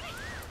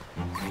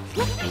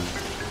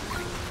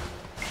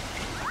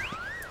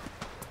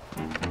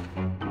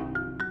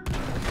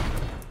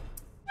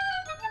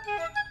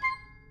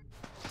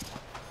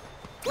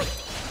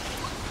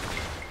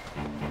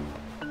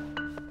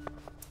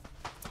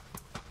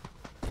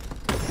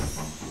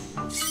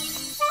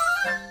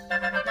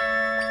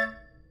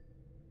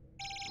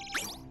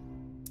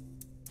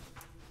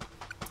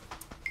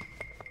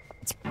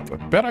 I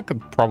bet I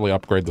could probably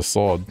upgrade the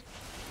sword.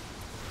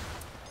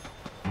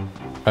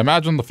 I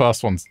imagine the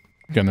first one's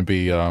gonna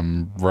be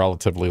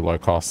relatively low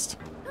cost.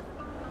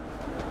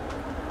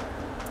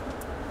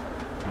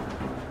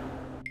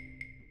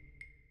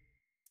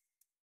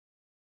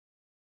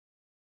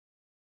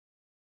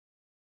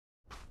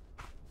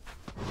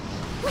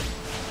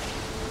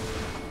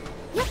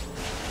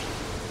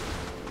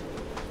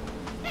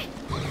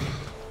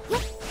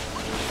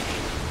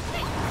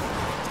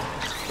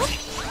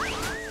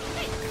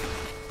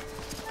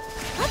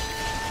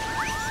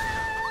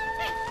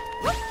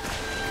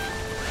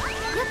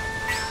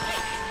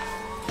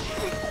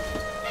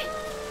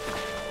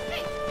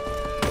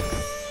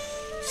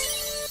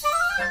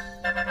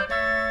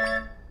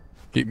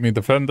 Keep me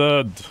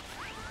defended.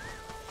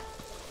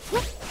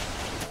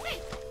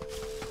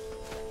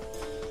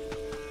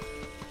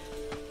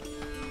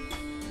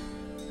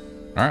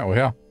 Alright, we're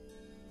here.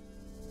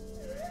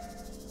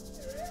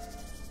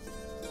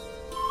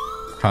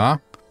 Huh?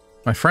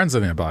 My friends are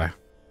nearby.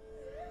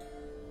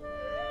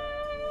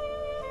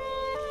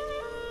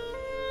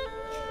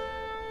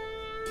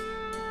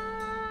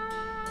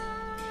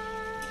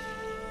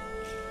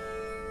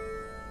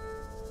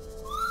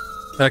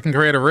 I can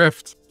create a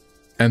rift.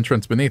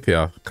 Entrance beneath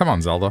here. Come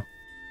on, Zelda.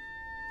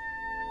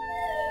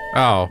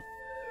 Oh.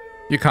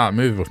 You can't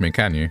move with me,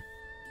 can you?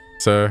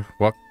 So,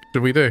 what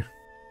should we do?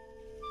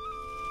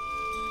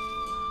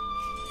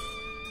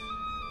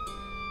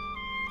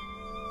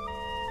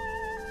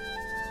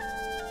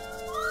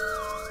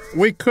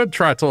 We could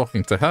try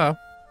talking to her.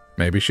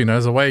 Maybe she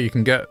knows a way you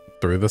can get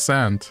through the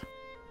sand.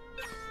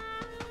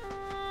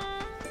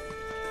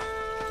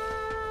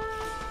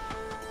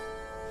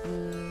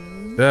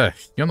 Ugh,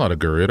 you're not a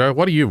Gerudo.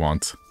 What do you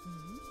want?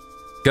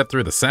 Get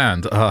through the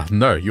sand?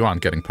 No, you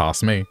aren't getting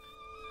past me.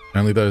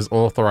 Only those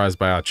authorized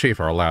by our chief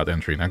are allowed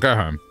entry. Now go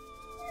home.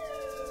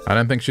 I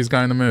don't think she's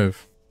going to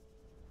move.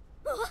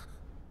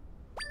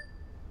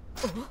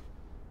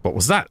 What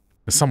was that?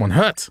 Is someone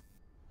hurt?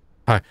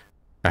 I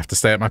have to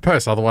stay at my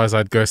post, otherwise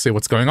I'd go see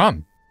what's going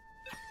on.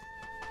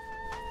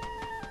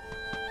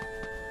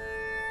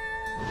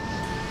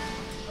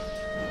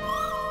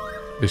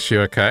 Is she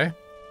okay?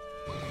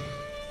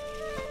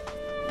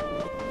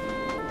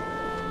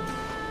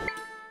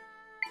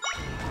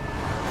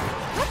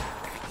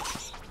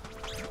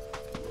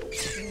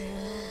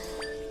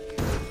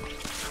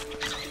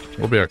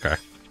 We'll be okay.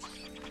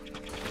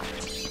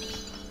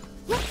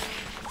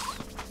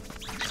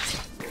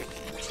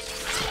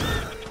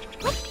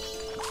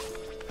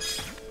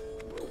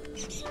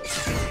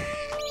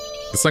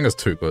 This thing is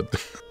too good.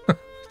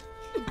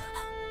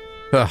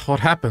 What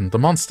happened? The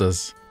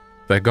monsters.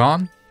 They're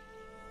gone?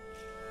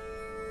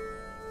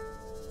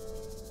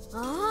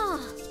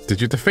 Did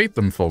you defeat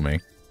them for me?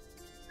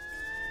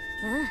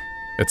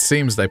 It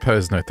seems they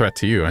pose no threat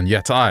to you, and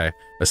yet I,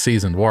 a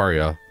seasoned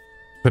warrior,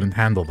 couldn't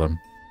handle them.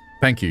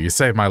 Thank you, you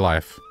saved my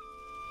life.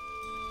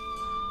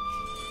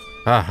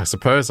 I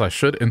suppose I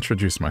should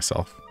introduce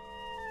myself.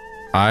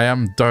 I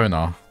am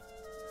Donna.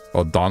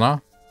 Or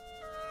Donna?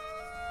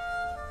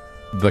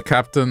 The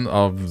captain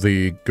of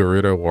the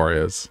Gerudo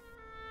Warriors.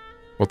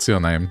 What's your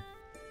name?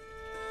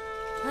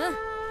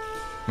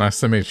 Nice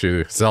to meet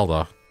you,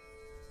 Zelda.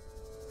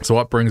 So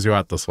what brings you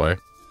out this way?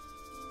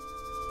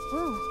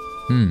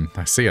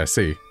 I see, I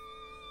see.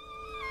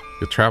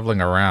 You're traveling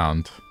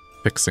around,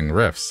 fixing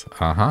rifts.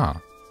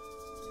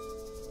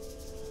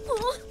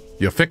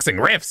 You're fixing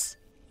rifts!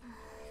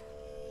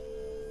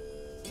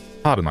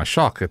 Pardon my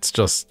shock, it's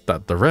just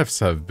that the rifts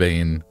have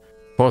been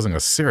causing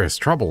us serious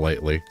trouble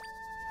lately.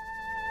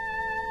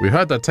 We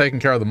heard that taking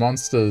care of the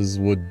monsters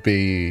would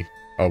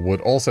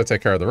also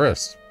take care of the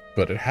rifts,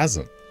 but it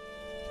hasn't.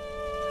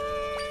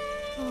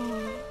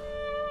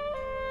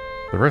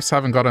 The rifts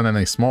haven't gotten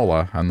any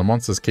smaller, and the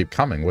monsters keep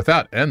coming,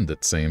 without end,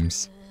 it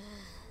seems.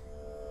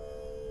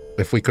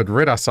 If we could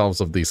rid ourselves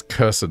of these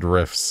cursed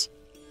rifts,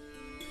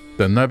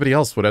 then nobody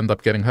else would end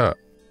up getting hurt.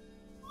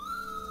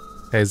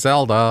 Hey,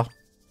 Zelda.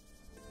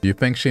 Do you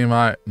think she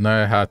might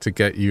know how to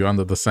get you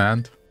under the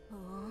sand?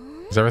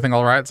 Is everything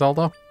alright,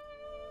 Zelda?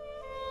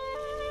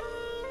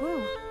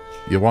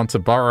 You want to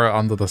burrow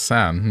under the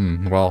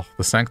sand? Well,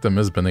 the sanctum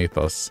is beneath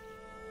us.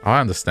 I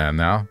understand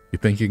now. You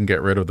think you can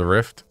get rid of the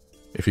rift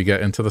if you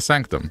get into the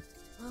sanctum?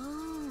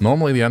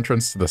 Normally the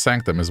entrance to the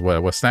sanctum is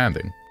where we're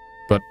standing.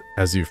 But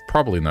as you've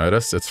probably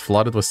noticed, it's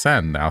flooded with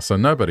sand now, so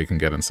nobody can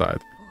get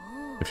inside.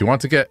 If you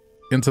want to get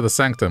into the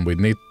sanctum, we'd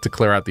need to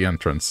clear out the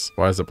entrance.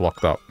 Why is it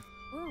blocked up?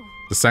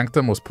 The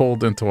sanctum was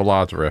pulled into a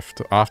large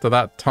rift. After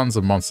that, tons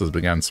of monsters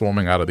began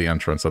swarming out of the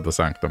entrance of the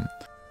sanctum.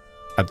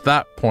 At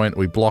that point,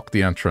 we blocked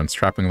the entrance,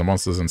 trapping the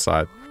monsters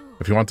inside.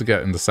 If you want to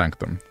get in the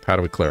sanctum, how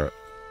do we clear it?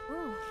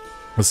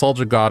 The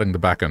soldier guarding the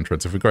back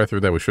entrance. If we go through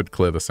there, we should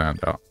clear the sand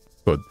out.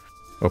 Good.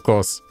 Of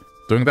course,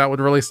 doing that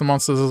would release the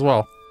monsters as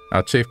well.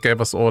 Our chief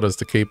gave us orders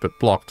to keep it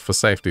blocked for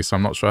safety, so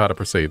I'm not sure how to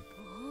proceed.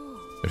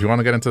 If you want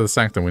to get into the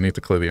sanctum, we need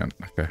to clear the end.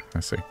 Okay,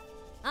 I see.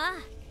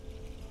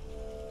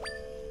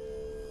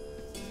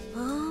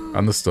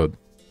 Understood.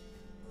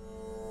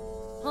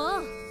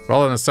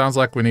 Well, then it sounds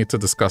like we need to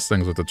discuss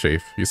things with the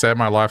chief. You saved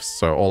my life,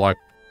 so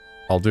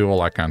I'll do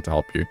all I can to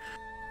help you.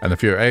 And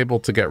if you're able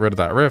to get rid of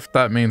that rift,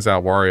 that means our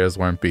warriors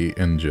won't be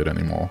injured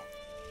anymore.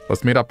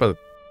 Let's meet up at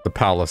the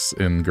palace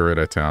in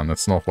Gerudo Town.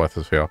 It's northwest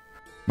of here.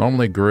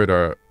 Normally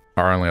Gerudo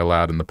are only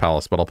allowed in the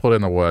palace, but I'll put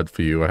in a word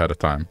for you ahead of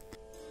time.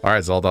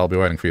 Alright, Zelda, I'll be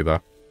waiting for you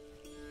there.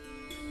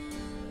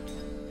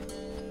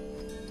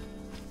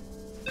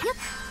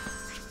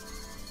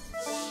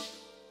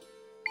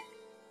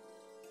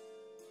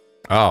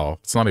 Oh,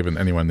 it's not even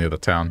anywhere near the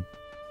town.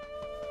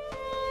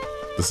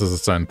 This is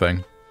its own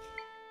thing.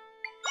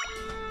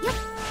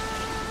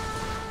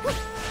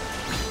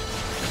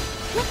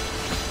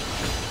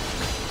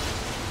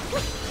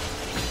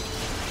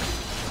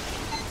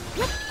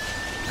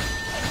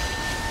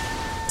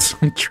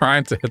 I'm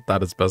trying to hit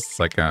that as best as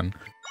I can.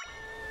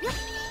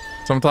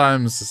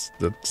 Sometimes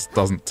it just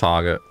doesn't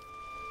target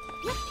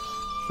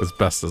as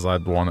best as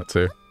I'd want it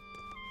to.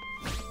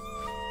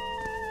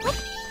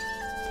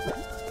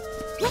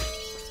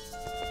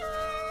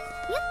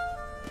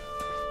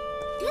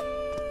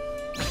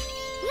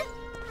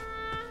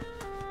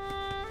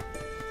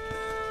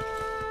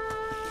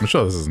 I'm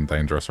sure this isn't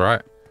dangerous,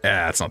 right?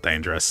 Yeah, it's not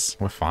dangerous.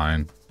 We're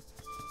fine.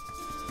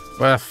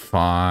 We're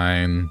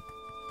fine.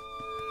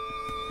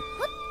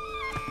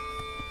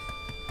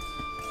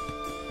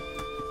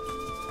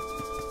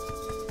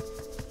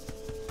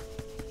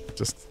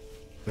 Just...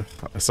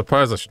 I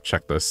suppose I should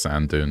check those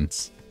sand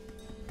dunes.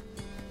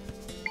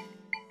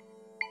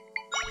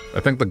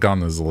 I think the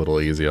gun is a little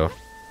easier.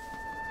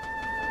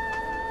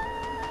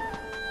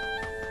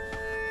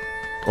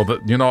 Or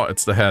you know what?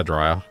 It's the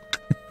hairdryer.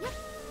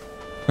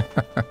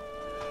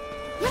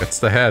 It's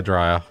the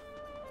hairdryer.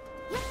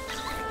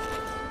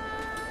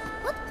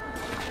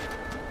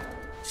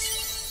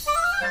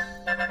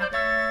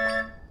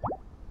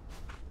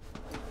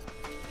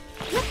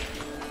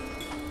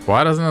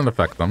 Why doesn't it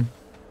affect them?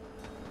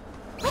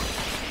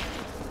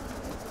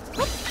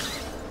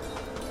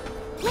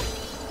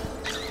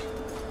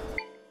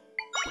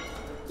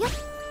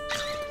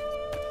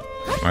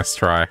 Nice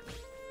try.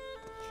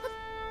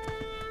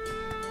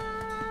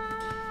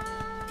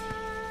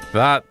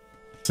 That,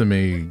 to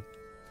me...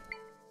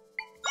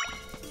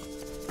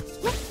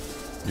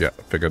 Yeah,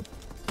 figured.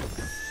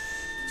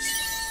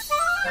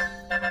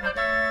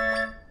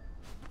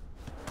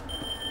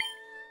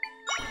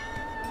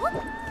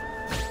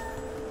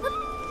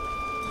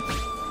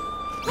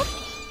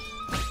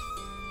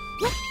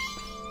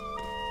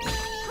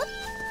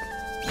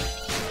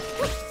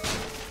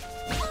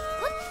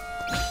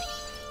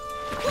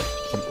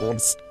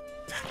 What's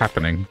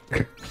happening?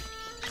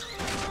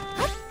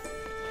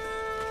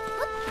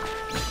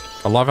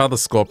 I love how the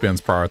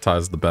scorpions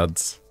prioritize the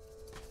beds.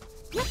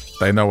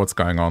 They know what's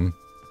going on.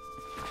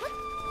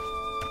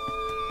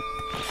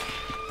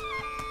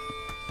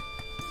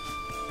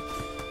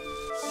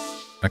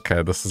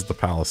 Okay, this is the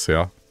palace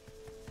here.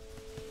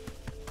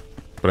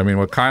 But I mean,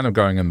 we're kind of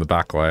going in the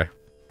back way.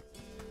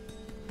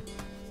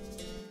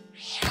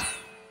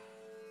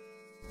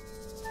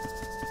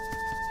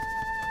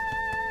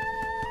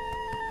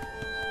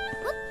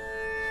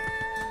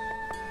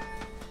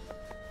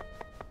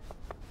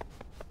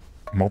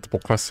 Multiple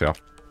quests here.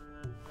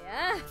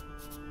 Yeah.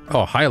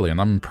 Oh, Hylian,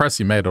 I'm impressed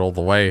you made it all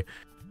the way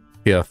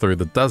here through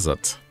the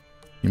desert.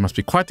 You must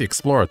be quite the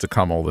explorer to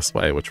come all this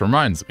way, which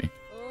reminds me.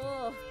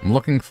 I'm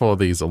looking for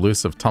these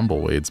elusive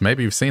tumbleweeds.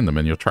 Maybe you've seen them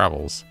in your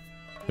travels.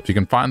 If you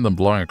can find them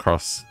blowing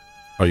across...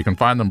 Oh, you can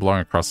find them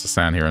blowing across the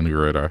sand here in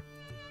Gerudo.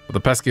 But the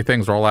pesky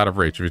things are all out of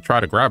reach. If you try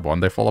to grab one,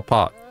 they fall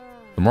apart.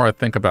 The more I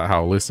think about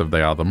how elusive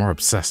they are, the more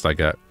obsessed I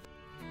get.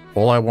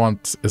 All I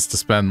want is to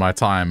spend my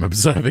time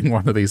observing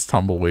one of these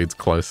tumbleweeds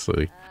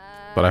closely.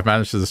 But I've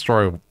managed to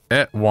destroy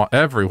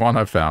every one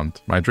I've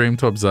found. My dream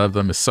to observe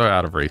them is so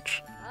out of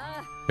reach.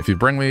 If you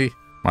bring me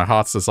my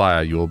heart's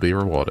desire, you will be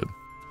rewarded.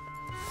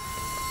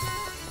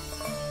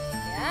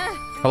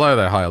 Hello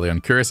there,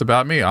 Hylian. Curious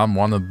about me? I'm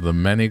one of the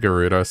many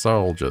Gerudo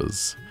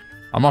soldiers.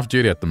 I'm off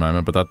duty at the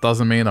moment, but that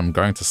doesn't mean I'm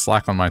going to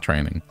slack on my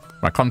training.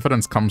 My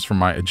confidence comes from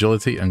my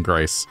agility and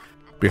grace.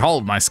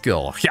 Behold my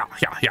skill. Yeah,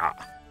 yeah, yeah.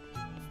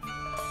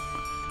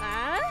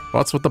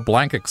 What's with the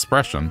blank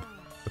expression?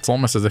 It's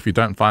almost as if you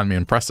don't find me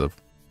impressive.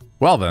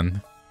 Well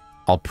then,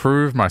 I'll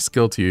prove my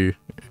skill to you.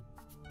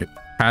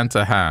 Hand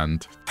to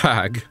hand.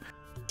 Tag.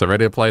 So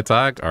ready to play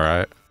tag?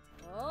 Alright.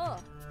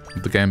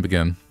 Let the game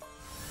begin.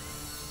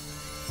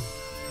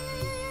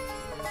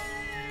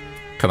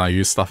 Can I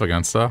use stuff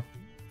against her?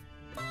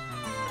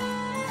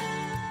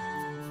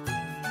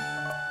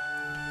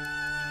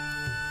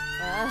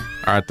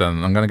 Alright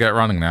then, I'm gonna get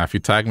running now. If you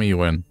tag me, you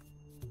win.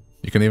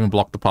 You can even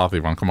block the path if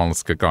you want. Come on,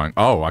 let's get going.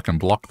 Oh, I can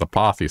block the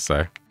path, you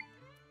say?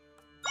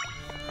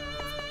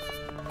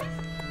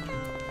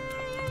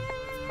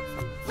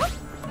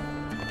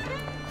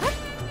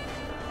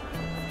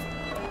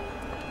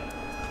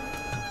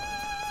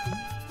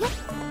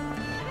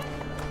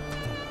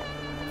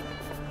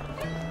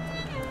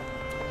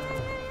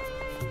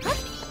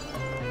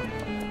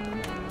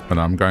 And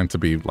I'm going to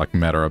be, like,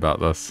 meta about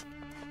this.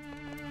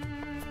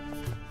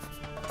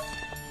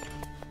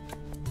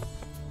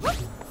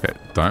 Okay,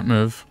 don't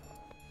move.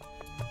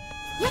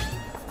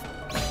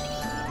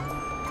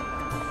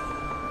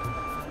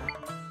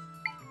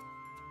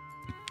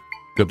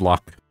 Good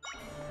luck.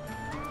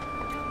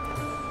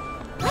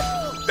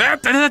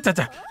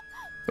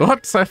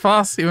 What? So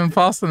fast? Even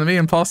faster than me?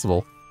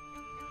 Impossible.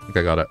 I think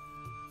I got it.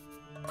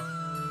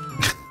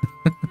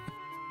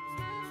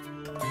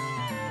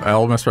 I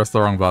almost pressed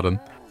the wrong button.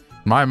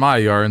 My,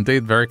 you are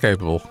indeed very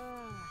capable.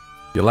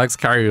 Your legs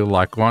carry you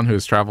like one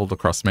who's traveled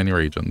across many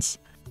regions.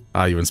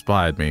 Ah, you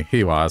inspired me.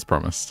 Here you are, as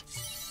promised.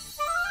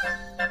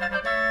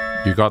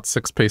 You got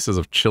 6 pieces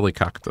of chili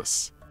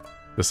cactus.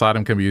 This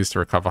item can be used to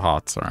recover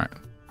hearts. Alright.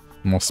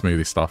 More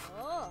smoothie stuff.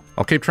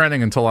 I'll keep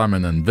training until I'm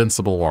an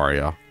invincible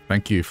warrior.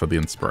 Thank you for the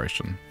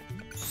inspiration.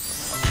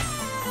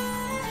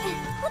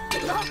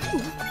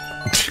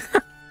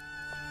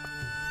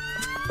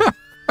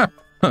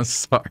 I'm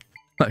sorry.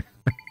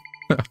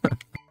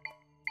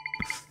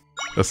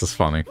 This is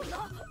funny.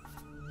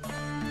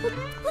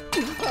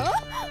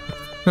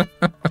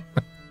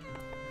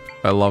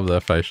 I love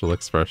their facial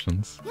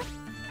expressions.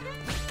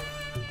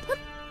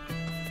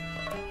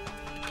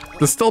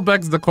 This still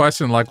begs the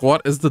question, like,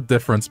 what is the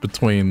difference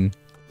between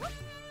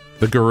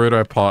the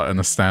Gerudo pot and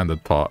a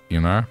standard pot, you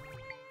know?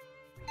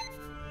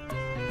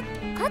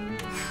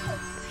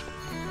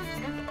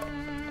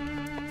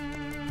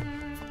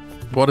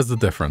 What is the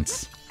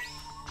difference?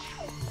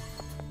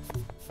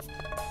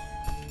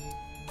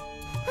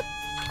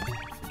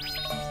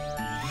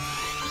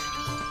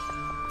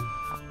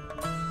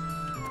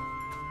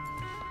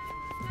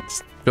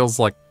 Feels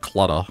like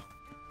clutter.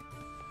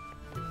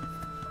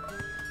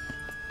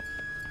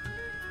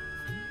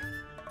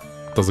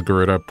 Does a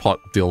Gerudo pot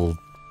deal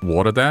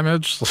water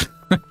damage?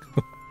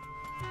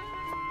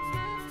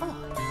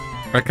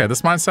 Okay,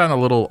 this might sound a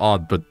little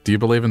odd, but do you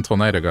believe in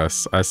tornado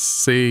ghosts?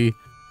 See,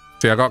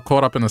 I got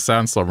caught up in a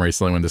sandstorm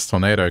recently when this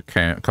tornado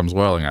comes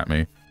whirling at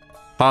me.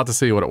 Hard to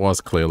see what it was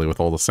clearly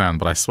with all the sand,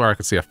 but I swear I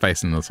could see a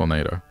face in the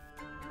tornado.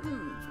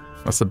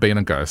 Must have been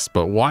a ghost,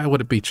 but why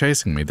would it be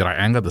chasing me? Did I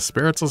anger the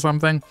spirits or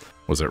something?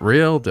 Was it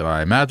real? Did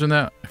I imagine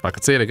it? If I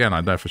could see it again,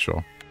 I'd know for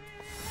sure.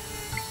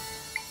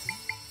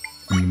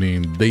 You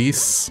mean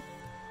this?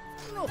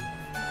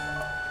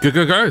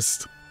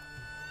 Ghost!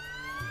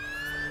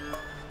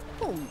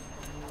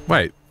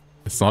 Wait,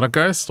 it's not a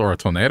ghost or a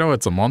tornado,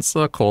 it's a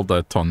monster called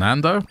a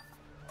tornado?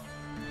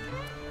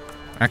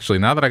 Actually,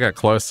 now that I get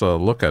closer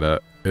look at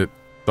it, it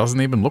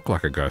doesn't even look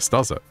like a ghost,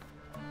 does it?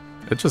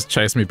 It just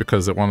chased me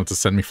because it wanted to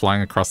send me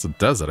flying across the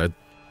desert.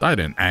 I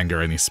didn't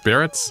anger any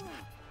spirits.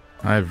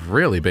 I've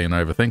really been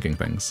overthinking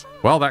things.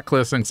 Well, that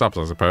clears things up,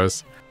 I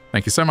suppose.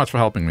 Thank you so much for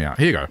helping me out.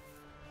 Here you go.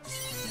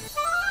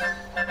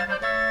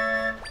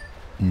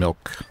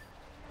 Milk.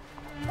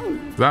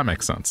 That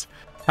makes sense.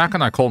 How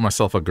can I call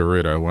myself a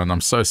Gerudo when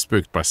I'm so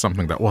spooked by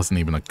something that wasn't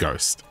even a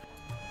ghost?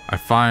 I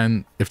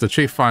find if the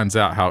chief finds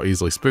out how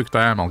easily spooked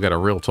I am, I'll get a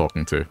real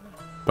talking to.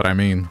 But I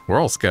mean, we're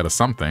all scared of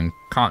something.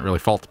 Can't really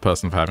fault the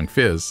person for having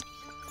fears.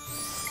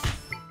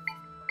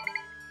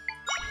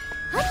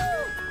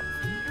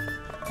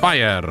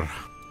 Fire!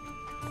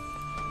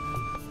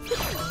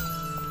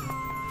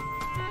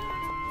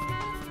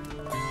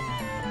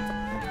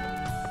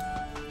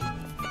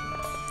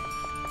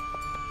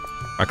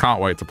 I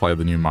can't wait to play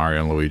the new Mario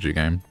and Luigi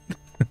game.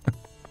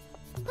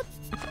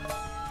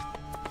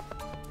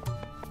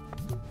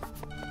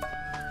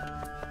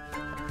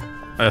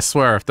 I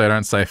swear if they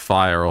don't say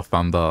fire or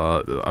thunder,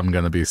 I'm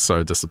gonna be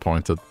so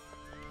disappointed.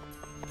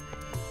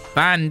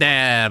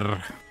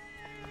 Thunder!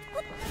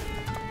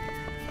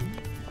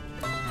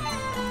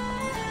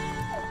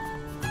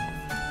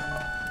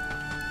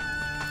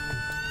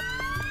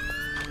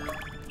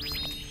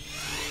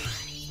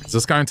 Is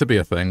this going to be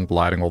a thing?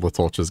 Lighting all the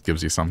torches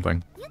gives you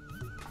something.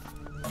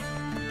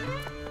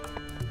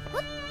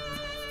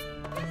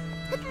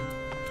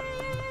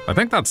 I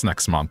think that's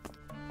next month.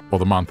 or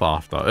the month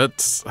after.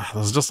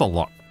 There's just a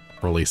lot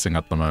releasing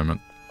at the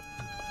moment.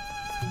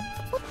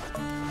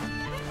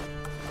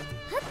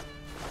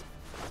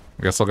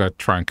 I guess I'll go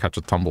try and catch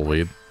a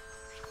tumbleweed.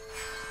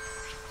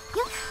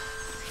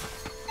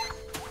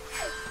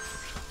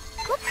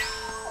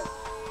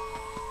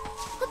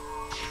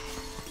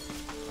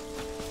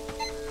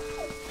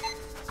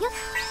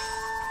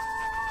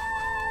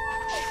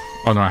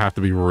 Oh no, I have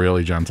to be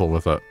really gentle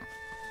with it.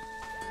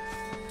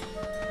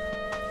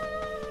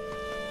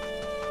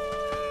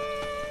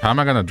 How am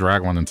I going to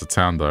drag one into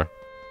town, though?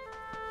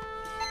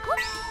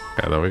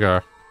 Okay, there we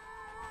go.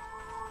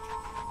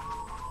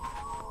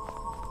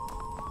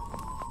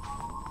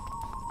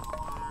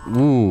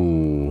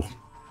 Ooh.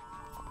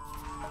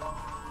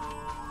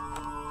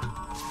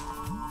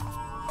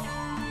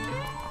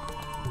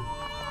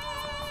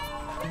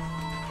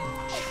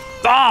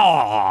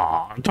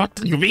 Oh, what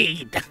do you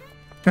mean?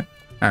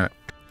 Alright.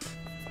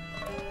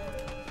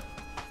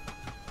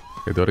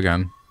 Okay, do it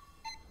again.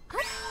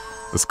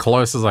 As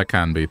close as I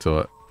can be to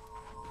it.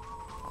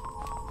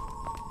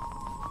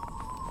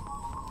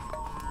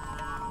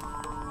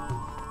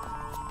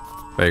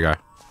 There you go.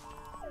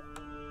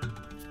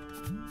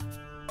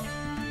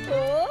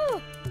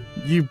 Oh.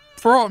 You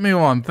brought me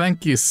one.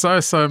 Thank you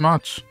so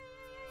much.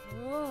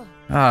 Oh.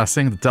 Ah,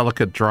 seeing the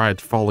delicate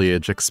dried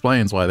foliage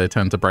explains why they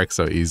tend to break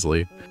so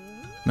easily.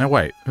 No,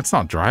 wait. It's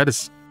not dried.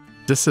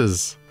 This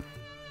is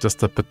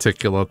just a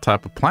particular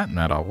type of plant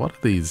matter. What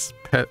are these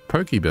pet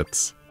pokey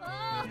bits?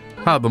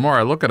 Ah, the more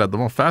I look at it, the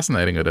more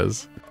fascinating it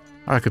is.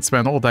 I could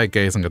spend all day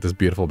gazing at this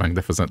beautiful,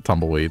 magnificent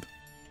tumbleweed.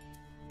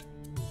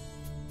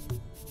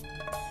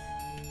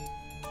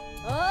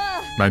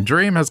 My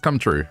dream has come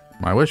true.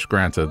 My wish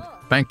granted.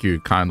 Thank you,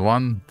 kind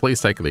one.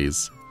 Please take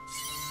these.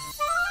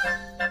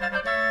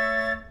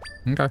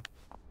 Okay.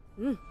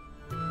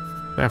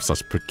 They have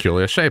such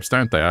peculiar shapes,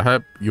 don't they? I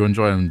hope you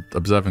enjoy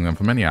observing them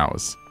for many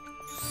hours.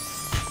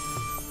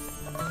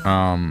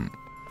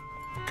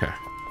 Okay.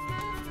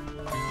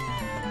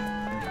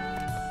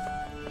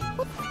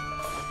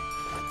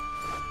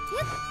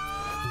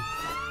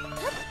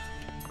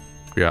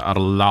 We are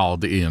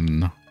allowed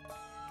in.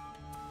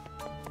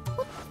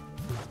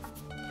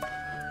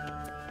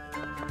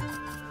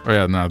 Oh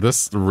yeah, no,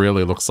 this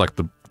really looks like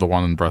the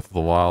one in Breath of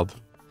the Wild.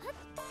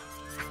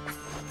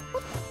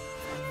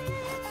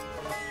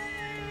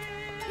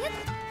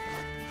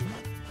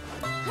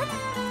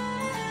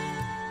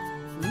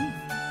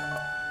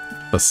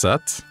 A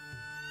set?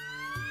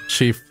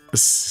 Chief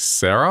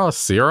Sierra?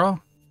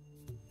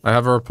 I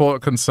have a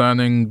report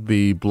concerning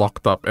the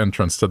blocked up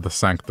entrance to the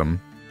sanctum.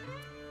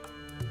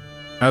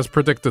 As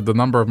predicted, the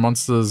number of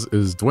monsters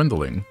is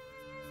dwindling.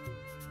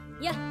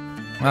 Yeah.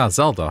 Ah,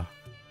 Zelda.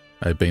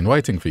 I've been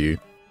waiting for you.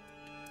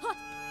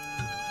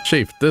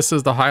 Chief, this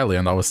is the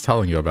Hylian I was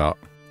telling you about.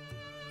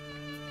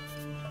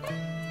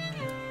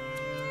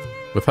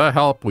 With her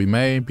help, we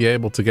may be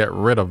able to get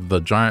rid of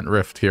the giant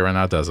rift here in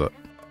our desert.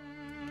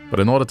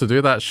 But in order to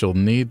do that, she'll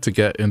need to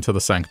get into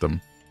the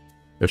sanctum.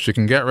 If she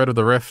can get rid of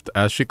the rift,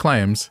 as she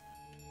claims,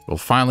 we'll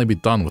finally be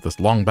done with this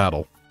long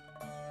battle.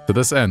 To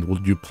this end,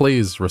 would you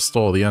please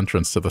restore the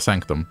entrance to the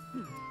sanctum?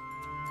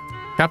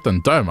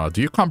 Captain Doma,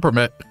 do you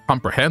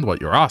comprehend what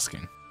you're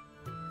asking?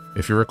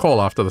 If you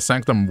recall, after the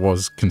sanctum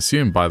was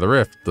consumed by the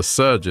rift, the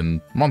surge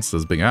in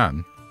monsters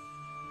began.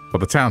 For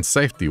the town's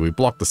safety, we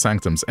blocked the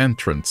sanctum's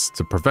entrance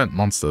to prevent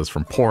monsters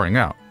from pouring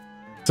out.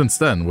 Since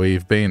then,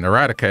 we've been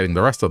eradicating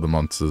the rest of the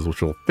monsters,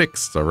 which will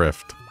fix the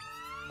rift.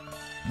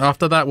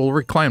 After that, we'll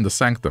reclaim the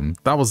sanctum.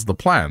 That was the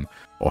plan.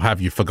 Or have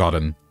you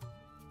forgotten?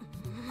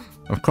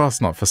 Of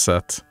course not,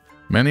 Facette.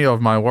 Many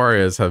of my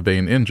warriors have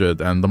been injured,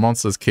 and the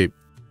monsters keep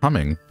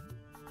coming.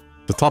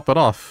 To top it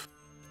off,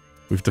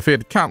 we've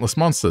defeated countless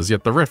monsters,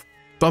 yet the rift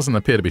doesn't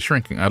appear to be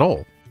shrinking at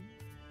all.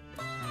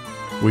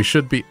 We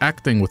should be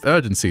acting with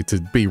urgency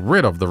to be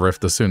rid of the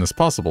rift as soon as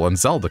possible, and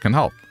Zelda can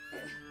help.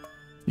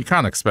 You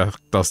can't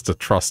expect us to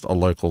trust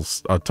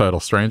a total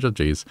stranger,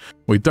 geez.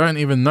 We don't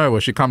even know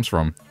where she comes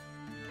from.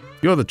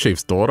 You're the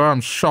chief's daughter.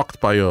 I'm shocked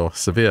by your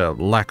severe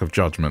lack of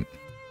judgment.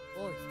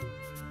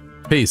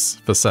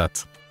 Peace,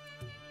 Facette.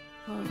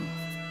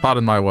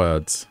 Pardon my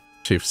words,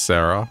 Chief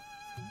Sarah,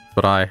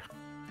 but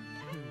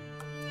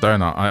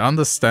Dona, I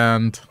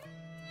understand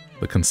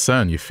the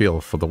concern you feel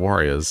for the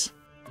warriors.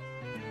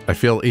 I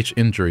feel each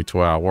injury to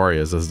our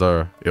warriors as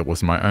though it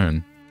was my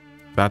own.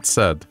 That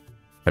said,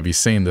 have you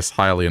seen this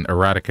Hylian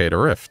eradicate a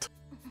rift?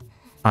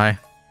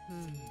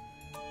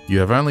 You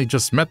have only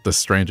just met this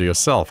stranger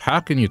yourself. How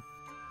can you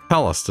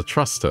tell us to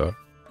trust her?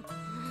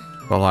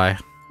 Well,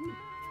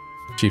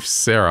 Chief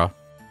Sarah,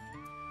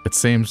 it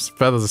seems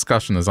further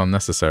discussion is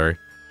unnecessary.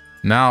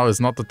 Now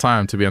is not the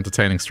time to be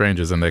entertaining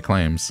strangers and their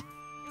claims.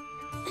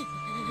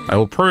 I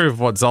will prove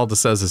what Zelda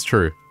says is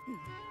true.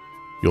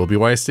 You'll be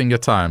wasting your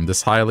time.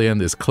 This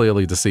Hylian is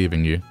clearly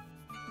deceiving you.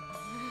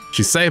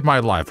 She saved my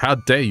life. How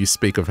dare you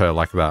speak of her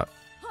like that?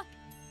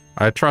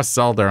 I trust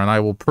Zelda, and I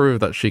will prove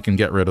that she can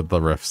get rid of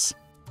the rifts.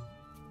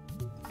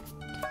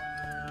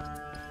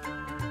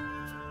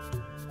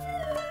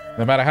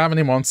 No matter how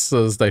many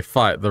monsters they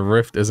fight, the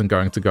rift isn't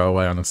going to go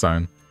away on its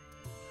own.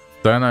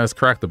 Dana is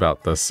correct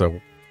about this,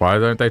 so why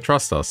don't they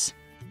trust us?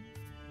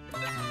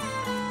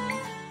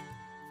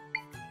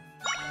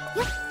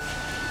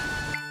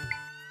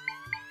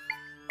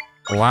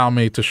 Allow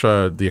me to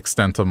show the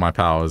extent of my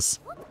powers.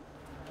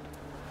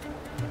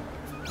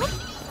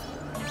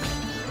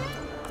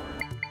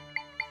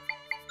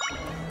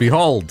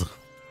 Behold!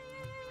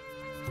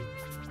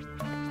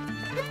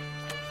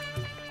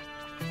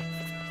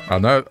 Oh,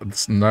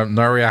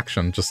 no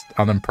reaction, just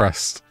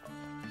unimpressed.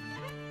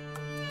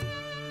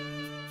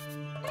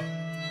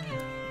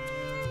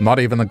 Not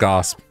even a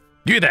gasp.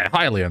 You there,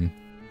 Hylian!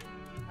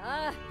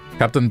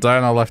 Captain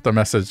Dana left a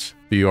message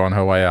for you on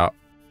her way out.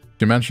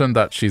 She mentioned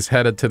that she's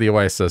headed to the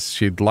Oasis.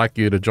 She'd like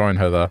you to join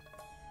her there.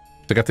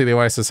 To get to the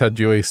Oasis, head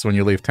due east when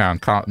you leave town.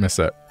 Can't miss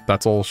it.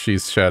 That's all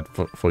she's shared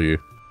for you.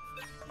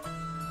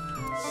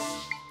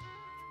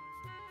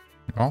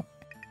 Oh.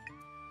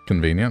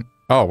 Convenient.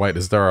 Oh, wait,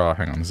 is there a...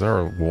 Hang on, is there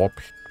a warp?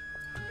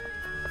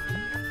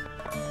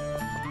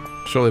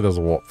 Surely there's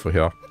a warp for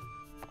here.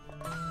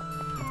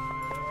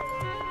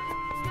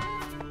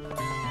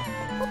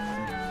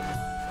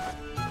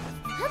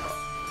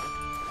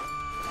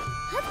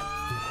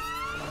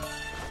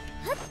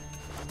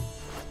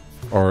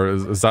 Or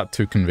is that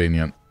too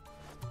convenient?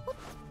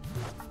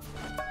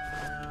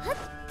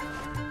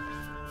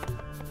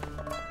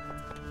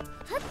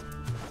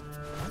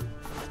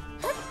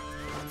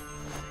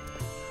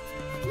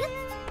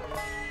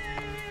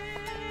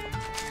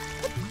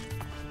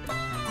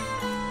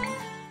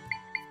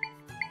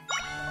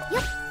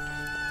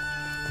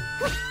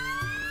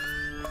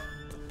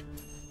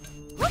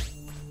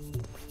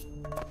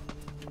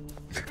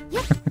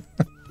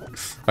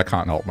 I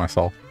can't help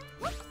myself.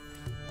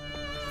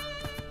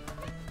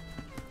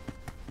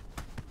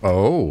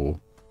 Oh,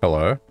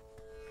 hello.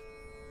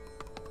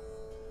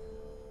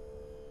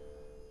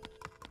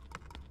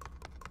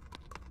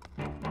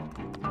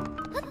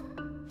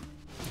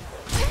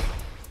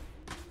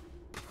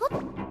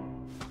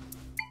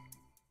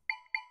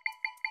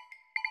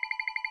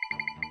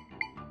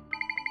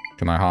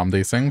 Can I harm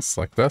these things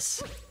like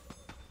this?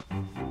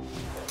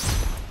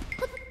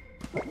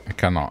 I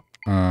cannot.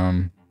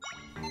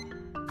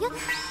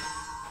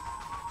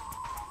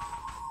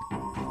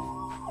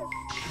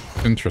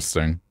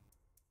 Interesting.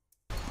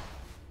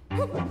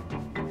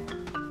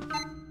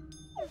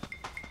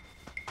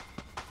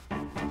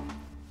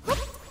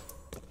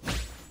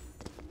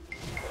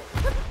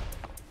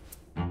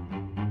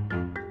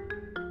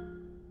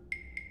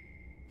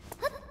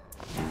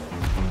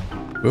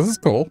 This is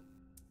cool.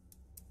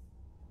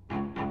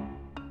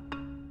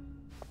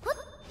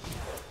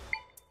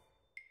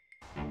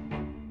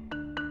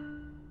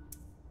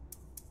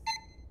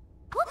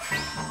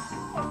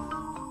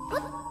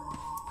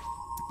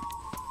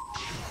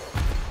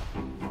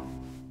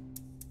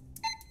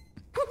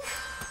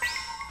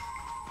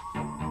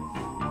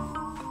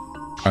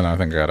 Oh no, I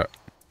think I got it.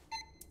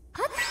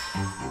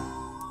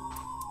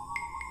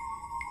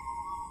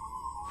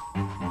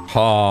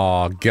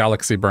 Ha,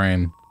 galaxy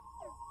brain.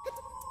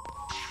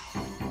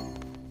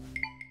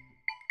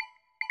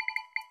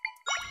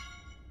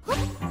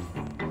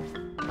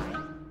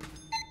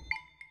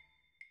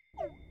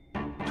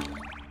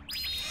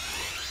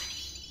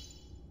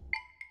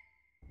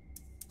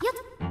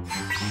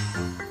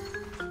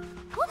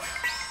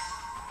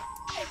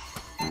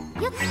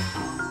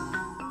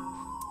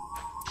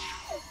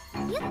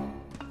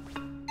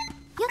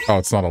 Oh,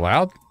 it's not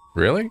allowed?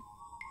 Really?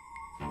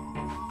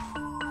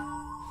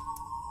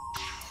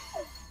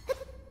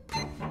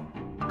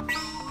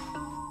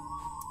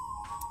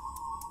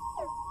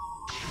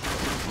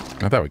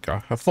 Oh, there we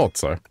go. I thought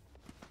so.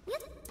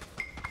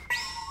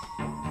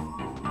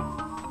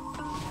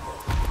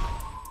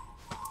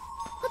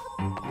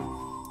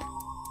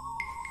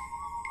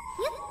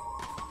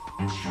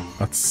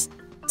 That's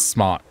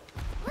smart.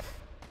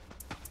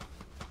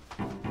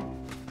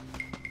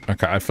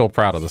 Okay, I feel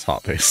proud of this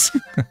heart piece.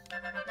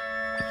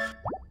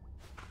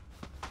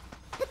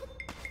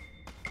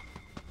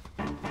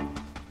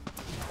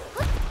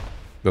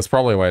 There's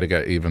probably a way to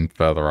get even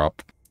further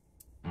up.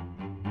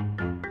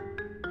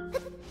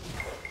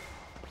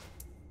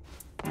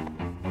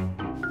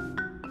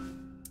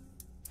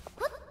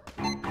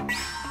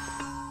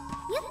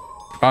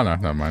 Oh no,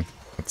 never mind.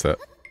 That's it.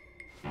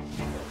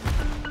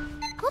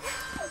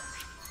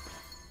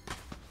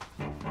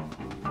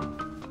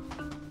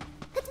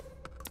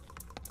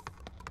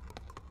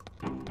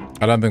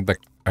 I don't think that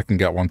I can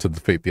get one to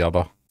defeat the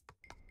other.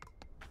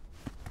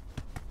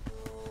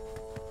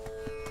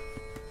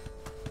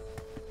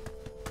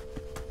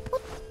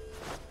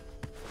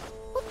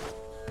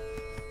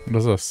 What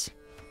is this?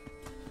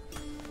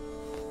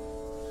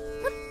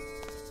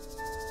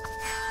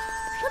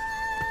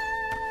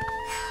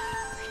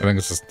 I think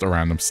it's just a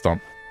random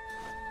stump.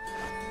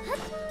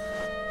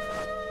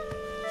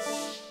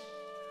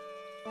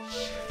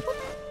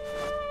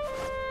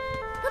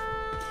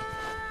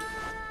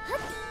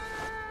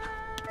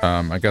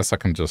 I guess I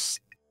can just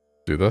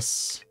do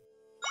this.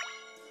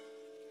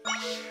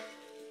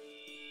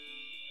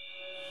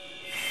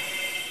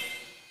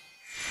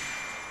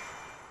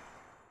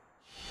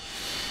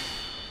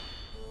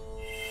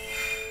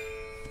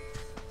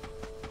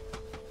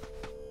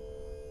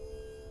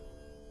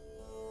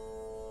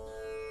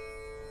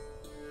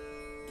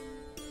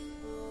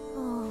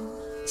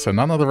 So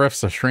none of the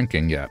rifts are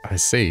shrinking yet. I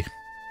see.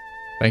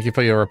 Thank you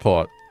for your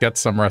report. Get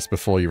some rest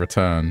before you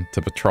return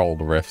to patrol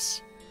the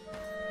rifts.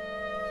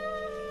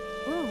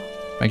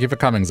 Thank you for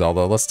coming,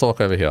 Zelda. Let's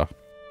talk over here.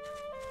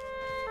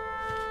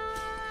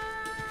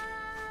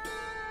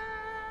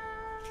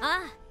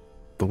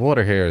 The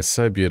water here is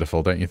so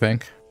beautiful, don't you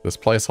think? This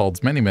place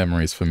holds many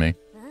memories for me.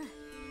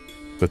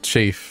 The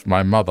chief,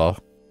 my mother,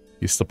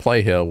 used to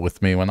play here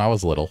with me when I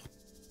was little.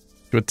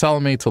 She would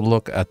tell me to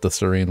look at the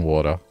serene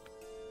water,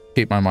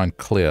 keep my mind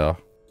clear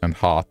and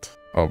heart.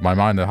 Oh, my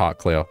mind and heart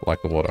clear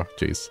like the water.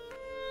 Jeez.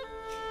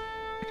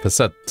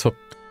 Cassette took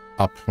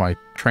up my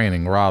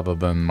training rather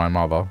than my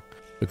mother,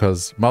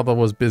 because mother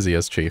was busy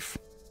as chief.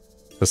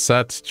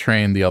 Cassette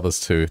trained the others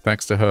too.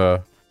 Thanks to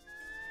her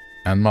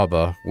and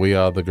mother, we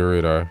are the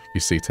Gerudo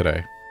you see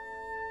today.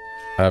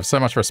 I have so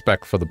much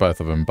respect for the both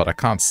of them, but I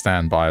can't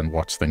stand by and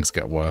watch things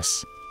get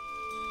worse.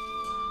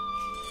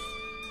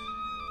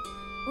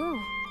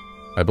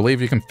 I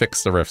believe you can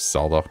fix the rifts,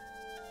 Zelda.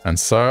 And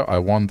so, I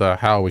wonder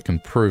how we can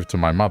prove to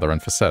my mother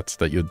and Facette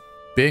that you're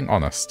being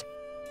honest.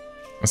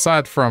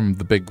 Aside from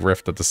the big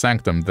rift at the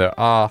Sanctum, there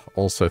are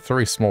also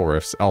 3 small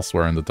rifts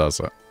elsewhere in the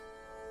desert.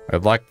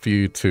 I'd like for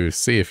you to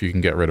see if you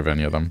can get rid of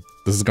any of them.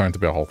 This is going to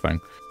be a whole thing.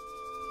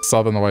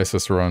 Southern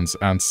Oasis Ruins,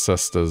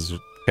 Ancestors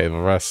Cave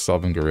of Rest,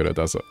 Southern Gerudo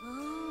Desert.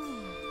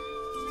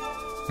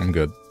 I'm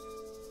good.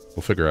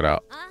 We'll figure it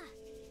out.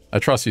 I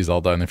trust you,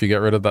 Zelda, and if you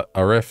get rid of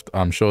a rift,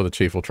 I'm sure the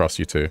chief will trust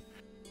you too.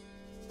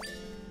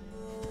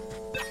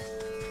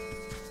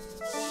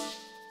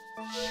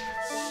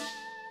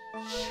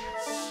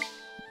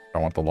 I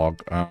want the log.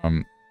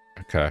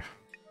 Okay.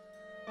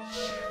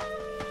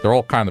 They're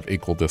all kind of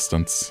equal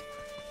distance.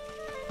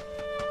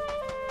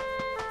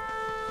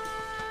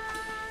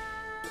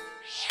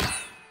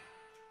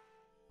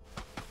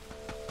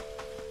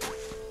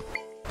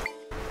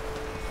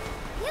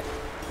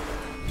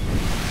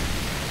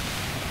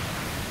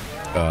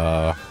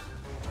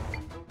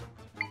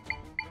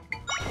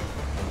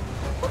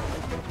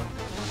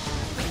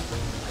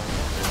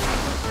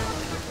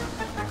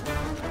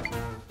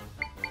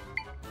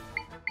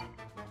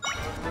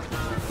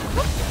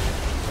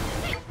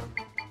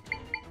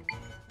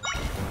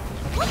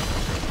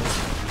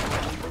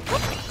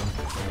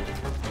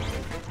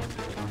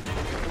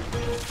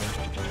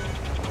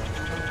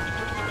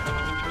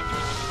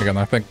 Again,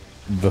 I think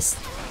this...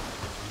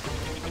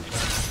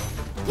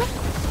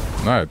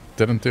 No, it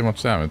didn't do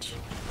much damage.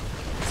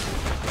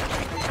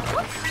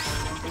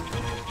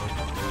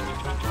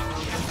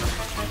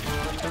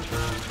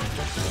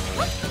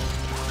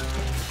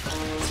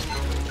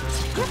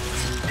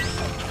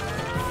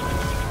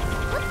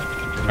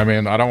 I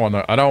mean, I don't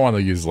want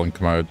to use Link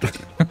mode.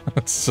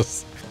 It's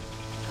just,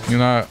 you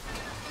know,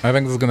 I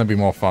think this is going to be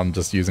more fun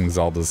just using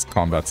Zelda's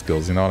combat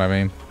skills, you know what I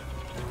mean?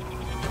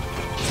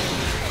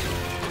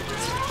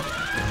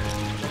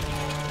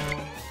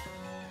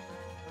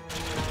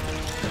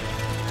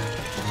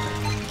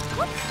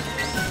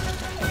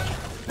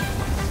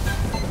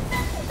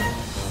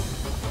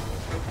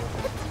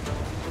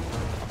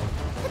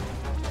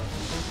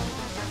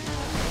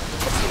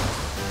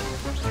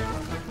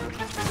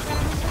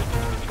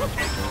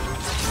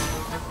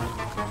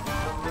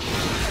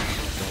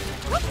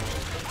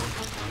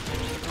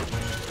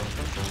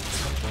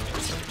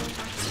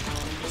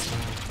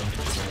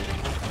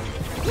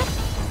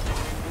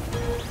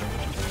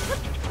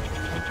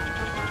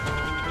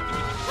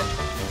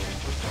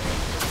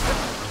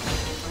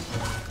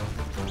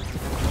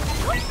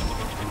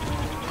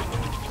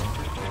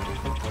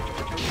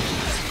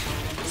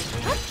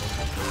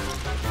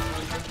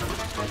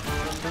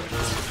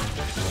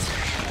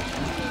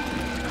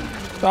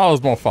 That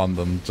was more fun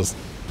than just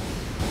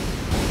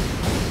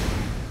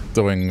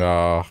doing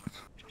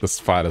this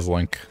fight as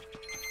Link.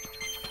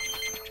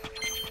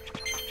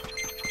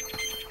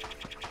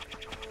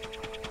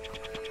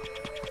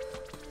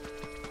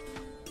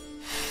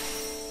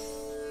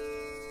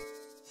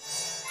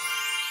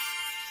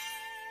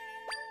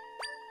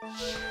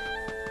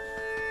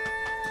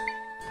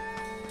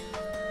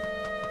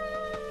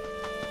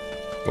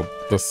 Well,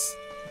 this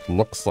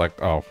looks like...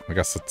 oh, I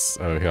guess it's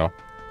over here.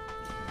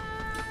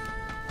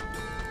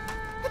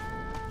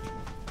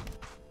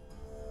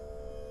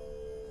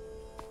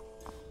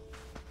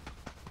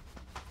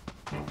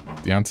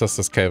 The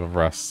Ancestors' Cave of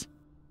Rest.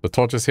 The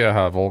torches here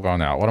have all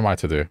gone out. What am I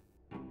to do?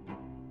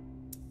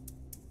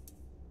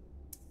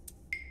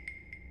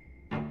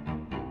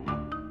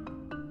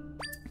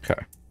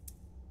 Okay.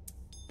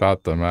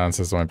 That the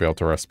ancestors won't be able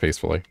to rest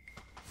peacefully.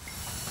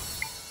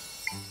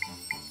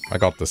 I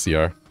got this,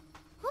 yo.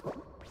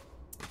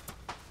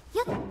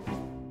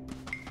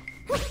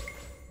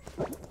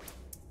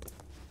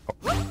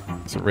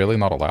 Oh, is it really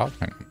not allowed?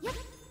 Hang on.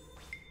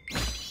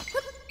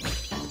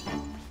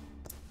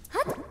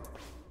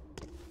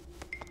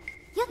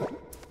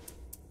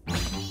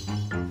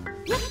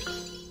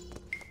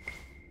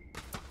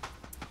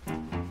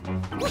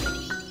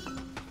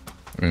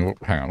 I mean,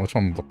 hang on, which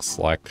one looks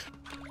like...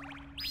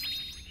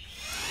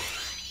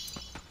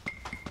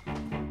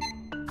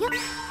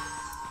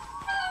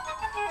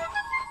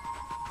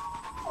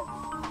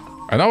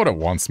 I know what it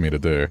wants me to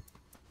do.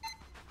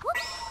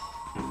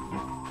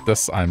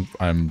 This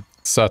I'm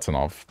certain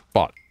of,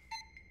 but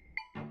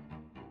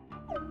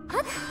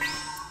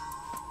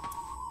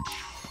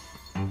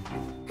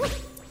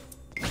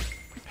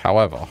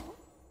however,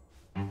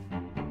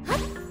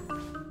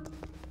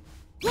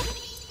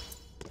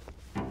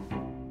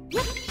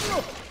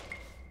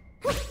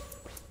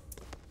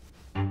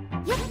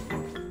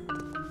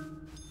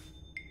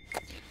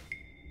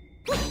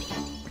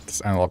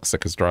 this analog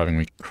stick is driving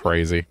me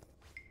crazy.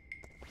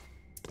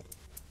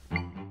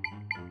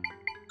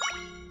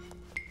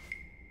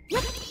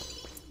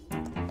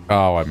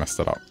 Oh, I messed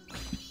it up.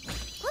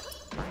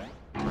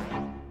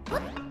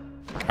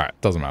 Alright,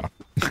 doesn't matter.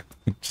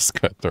 Just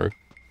cut through.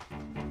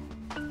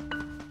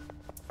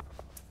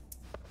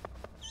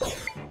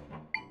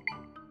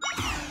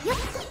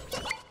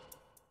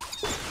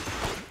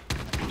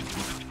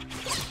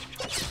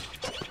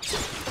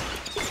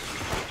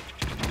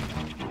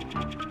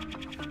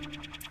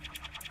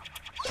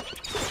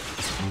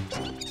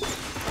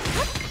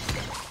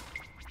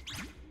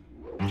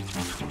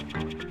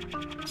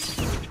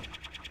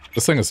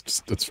 This thing is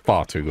just, it's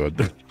far too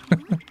good.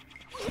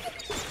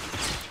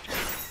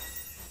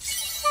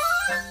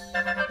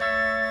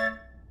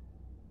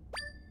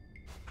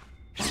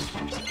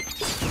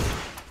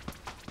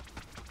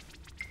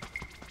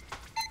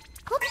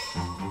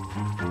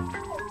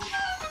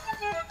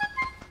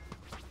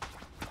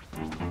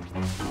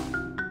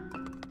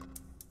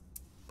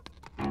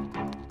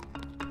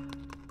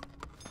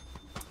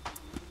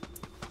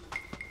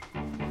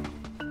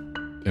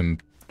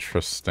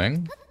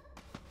 Interesting.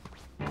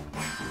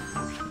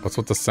 What's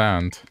with the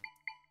sand?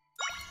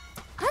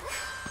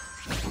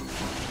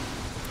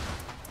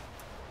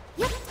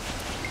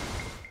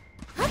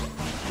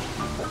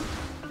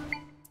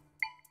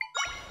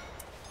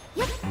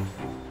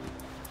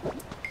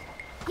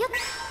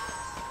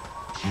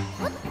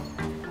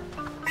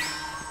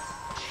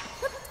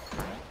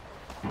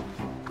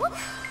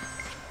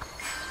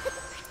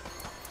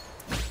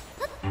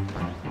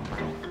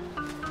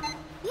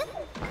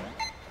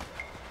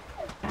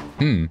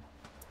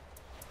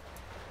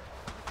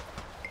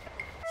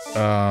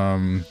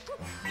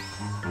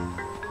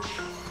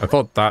 I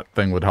thought that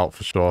thing would help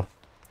for sure.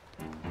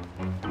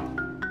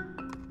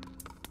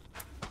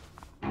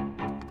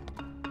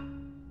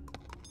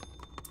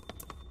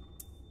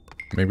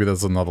 Maybe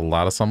there's another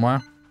ladder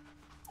somewhere?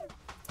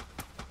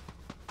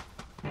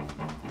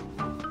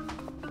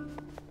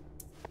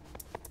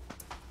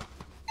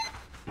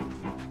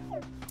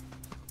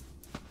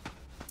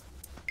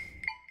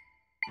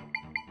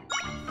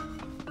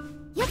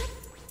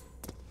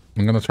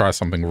 I'm gonna try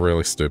something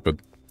really stupid.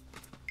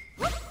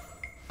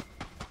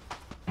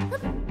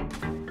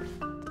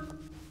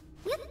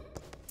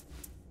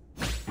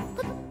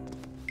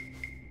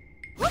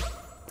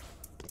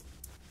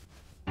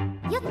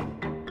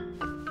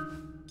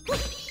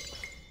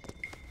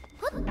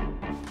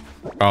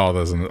 Oh,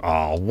 there's an...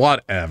 Oh,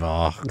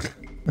 whatever.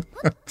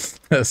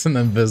 There's an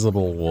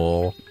invisible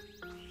wall.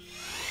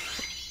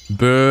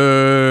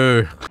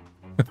 Boo!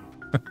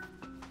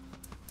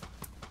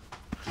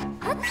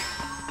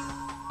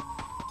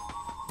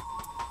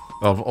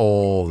 Of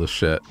all the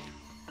shit.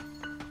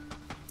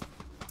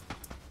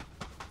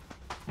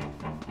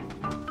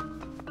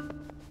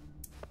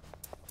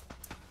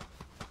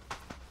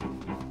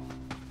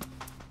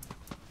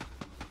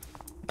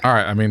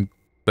 Alright, I mean...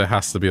 There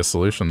has to be a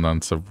solution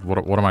then, so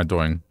what am I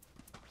doing?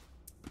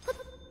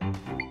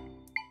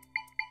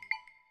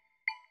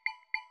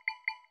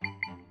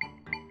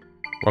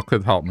 What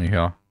could help me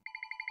here?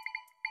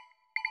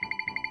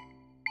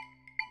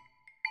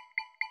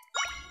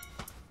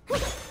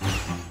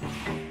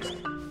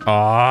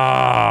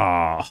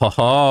 Ah,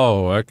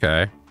 oh,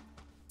 okay.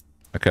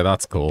 Okay,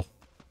 that's cool.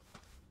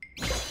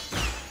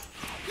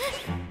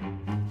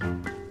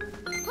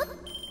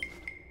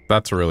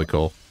 That's really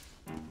cool.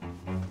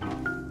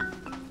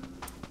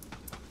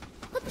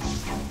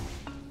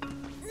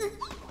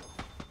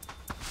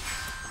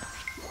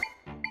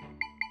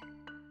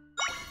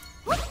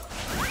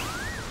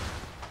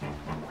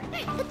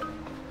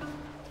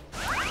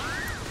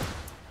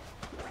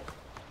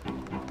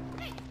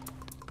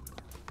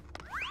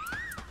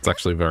 It's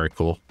actually very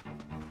cool.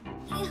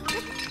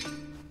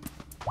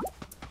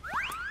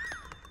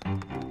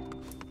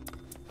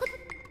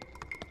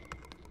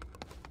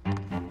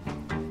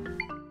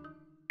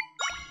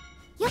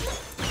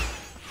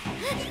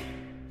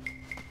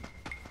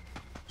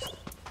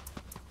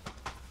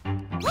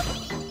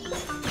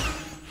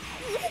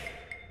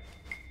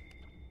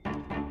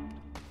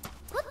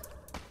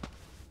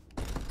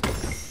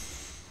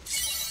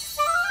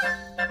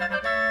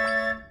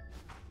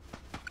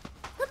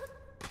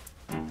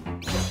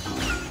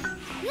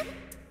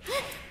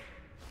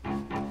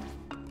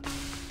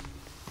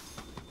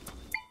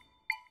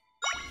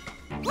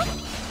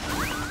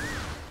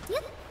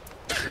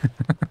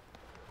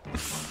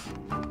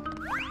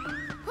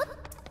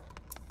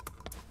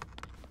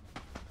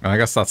 I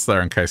guess that's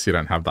there in case you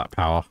don't have that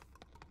power.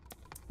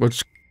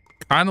 Which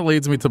kind of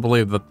leads me to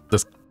believe that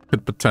this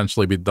could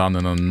potentially be done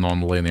in a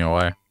non-linear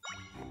way.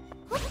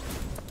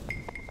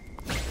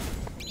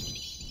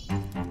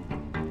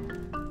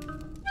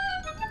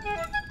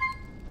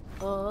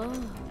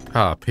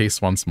 Ah,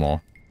 peace once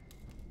more.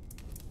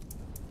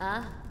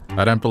 Ah.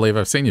 I don't believe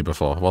I've seen you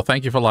before. Well,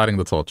 thank you for lighting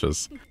the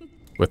torches.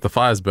 With the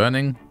fires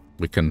burning,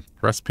 we can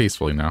rest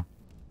peacefully now.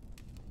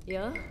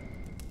 Yeah?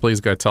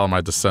 Please go tell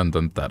my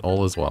descendant that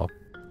all is well.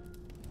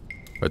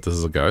 Wait, this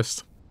is a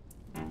ghost?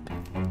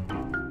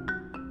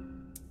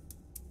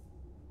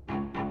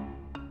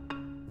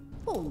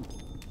 Oh.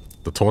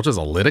 The torches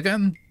are lit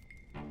again?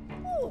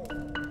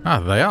 Ah,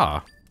 they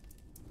are.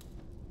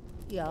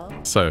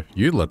 Yeah. So,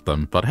 you lit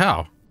them, but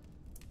how?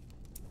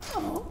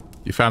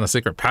 You found a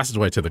secret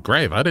passageway to the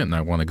grave. I didn't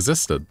know one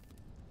existed.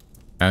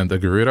 And the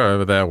Garuda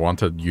over there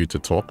wanted you to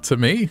talk to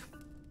me?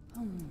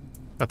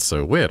 That's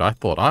so weird. I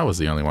thought I was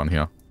the only one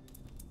here.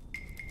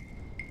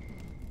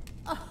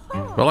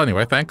 Well,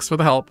 anyway, thanks for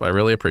the help. I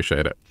really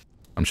appreciate it.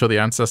 I'm sure the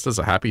ancestors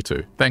are happy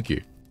too. Thank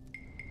you.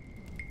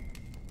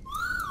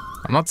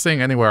 I'm not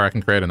seeing anywhere I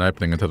can create an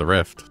opening into the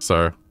rift,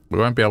 so we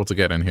won't be able to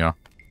get in here.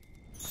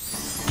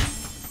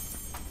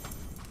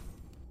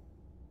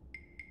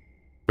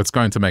 It's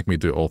going to make me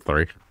do all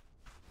three.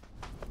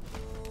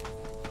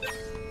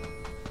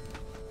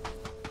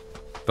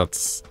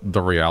 That's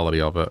the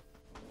reality of it.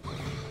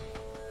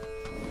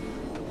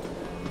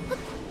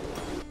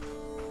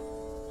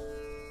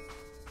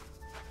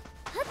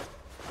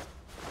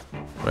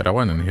 Wait, I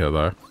went in here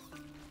though.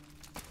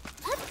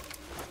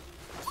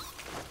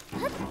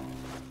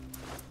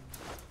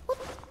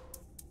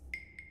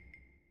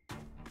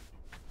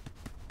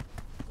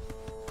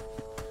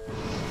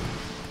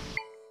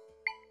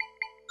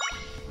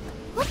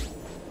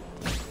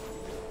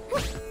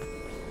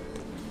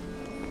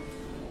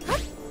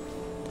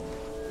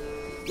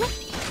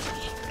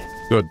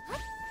 Good.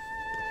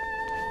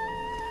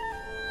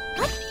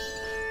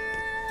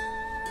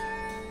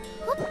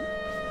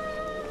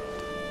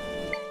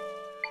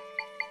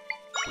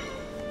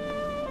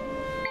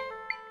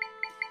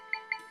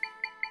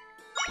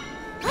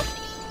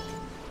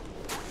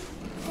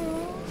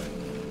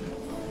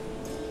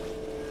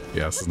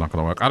 Yeah, this is not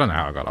gonna work. I don't know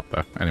how I got up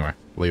there. Anyway,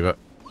 leave it.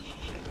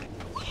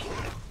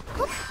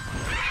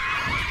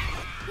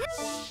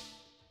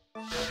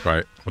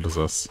 Right, what is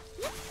this?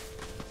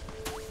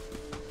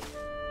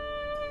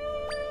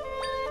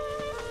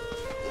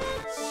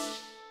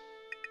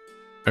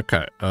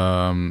 Okay,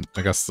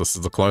 I guess this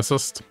is the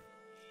closest.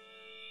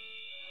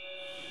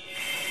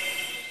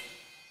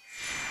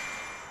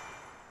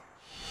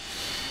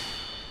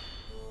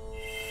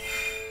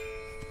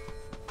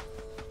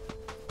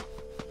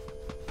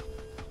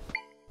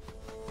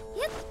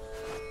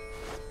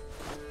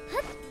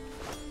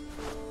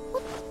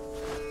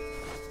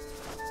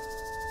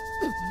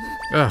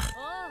 Ugh.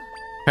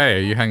 Hey, are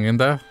you hanging in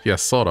there?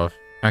 Yes, sort of.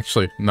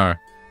 Actually, no.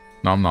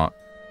 No, I'm not.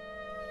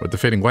 We're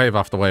defeating wave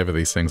after wave of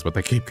these things, but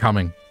they keep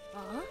coming.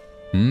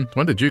 Hmm?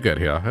 When did you get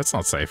here? It's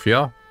not safe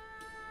here.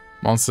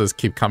 Monsters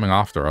keep coming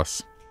after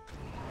us.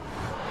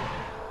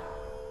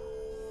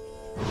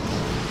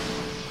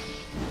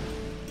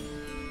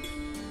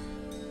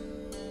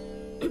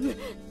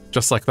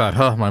 Just like that,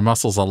 huh? My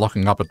muscles are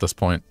locking up at this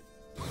point.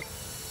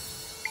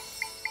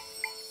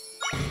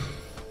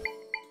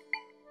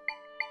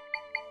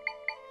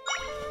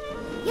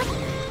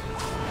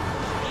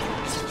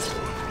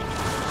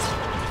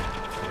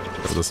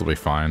 This will be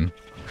fine.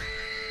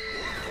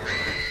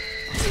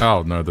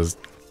 Oh no, there's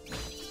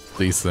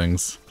these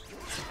things.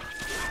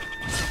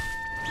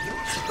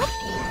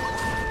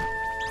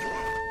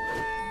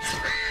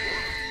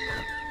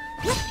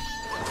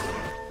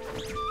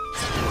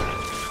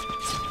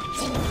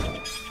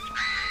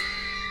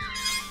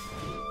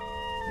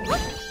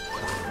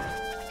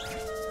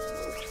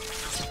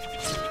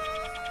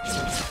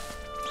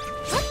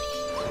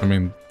 I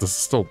mean, this is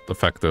still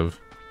effective.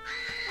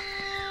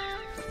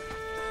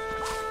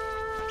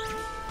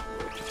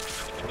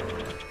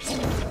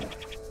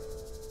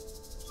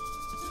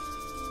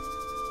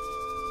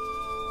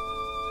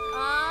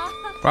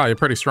 Wow, you're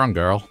pretty strong,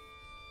 girl.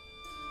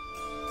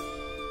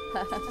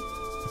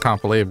 I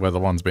can't believe we're the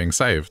ones being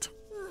saved.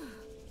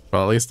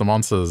 Well, at least the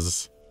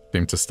monsters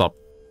seem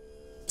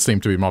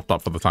to be mopped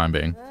up for the time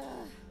being.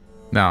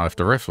 Now, if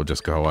the rift will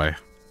just go away.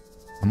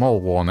 I'm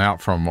all worn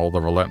out from all the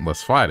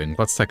relentless fighting.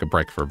 Let's take a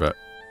break for a bit.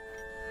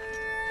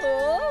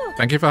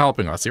 Thank you for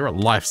helping us. You're a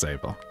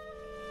lifesaver.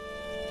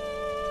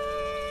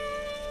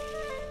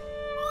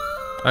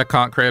 I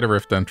can't create a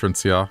rift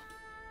entrance here,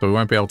 so we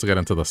won't be able to get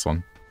into this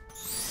one.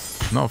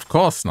 No, of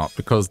course not,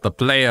 because the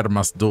player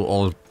must do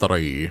all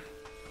three.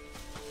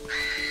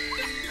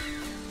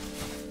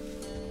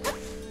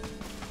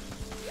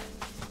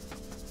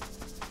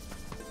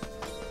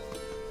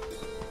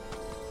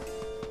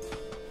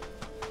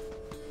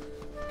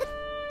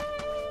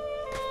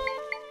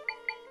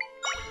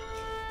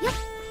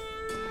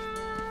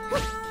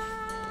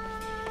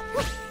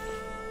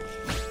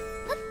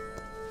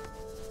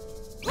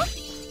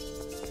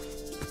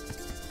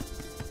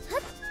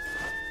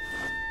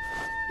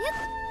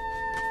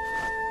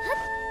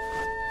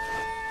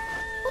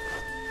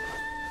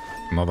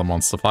 Another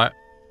monster fight.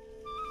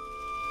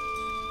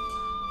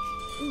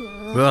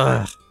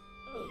 Ugh.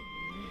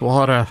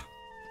 Water.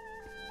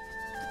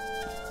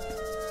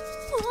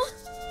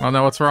 Oh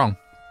no, what's wrong?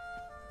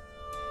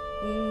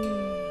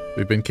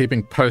 We've been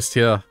keeping post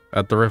here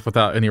at the rift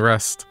without any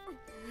rest.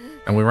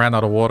 And we ran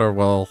out of water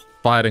while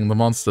fighting the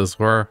monsters.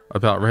 We're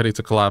about ready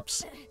to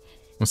collapse.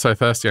 I'm so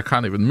thirsty I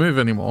can't even move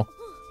anymore.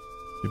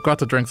 You've got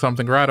to drink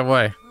something right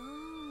away.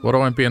 Water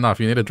won't be enough.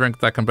 You need a drink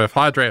that can both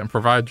hydrate and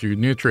provide you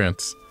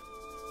nutrients.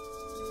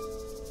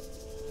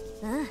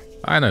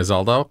 I know,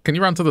 Zelda. Can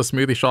you run to the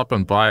smoothie shop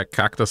and buy a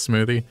cactus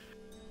smoothie?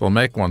 They'll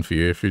make one for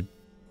you if you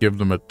give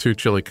them 2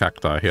 chili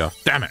cacti here.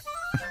 Damn it!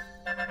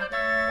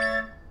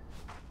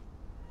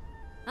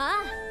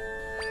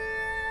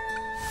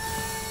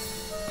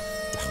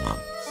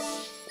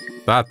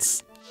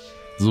 That's...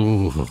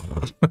 Ooh.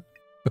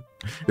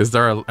 Is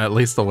there at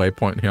least a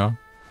waypoint here?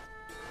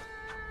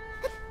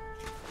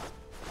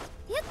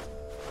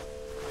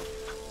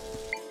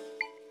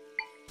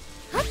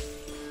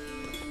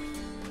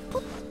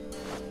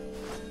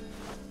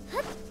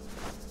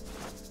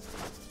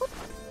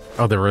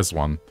 Oh, there is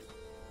one.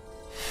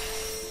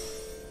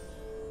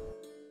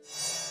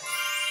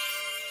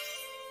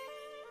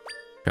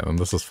 Okay, then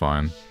this is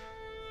fine.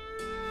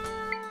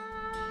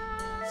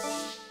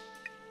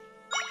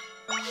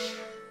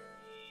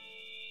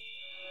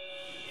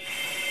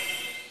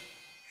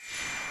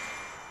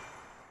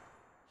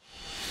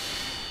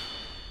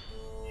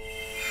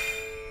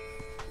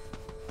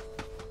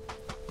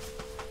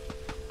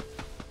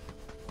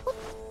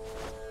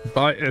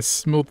 Buy a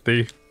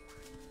smoothie.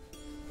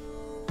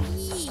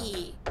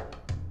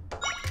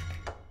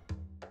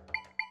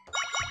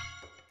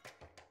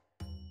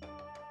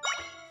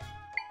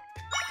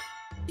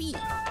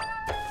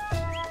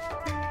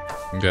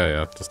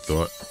 Yeah, just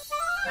do it.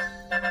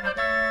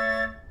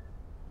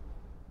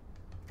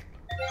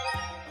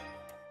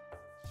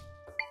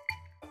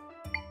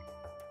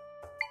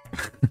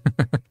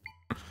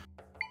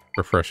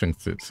 Refreshing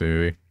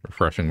smoothie.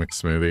 Refreshing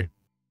mixed smoothie.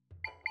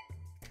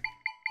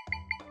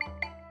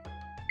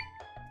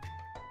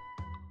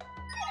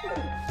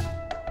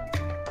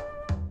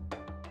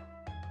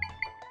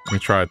 Let me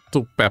try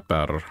 2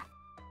 pepper.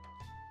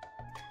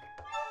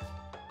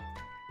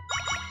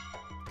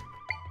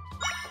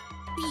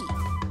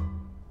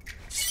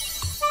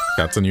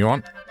 That's a new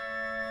one.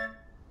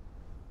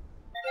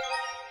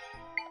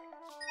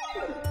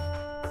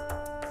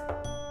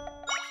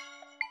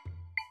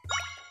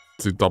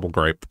 It's a double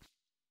grape.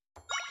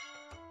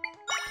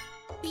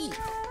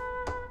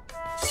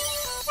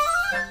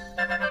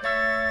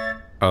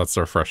 Oh, that's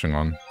a refreshing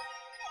one.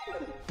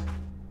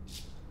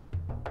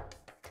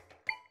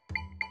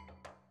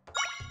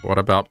 What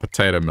about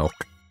potato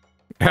milk?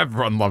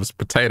 Everyone loves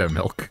potato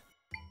milk.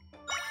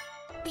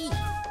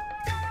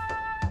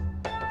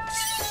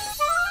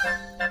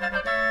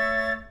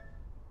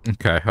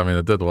 Okay, I mean,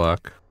 it did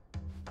work.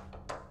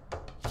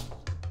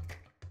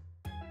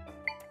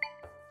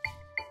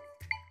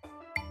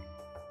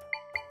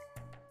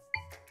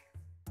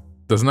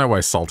 There's no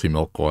way salty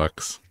milk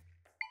works.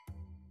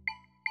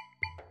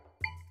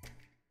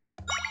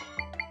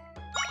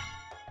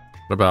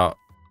 What about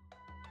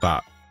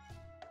that?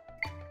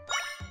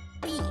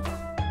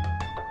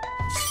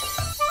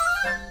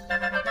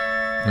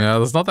 Yeah,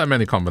 there's not that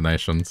many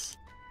combinations.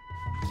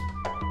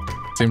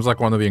 Seems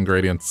like one of the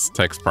ingredients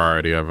takes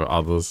priority over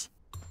others.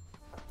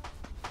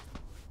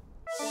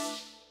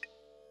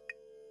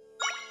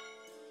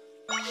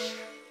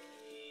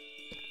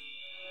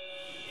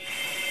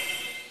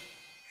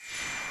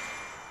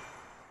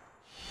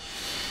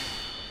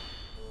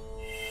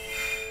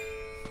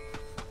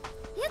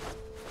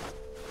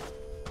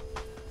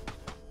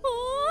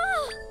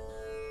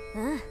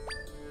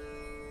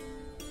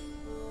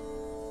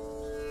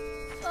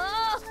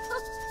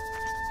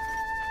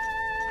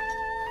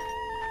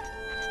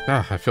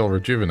 Ah, I feel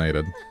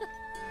rejuvenated.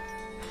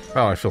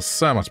 Oh, I feel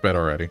so much better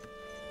already.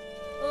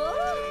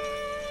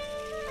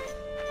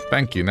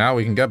 Thank you. Now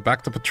we can get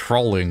back to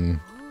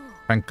patrolling.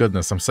 Thank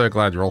goodness. I'm so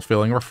glad you're all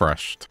feeling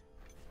refreshed.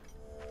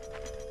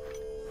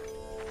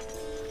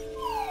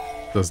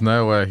 There's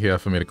nowhere here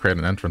for me to create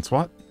an entrance.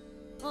 What?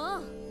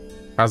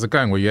 How's it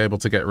going? Were you able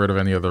to get rid of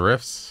any of the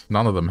rifts?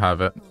 None of them have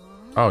it.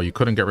 Oh, you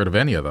couldn't get rid of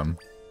any of them.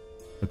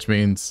 Which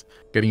means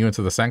getting you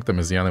into the sanctum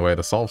is the only way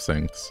to solve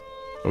things.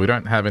 But we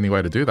don't have any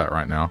way to do that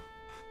right now.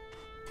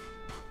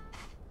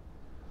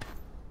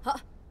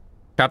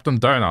 Captain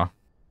Donor.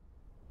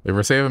 We've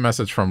received a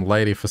message from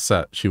Lady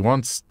Facette. She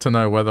wants to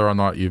know whether or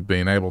not you've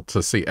been able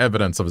to see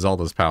evidence of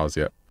Zelda's powers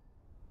yet.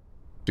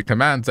 She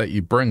commands that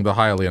you bring the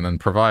Hylian and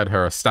provide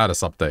her a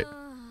status update.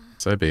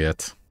 So be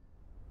it.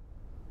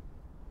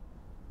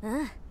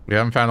 We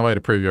haven't found a way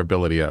to prove your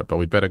ability yet, but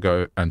we'd better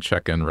go and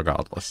check in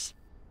regardless.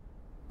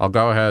 I'll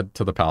go ahead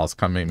to the palace.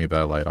 Come meet me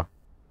there later.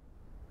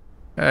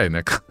 Hey,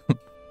 Nick.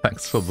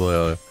 Thanks for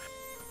the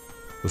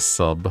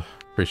sub.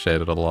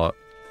 Appreciate it a lot.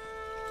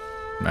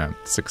 Man,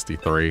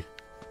 63.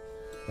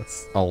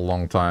 That's a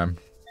long time.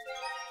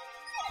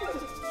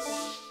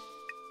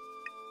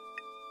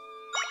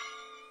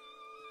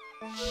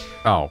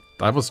 Oh,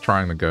 I was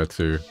trying to go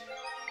to...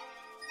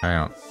 Hang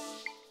on.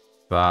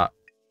 That...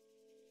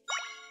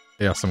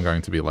 Yes, I'm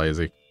going to be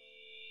lazy.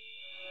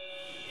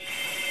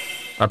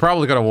 I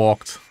probably could have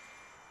walked.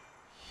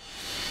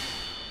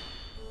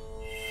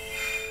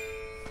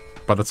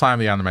 By the time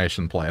the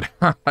animation played,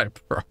 I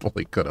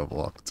probably could have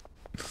walked.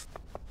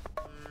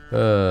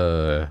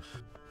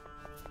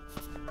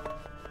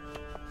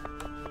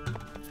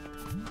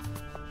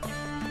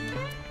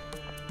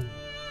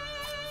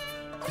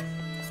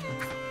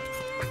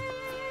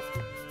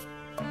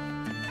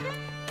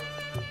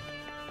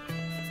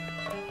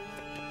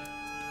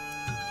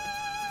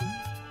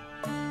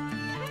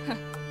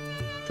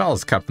 Tell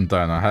us, Captain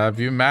Donor, have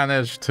you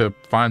managed to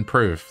find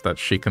proof that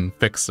she can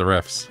fix the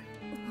rifts?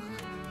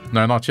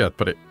 No, not yet,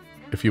 but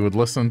if you would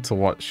listen to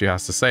what she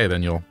has to say,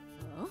 then you'll...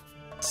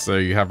 So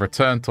you have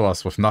returned to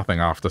us with nothing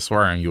after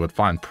swearing you would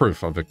find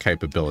proof of her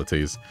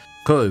capabilities.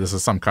 Clearly this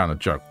is some kind of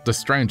joke. The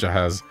stranger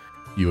has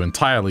you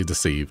entirely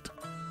deceived.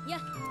 Yeah.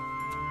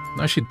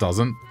 No, she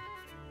doesn't.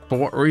 For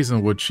what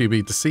reason would she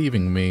be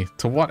deceiving me?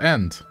 To what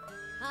end?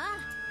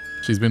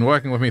 She's been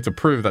working with me to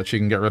prove that she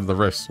can get rid of the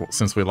rifts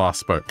since we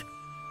last spoke.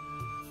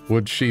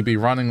 Would she be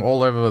running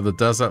all over the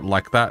desert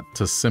like that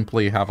to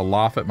simply have a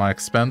laugh at my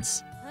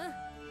expense?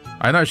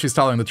 I know she's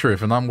telling the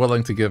truth, and I'm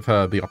willing to give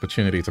her the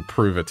opportunity to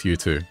prove it to you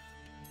too.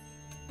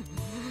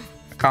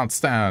 I can't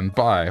stand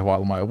by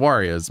while my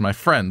warriors, my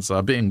friends,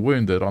 are being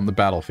wounded on the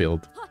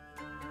battlefield.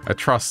 I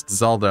trust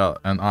Zelda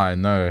and I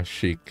know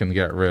she can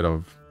get rid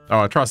of... Oh,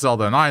 I trust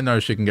Zelda and I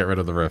know she can get rid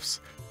of the rifts.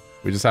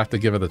 We just have to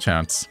give her the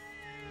chance.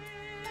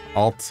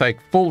 I'll take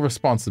full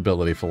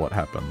responsibility for what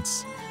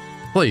happens.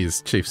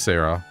 Please, Chief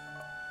Sarah,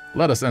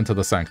 let us enter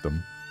the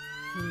sanctum.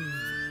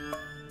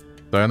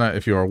 Dona,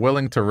 if you are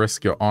willing to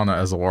risk your honor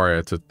as a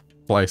warrior to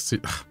place...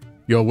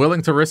 You're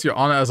willing to risk your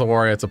honor as a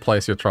warrior to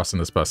place your trust in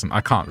this person. I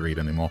can't read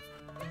anymore.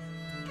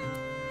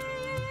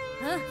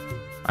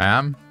 I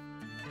am?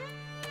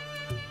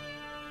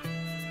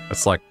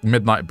 It's like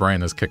midnight brain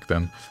has kicked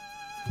in.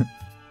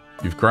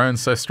 You've grown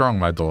so strong,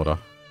 my daughter.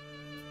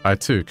 I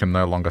too can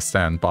no longer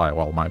stand by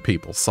while my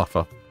people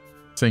suffer.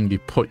 Seeing you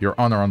put your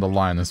honor on the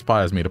line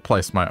inspires me to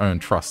place my own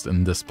trust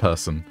in this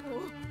person.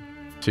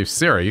 Chief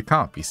Sarah, you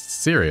can't be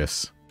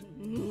serious.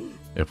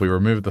 If we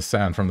remove the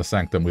sand from the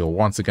sanctum, we will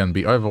once again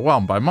be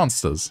overwhelmed by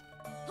monsters.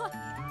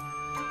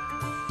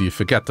 Do you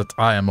forget that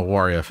I am a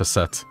warrior,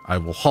 Facette? I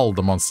will hold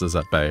the monsters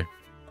at bay.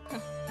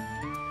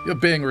 You're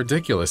being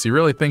ridiculous. You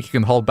really think you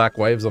can hold back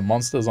waves of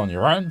monsters on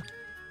your own?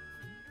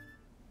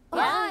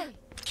 Why?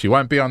 She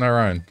won't be on her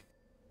own.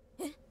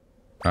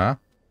 Huh?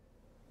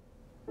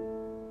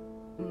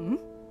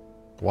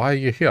 Why are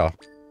you here?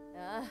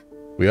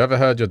 We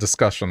overheard your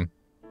discussion.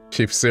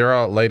 Chief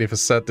Sarah, Lady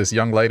Facette, this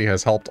young lady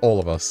has helped all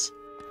of us.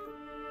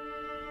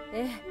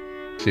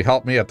 She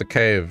helped me at the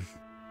cave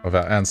of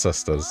our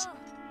ancestors.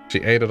 She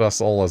aided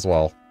us all as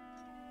well.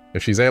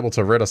 If she's able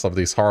to rid us of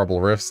these horrible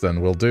rifts, then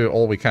we'll do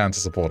all we can to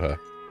support her.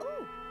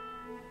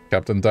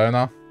 Captain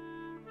Donor,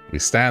 we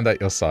stand at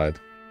your side.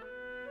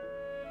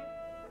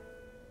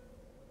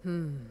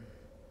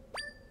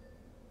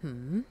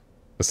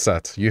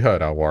 Facette, you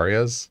heard our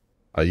warriors.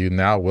 Are you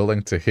now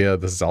willing to hear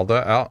the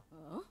Zelda out?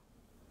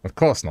 Of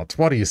course not.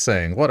 What are you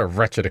saying? What a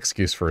wretched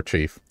excuse for a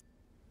chief.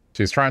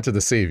 She's trying to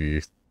deceive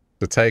you,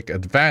 to take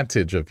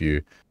advantage of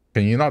you.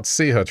 Can you not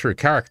see her true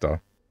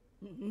character?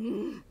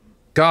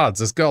 Guards,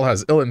 this girl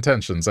has ill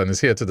intentions and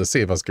is here to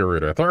deceive us,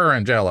 Gerudo. Throw her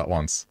in jail at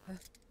once.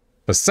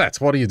 Facette,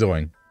 what are you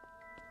doing?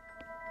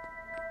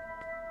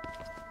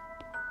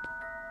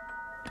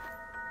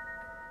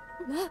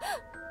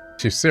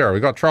 Chief Sarah, we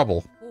got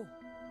trouble.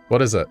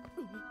 What is it?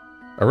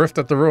 A rift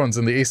at the ruins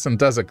in the eastern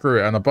desert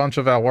grew and a bunch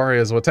of our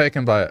warriors were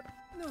taken by it.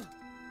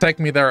 Take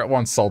me there at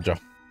once, soldier.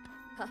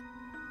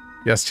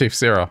 Yes, Chief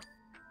Sarah.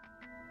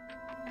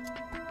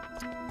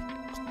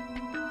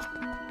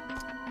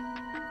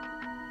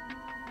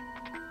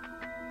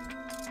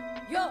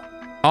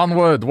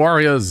 Onward,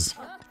 warriors!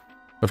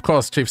 Of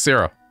course, Chief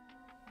Sarah.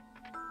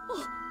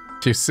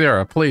 Chief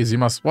Sarah, please, you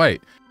must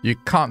wait. You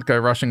can't go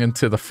rushing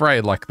into the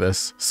fray like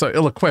this, so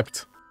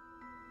ill-equipped.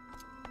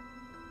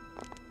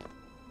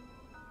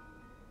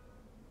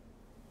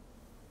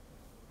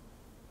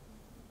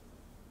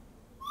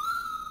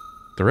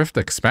 The rift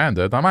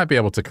expanded. I might be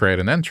able to create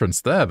an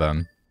entrance there,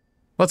 then.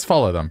 Let's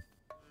follow them.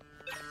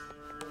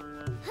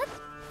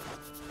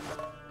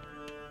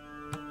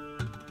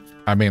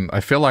 I mean, I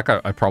feel like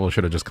I probably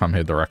should have just come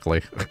here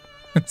directly.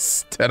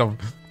 Instead of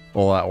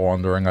all that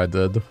wandering I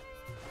did.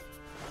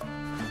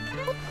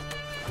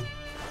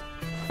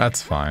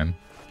 That's fine.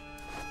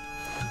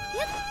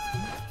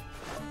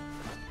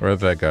 Where'd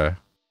they go?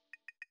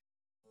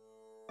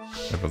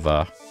 Over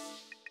there.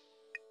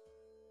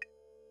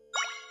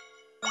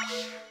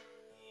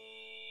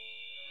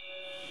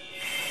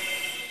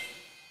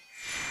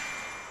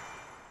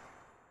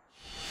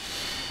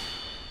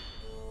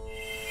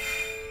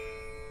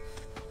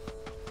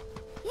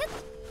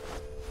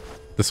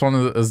 This one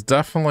is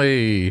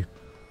definitely...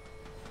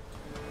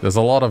 There's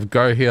a lot of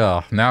go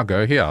here, now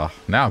go here,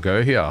 now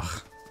go here.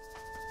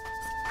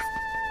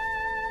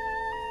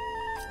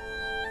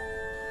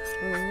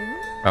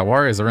 Our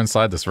warriors are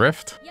inside this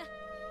rift?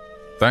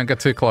 Don't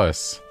get too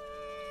close.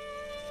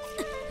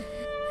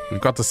 We've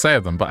got to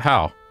save them, but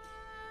how?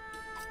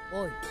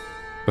 Oi.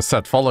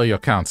 Beset, follow your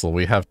counsel.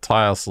 We have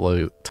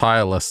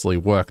tirelessly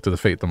worked to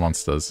defeat the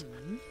monsters.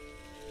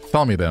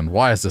 Tell me then,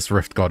 why has this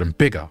rift gotten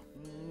bigger?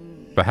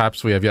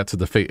 Perhaps we have yet to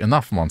defeat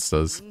enough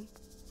monsters.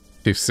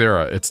 Chief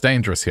Sira, it's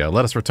dangerous here.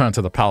 Let us return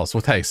to the palace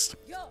with haste.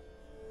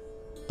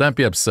 Don't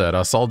be absurd.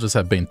 Our soldiers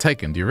have been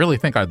taken. Do you really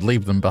think I'd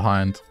leave them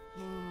behind?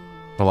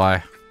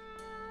 Well,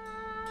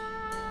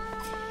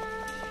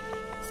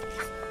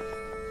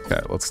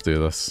 Okay, let's do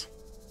this.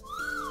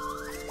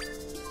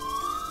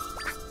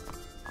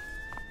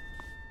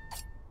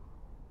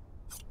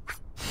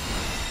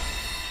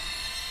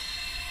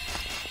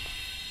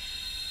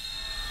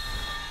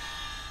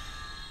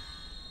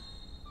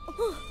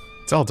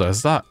 Zelda,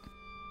 is that?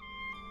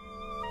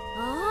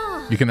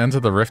 You can enter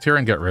the rift here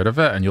and get rid of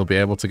it, and you'll be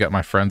able to get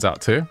my friends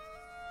out too?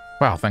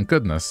 Wow, thank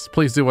goodness.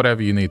 Please do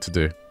whatever you need to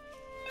do.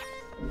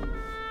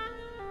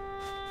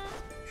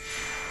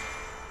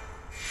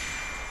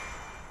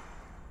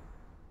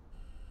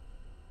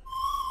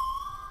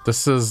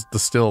 This is the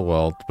still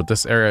world, but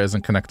this area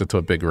isn't connected to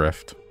a big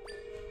rift.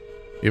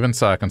 Even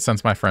so, I can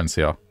sense my friends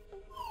here.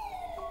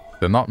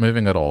 They're not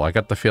moving at all. I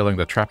get the feeling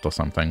they're trapped or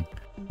something.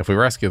 If we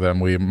rescue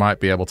them, we might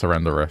be able to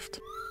rend the rift.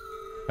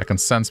 I can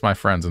sense my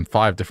friends in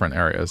 5 different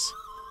areas.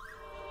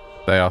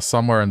 They are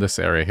somewhere in this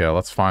area here.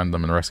 Let's find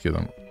them and rescue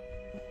them.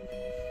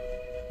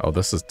 Oh,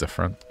 this is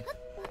different.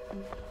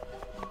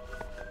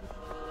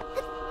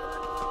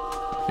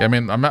 Yeah, I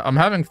mean, I'm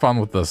having fun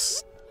with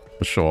this,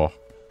 for sure.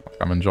 Like,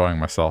 I'm enjoying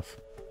myself.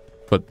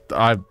 But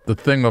the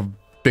thing of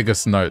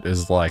biggest note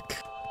is, like,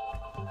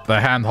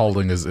 the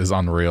hand-holding is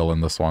unreal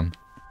in this one.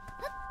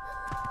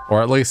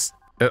 Or at least,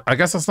 I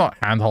guess it's not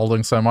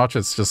hand-holding so much,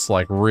 it's just,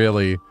 like,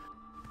 really,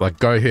 like,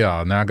 go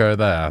here, now go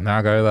there,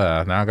 now go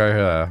there, now go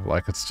here.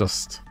 Like, it's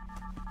just...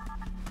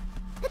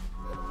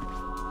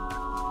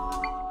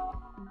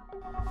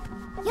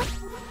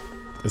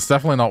 It's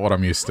definitely not what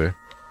I'm used to.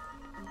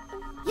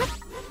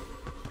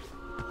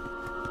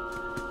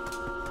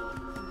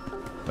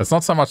 It's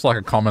not so much like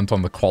a comment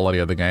on the quality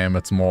of the game,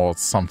 it's more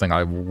something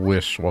I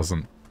wish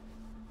wasn't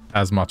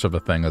as much of a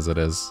thing as it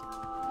is.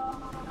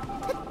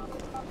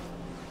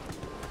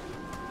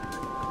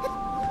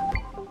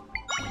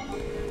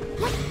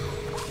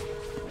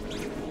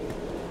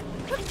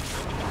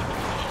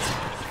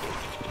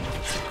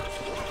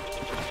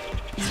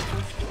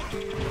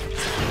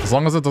 As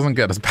long as it doesn't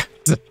get as bad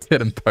as it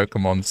did in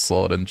Pokemon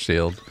Sword and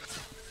Shield,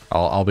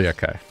 I'll be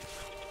okay.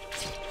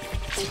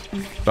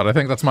 But I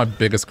think that's my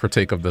biggest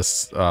critique of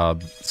this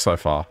so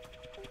far,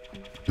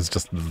 is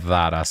just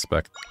that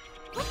aspect.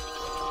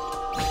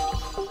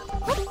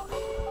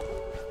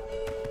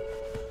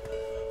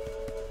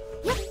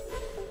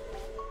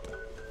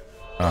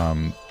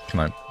 Can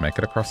I make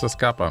it across this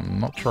gap? I'm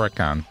not sure I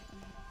can.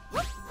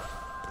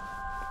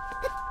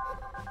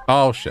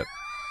 Oh, shit.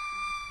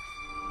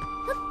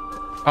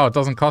 Oh, it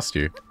doesn't cost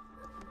you.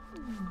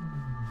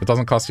 It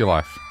doesn't cost you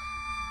life.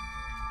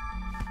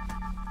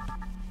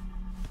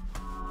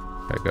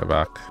 Okay, go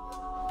back.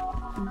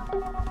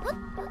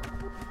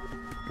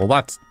 Well,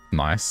 that's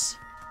nice.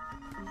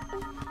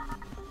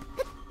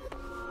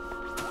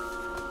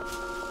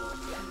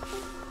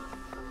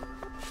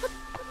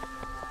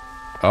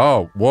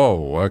 Oh,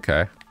 whoa,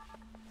 okay.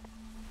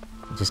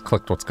 Just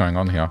clicked what's going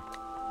on here.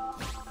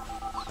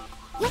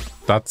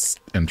 That's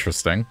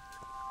interesting.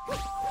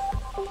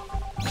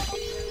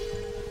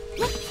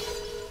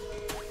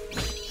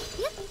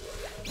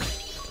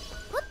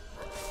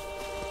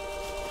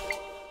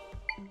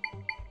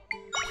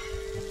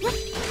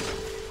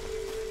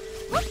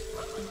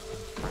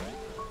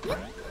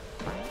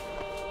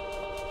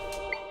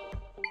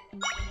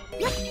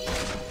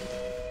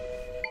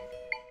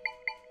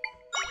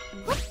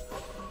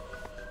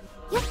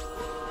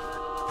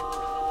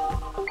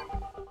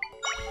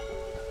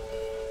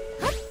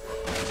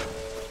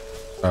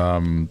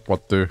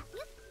 What do?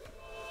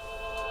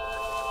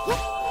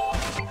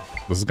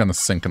 This is gonna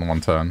sink in one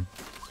turn.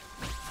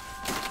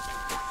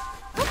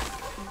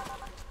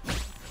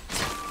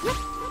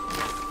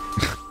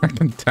 I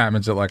can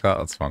damage it like that,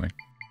 that's funny.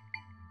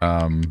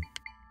 No,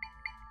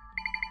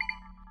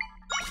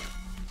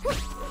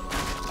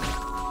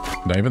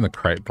 even the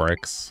crate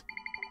breaks.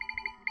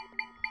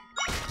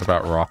 What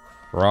about rock?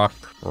 Rock,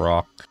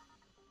 rock.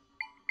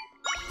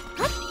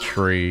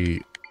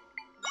 Tree.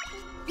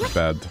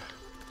 Bed.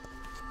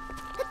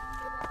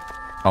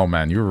 Oh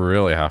man, you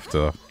really have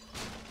to...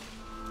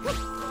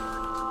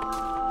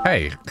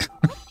 Hey!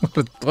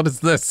 What is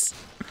this?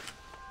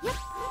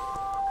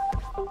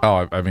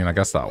 Oh, I mean, I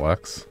guess that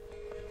works.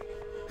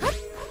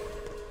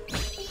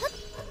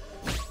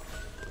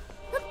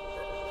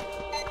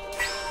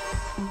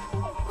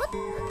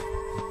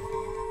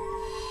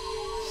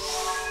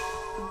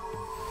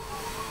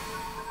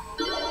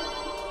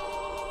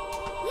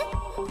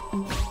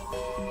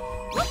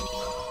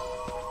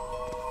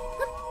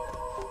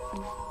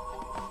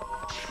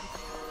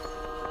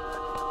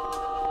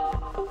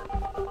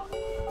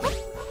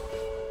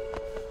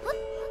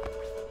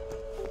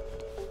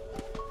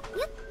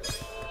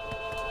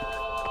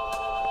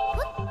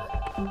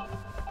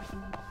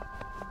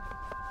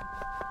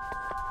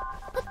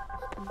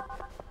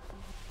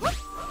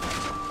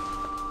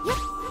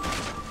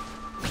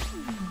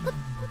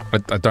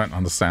 I don't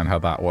understand how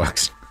that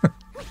works.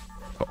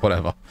 But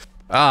whatever.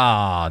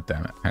 Ah,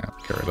 damn it. Hang on,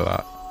 get rid of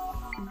that.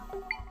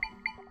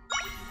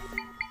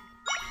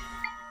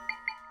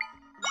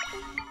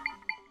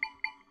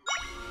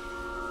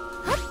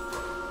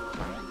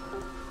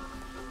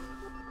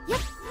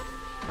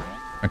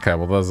 Okay,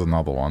 well, there's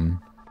another one.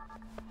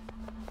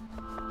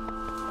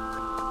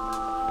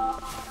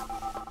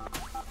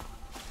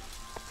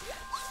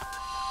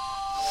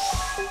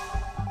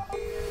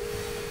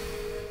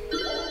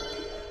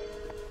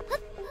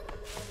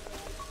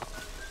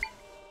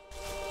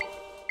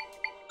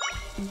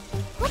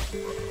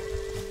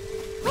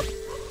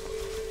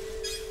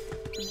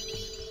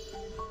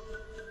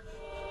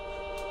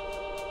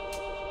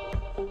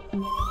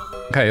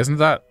 Okay,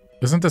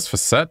 isn't this for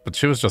set? But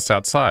she was just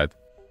outside.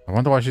 I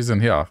wonder why she's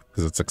in here,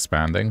 because it's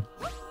expanding.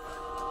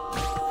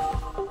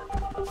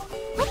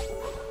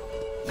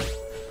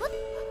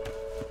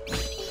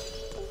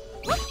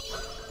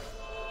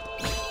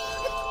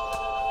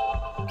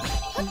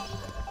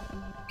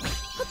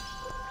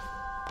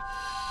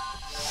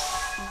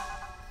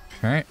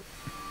 Okay.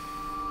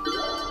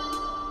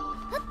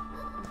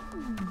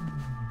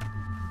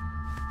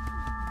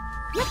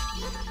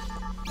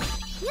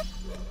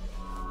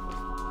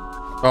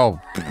 Oh.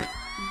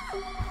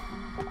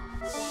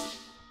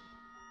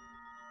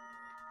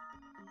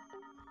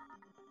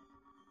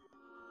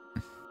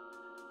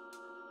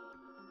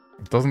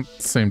 It doesn't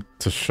seem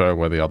to show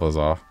where the others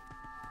are.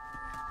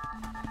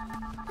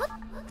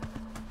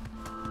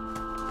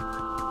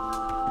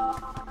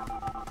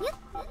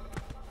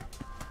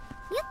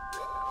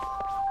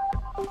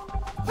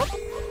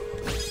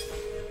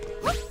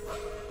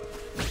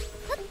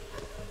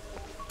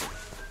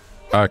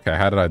 Okay,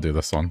 how did I do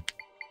this one?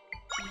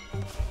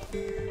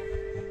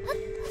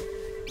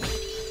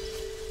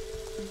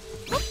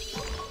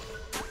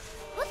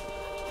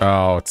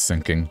 Oh, it's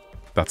sinking.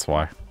 That's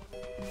why.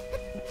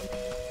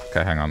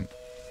 Okay, hang on.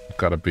 I've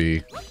got to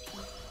be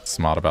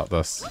smart about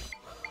this.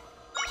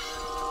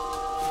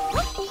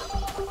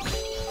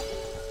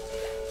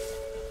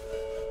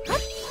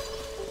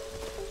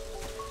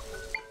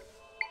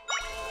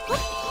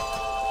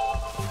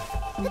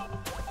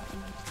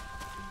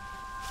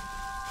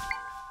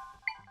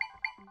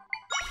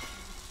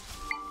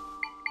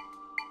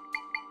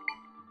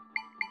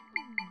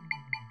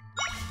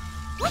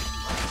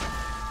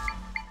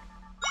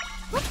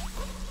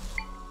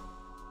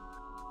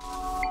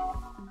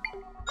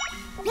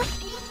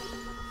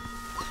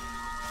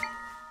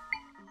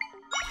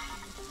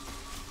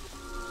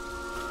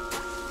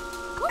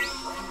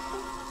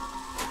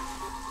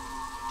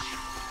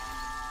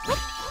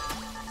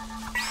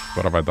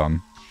 What have I done?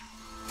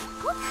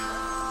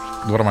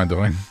 What am I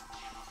doing?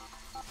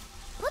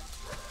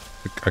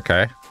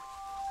 Okay.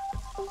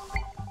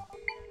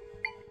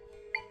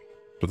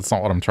 But that's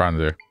not what I'm trying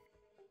to do.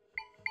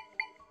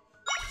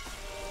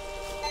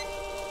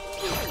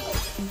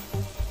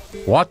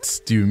 What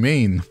do you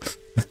mean?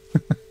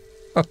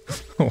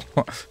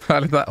 How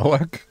did that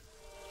work?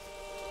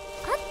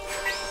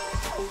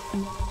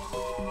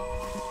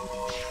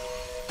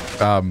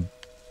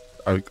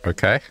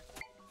 Okay.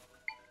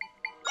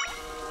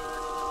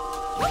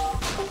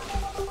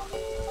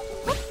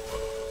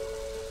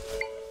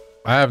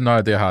 I have no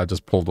idea how I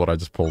just pulled what I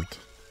just pulled.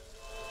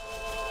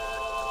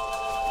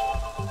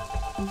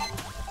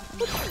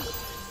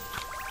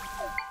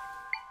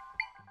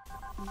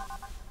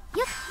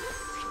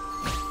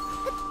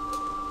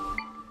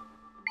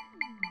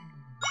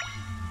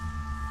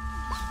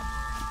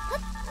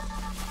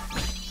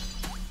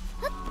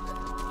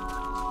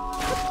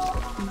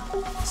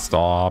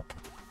 Stop.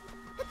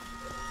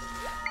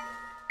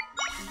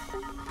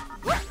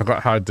 I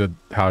forgot how I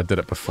did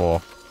it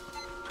before.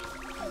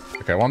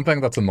 Okay, one thing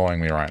that's annoying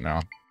me right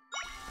now.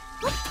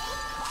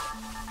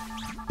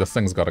 This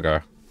thing's gotta go.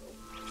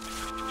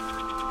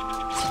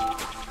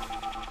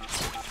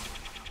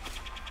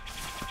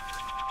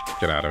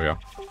 Get out of here.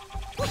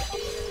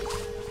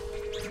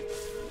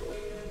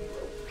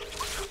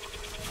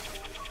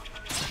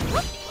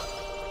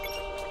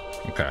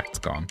 Okay, it's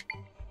gone.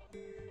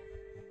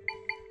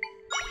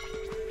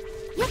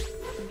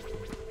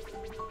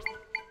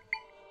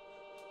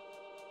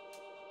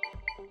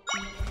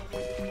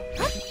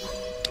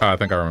 Oh, I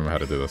think I remember how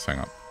to do this. Hang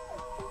on.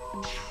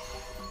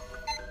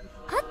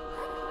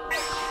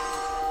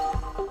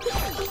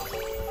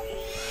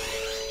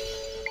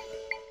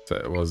 So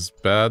it was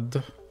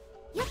bed.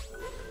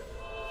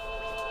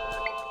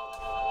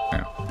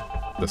 Yeah,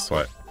 this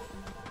way.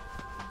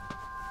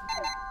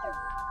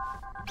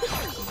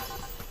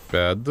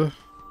 Bed.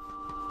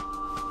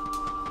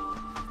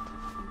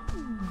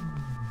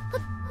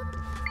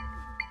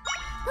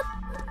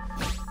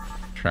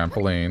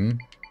 Trampoline.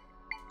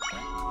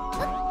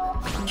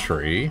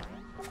 Tree.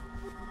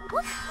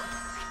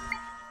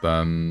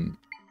 Then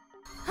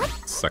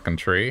second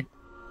tree.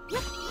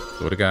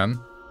 Do it again.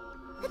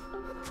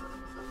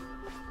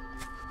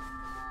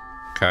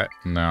 Okay,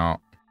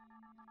 now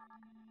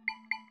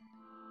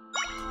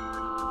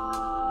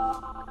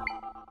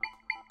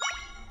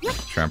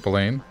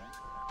trampoline.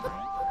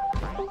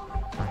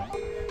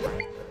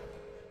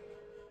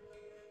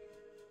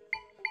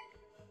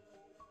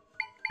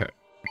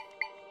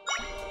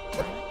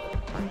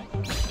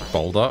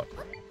 Boulder.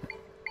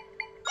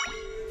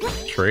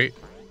 Tree.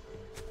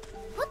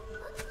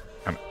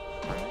 Damn it.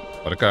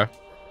 Let it go.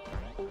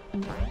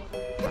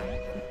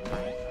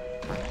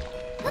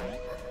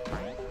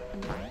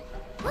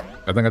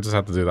 I think I just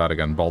have to do that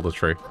again. Boulder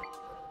tree.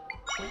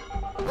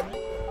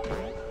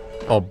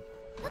 Oh,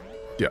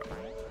 yeah.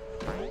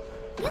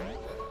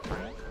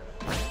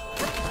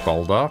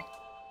 Boulder.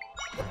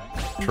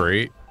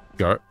 Tree.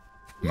 Go.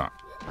 No.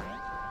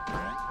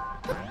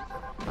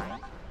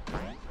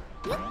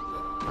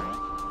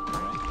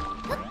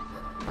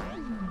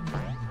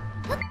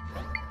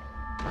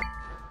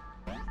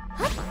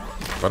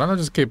 Why don't I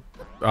just keep...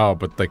 Oh,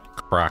 but they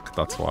crack,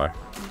 that's why.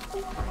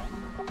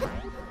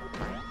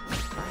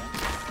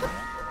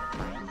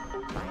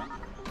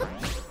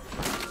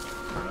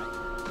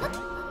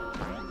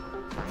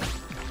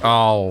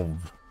 Oh,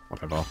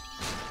 whatever.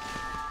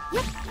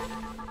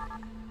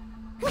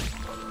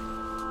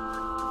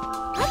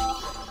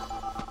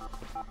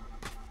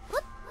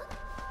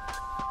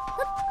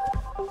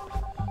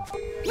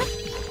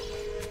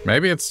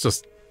 Maybe it's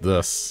just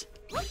this.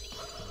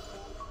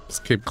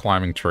 Just keep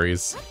climbing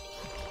trees.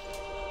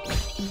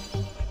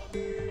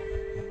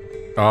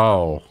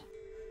 Oh.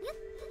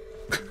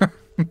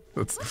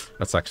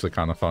 That's actually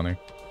kind of funny.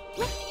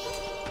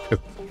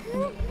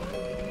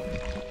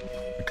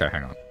 Okay,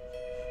 hang on.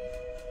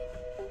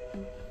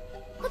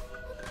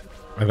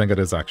 I think it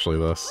is actually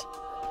this.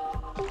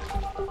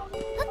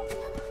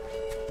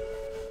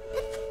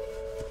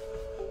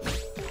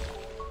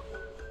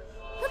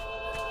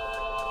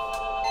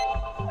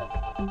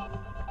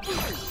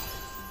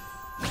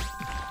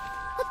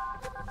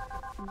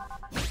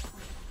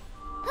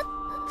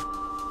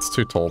 It's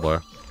too tall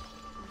though.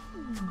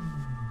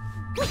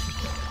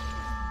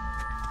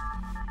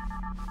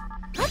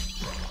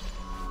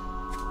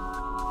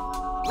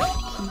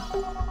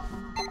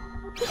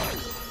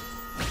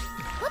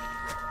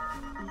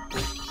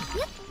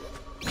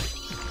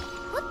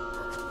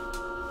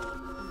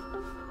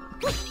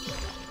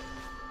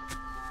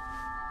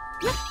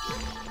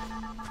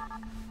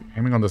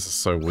 Aiming on this is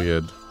so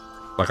weird.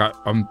 Like I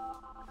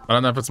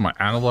don't know if it's my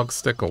analog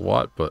stick or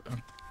what, but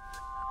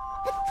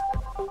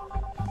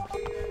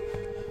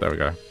there we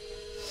go.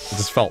 It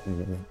just felt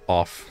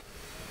off.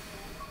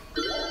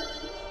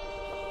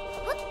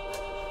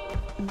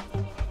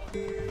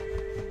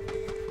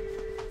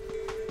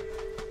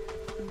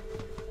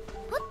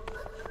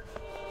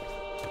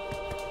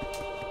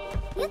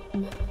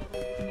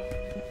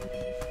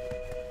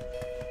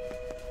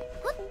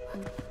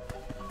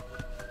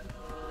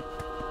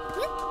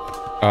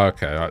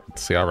 Okay,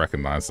 see, I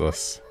recognize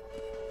this.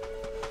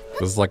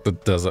 This is like the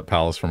desert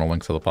palace from A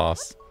Link to the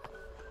Past.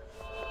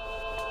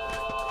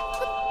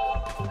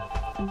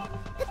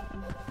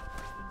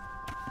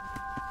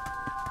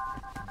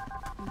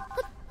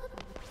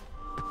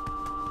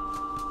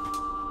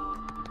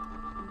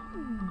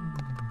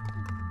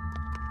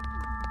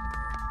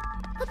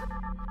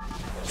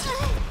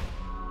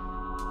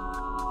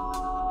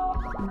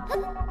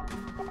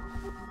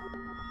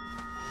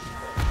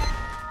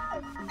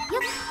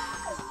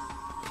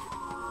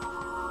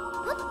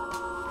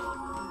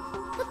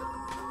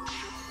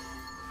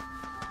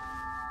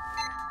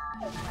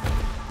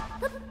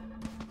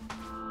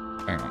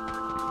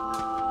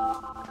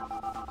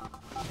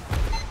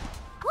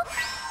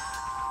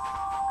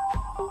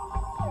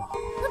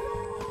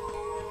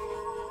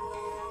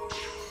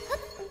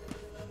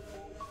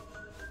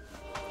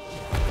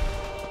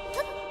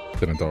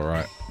 Didn't do it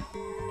right.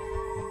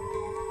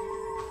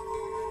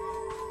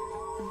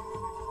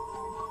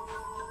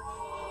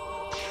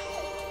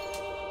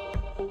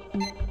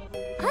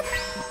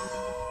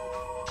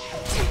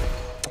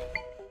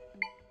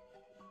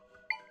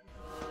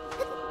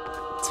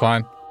 It's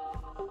fine.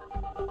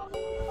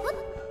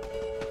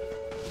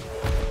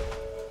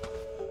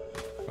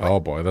 Oh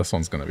boy, this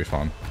one's gonna be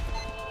fun.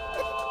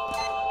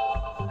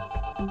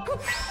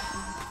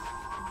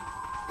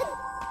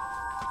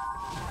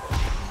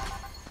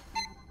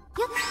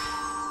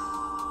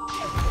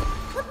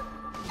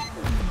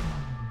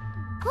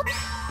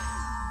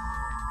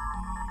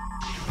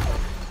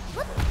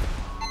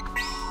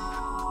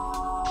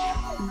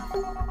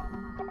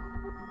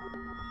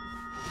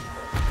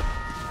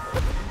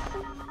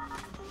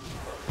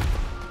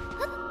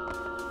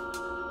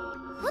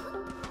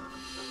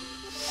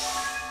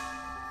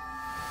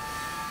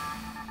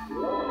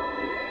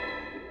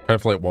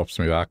 Hopefully it warps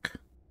me back.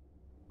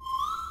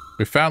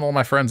 We found all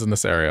my friends in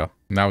this area.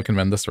 Now we can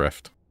mend this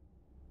rift.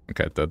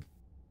 Okay, it did.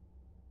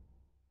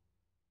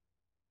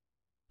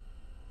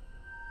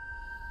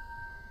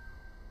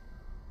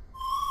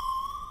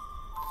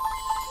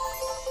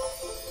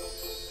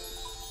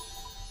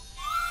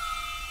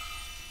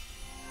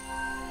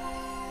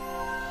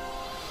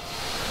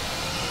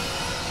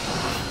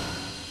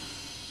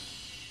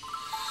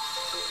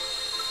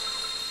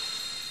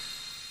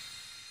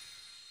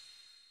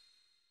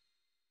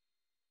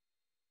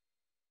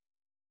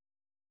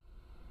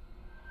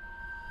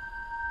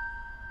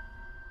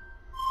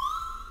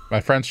 My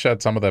friends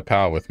shared some of their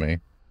power with me.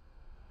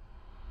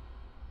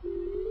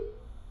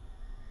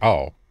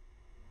 Oh.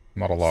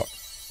 Not a lot.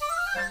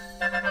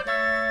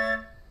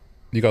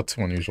 You got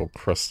 2 unusual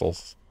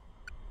crystals.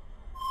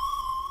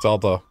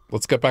 Zelda,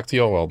 let's get back to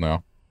your world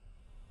now.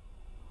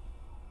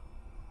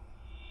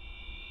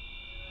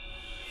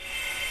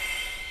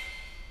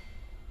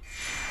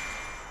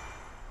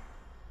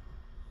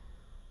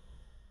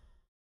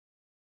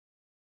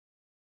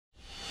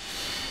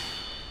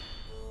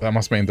 That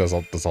must mean there's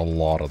a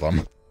lot of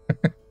them.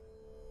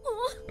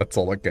 That's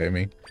all it gave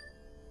me.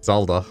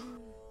 Zelda.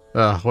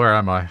 Where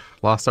am I?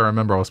 Last I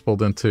remember I was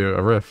pulled into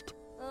a rift.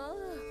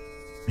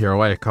 You're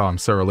awake. Oh, I'm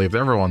so relieved.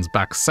 Everyone's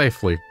back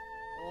safely.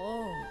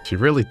 She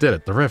really did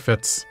it. The rift,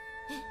 it's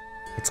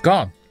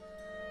gone.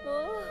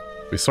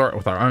 We saw it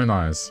with our own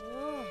eyes.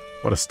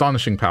 What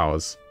astonishing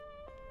powers.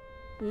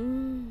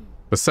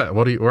 Beset,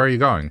 where are you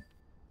going?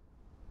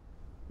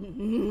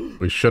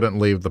 We shouldn't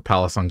leave the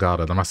palace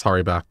unguarded. I must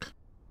hurry back.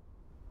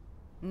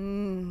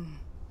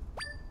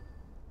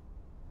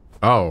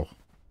 Oh,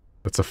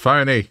 it's a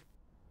phony.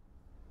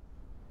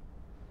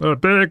 A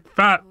big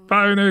fat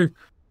phony.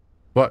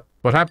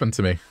 What happened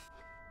to me?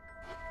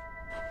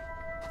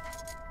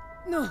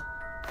 No.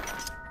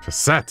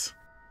 Cassette.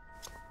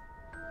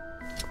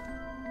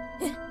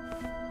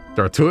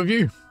 There are 2 of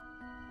you?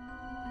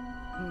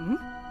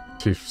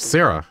 Chief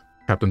Sarah,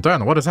 Captain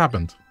Donner, what has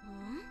happened?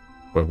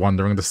 We're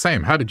wondering the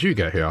same. How did you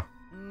get here?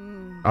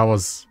 I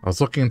was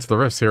looking into the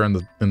rifts here in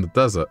the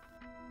desert.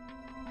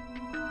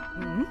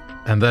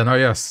 And then, oh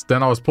yes,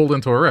 then I was pulled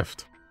into a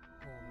rift.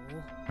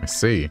 I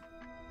see.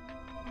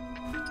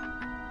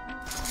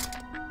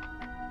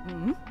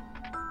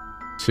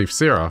 Chief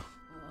Sarah,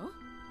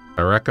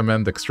 I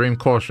recommend extreme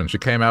caution. She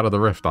came out of the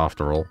rift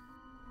after all.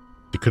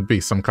 She could be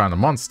some kind of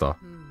monster.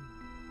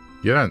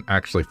 You don't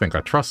actually think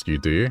I trust you,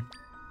 do you?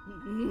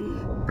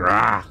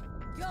 Grah!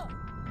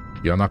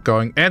 You're not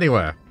going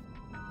anywhere.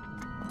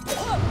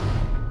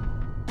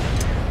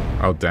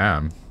 Oh,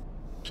 damn.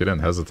 She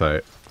didn't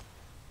hesitate.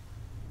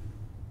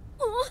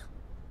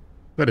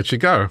 Where did she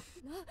go?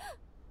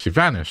 She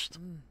vanished.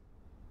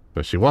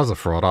 But she was a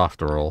fraud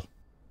after all.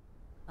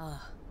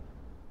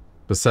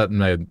 Beset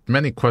made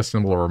many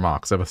questionable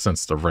remarks ever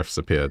since the rifts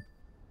appeared.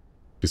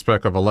 She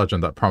spoke of a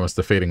legend that promised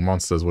defeating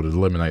monsters would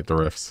eliminate the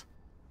rifts.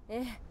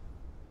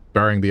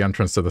 Burying the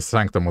entrance to the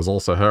sanctum was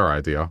also her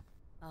idea.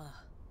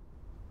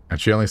 And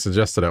she only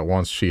suggested it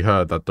once she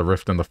heard that the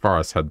rift in the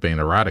forest had been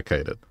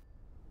eradicated.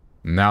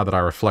 Now that I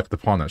reflect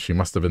upon it, she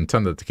must have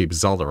intended to keep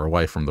Zelda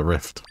away from the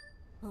rift.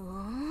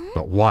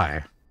 But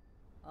why?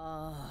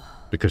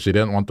 Because she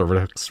didn't want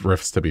the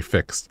rifts to be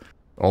fixed.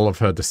 All of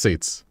her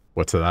deceits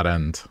were to that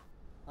end.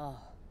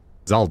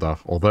 Zelda,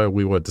 although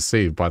we were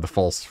deceived by the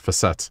false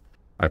facet,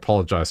 I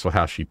apologize for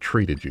how she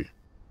treated you.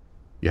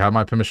 You have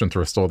my permission to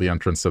restore the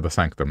entrance to the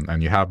sanctum,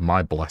 and you have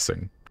my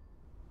blessing.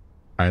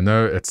 I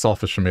know it's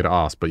selfish for me to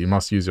ask, but you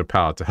must use your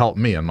power to help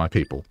me and my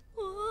people.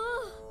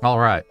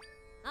 Alright.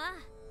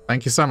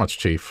 Thank you so much,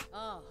 Chief.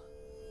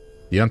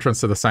 The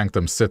entrance to the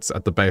sanctum sits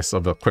at the base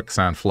of a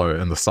quicksand flow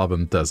in the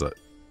southern desert.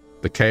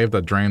 The cave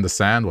that drained the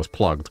sand was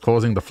plugged,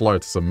 causing the flow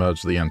to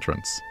submerge the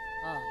entrance.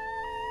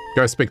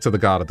 Go speak to the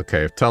guard at the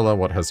cave. Tell her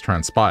what has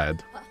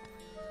transpired.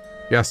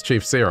 Yes,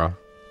 Chief Sarah.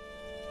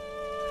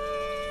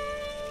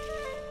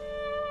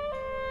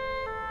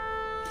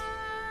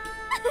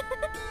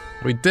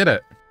 We did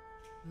it!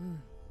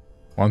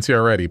 Once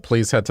you're ready,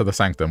 please head to the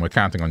sanctum. We're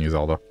counting on you,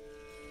 Zelda.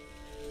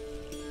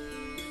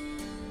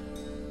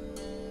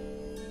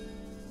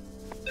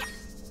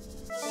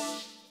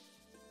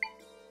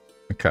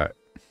 Okay.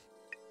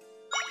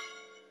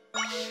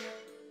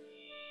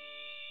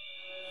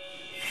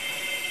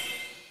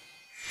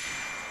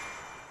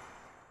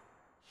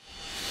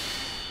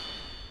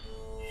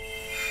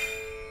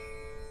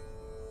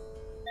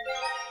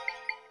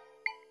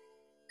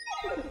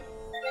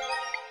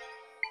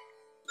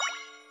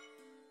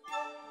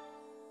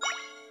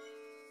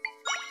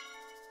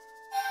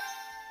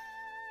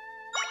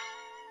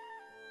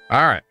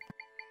 Alright.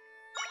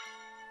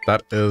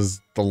 That is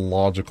the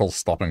logical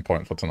stopping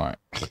point for tonight.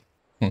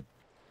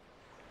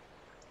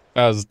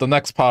 As the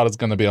next part is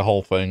going to be a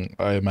whole thing,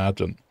 I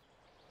imagine.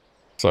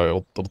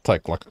 So it'll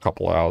take like a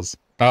couple hours.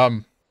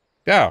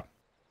 Yeah.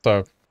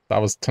 So that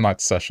was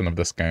tonight's session of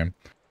this game.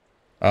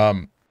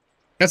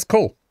 It's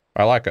cool.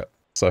 I like it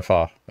so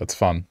far. It's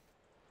fun.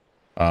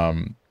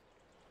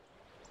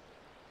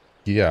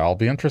 Yeah, I'll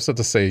be interested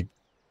to see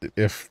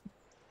if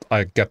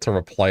I get to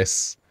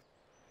replace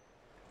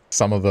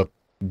some of the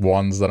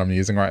ones that I'm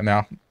using right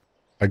now.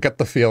 I get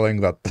the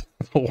feeling that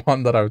the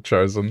one that I've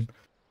chosen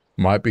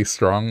might be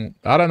strong.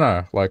 I don't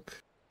know, like,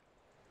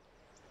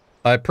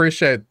 I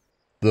appreciate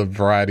the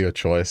variety of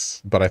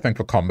choice, but I think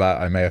for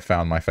combat I may have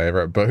found my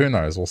favorite, but who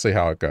knows, we'll see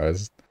how it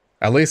goes.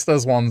 At least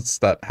there's ones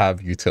that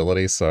have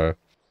utility, so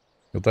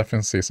you'll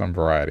definitely see some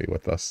variety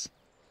with this.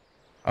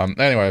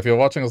 Anyway, if you're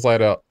watching this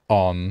later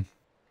on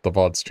the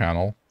VODs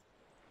channel,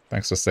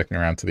 thanks for sticking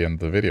around to the end of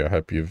the video. I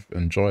hope you've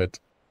enjoyed.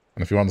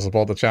 And if you want to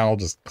support the channel,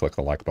 just click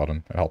the like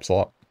button. It helps a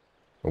lot.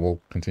 But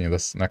we'll continue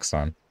this next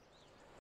time.